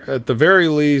were, at the very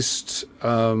least,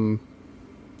 like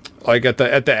at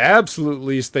the absolute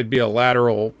least, they'd be a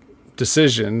lateral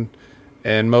decision,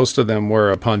 and most of them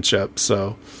were a punch-up,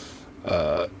 so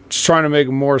just trying to make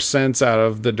more sense out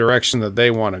of the direction that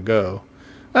they want to go.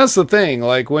 That's the thing.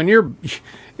 Like,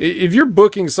 if you're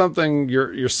booking something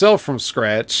yourself from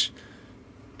scratch,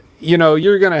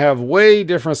 you're going to have way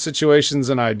different situations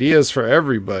and ideas for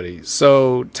everybody.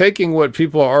 So taking what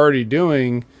people are already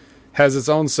doing has its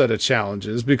own set of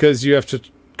challenges, because you have to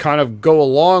kind of go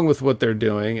along with what they're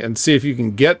doing and see if you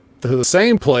can get to the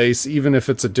same place, even if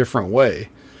it's a different way.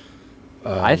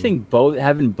 I think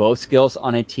having both skills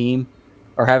on a team,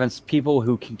 or having people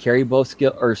who can carry both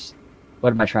skills, or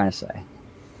what am I trying to say?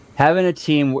 Having a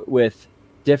team with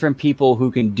different people who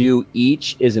can do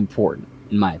each is important,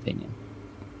 in my opinion.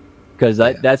 Because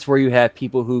that's where you have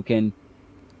people who can,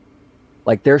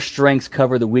 like, their strengths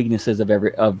cover the weaknesses of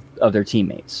their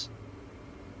teammates.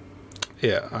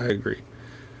 Yeah, I agree.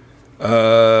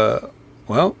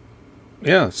 Well,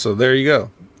 yeah, so there you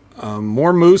go.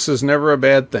 More Moose is never a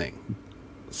bad thing.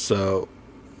 So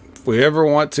if we ever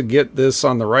want to get this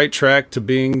on the right track to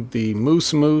being the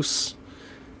Moose,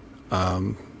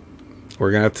 we're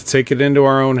going to have to take it into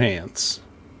our own hands.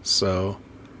 So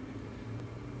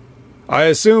I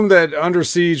assume that Under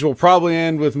Siege will probably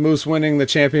end with Moose winning the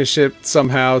championship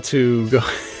somehow to go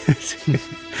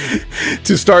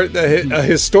to start a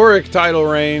historic title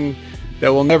reign that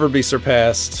will never be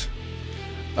surpassed.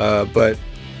 But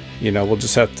you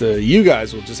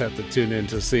guys will just have to tune in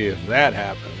to see if that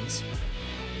happens.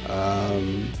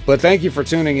 But thank you for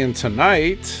tuning in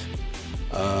tonight.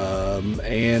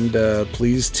 And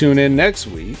please tune in next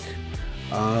week.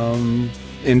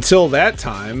 Until that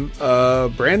time,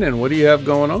 Brandon, what do you have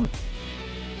going on?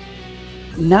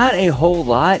 Not a whole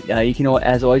lot.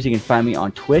 As always, you can find me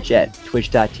on Twitch at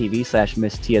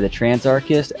twitch.tv/Miss Tia the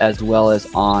Transarchist, as well as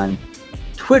on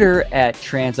Twitter at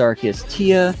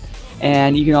Transarchistia.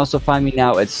 And you can also find me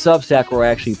now at Substack, where I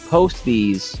actually post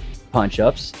these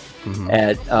punch-ups.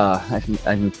 At I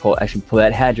can pull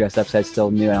that address up, so I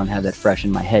still knew I don't have that fresh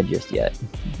in my head just yet.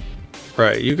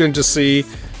 Right, you can just see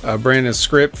Brandon's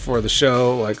script for the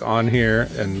show like on here,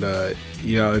 and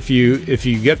if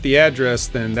you get the address,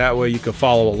 then that way you can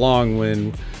follow along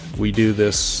when we do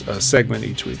this segment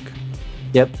each week.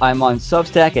 Yep, I'm on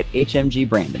Substack at HMG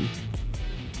Brandon.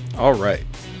 All right,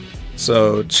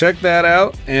 so check that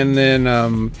out, and then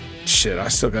I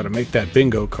still got to make that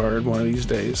bingo card one of these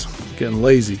days. I'm getting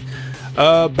lazy.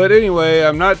 But anyway,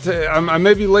 I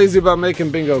may be lazy about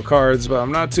making bingo cards, but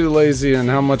I'm not too lazy in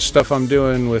how much stuff I'm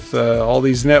doing with all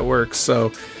these networks.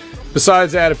 So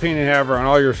besides Opinion Haver on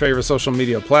all your favorite social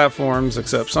media platforms,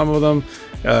 except some of them,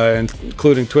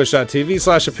 including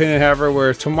twitch.tv/Opinion Haver,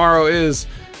 where tomorrow is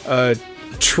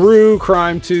True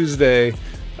Crime Tuesday,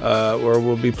 where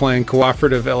we'll be playing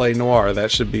Cooperative LA Noir.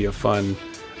 That should be a fun,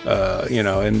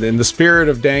 and in the spirit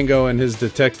of Dango and his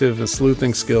detective and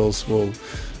sleuthing skills, we'll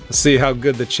see how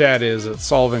good the chat is at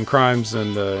solving crimes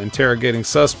and interrogating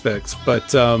suspects.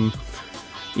 But other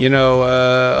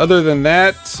than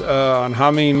that, on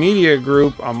Hameen Media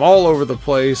Group, I'm all over the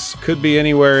place. Could be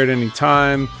anywhere at any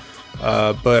time,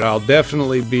 but I'll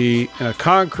definitely be in a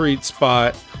concrete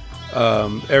spot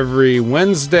every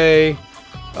Wednesday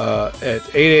at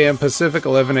 8 a.m. Pacific,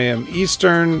 11 a.m.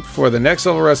 Eastern for the Next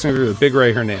Level Wrestling Review with Big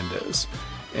Ray Hernandez.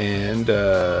 And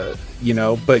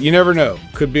but you never know.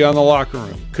 Could be on the Locker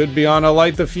Room, could be on a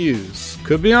Light the Fuse,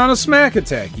 could be on a Smack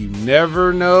Attack. You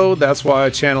never know. That's why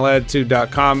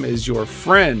channelattitude.com is your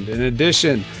friend. In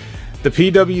addition, the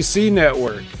PWC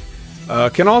network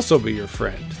can also be your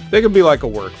friend. They could be like a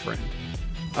work friend.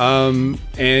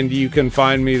 And you can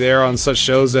find me there on such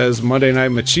shows as Monday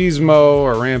Night Machismo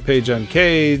or Rampage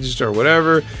Uncaged or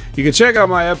whatever. You can check out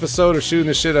my episode of Shooting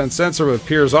the Shit Uncensored with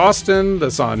Piers Austin.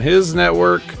 That's on his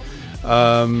network.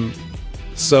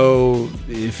 So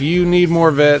if you need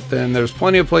more vet, then there's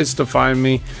plenty of places to find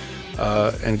me,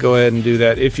 and go ahead and do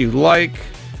that if you like.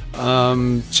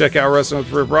 Check out Wrestling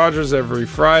with Rip Rogers every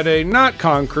Friday. Not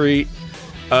concrete,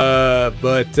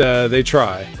 but they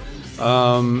try.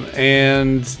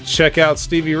 And check out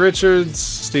Stevie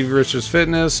Richards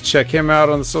Fitness. Check him out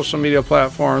on the social media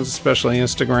platforms, especially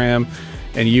Instagram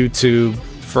and YouTube,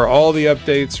 for all the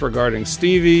updates regarding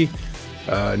Stevie.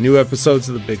 New episodes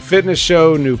of the Big Fitness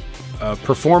Show, new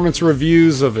performance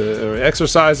reviews of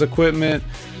exercise equipment.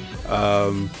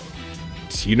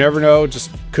 You never know,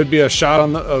 just could be a shot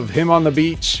of him on the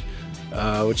beach,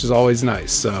 which is always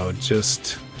nice. So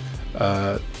just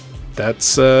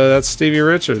that's Stevie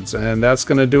Richards, and that's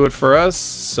going to do it for us.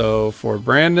 So for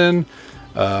Brandon,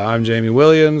 I'm Jamie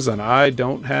Williams, and I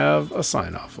don't have a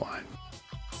sign-off line.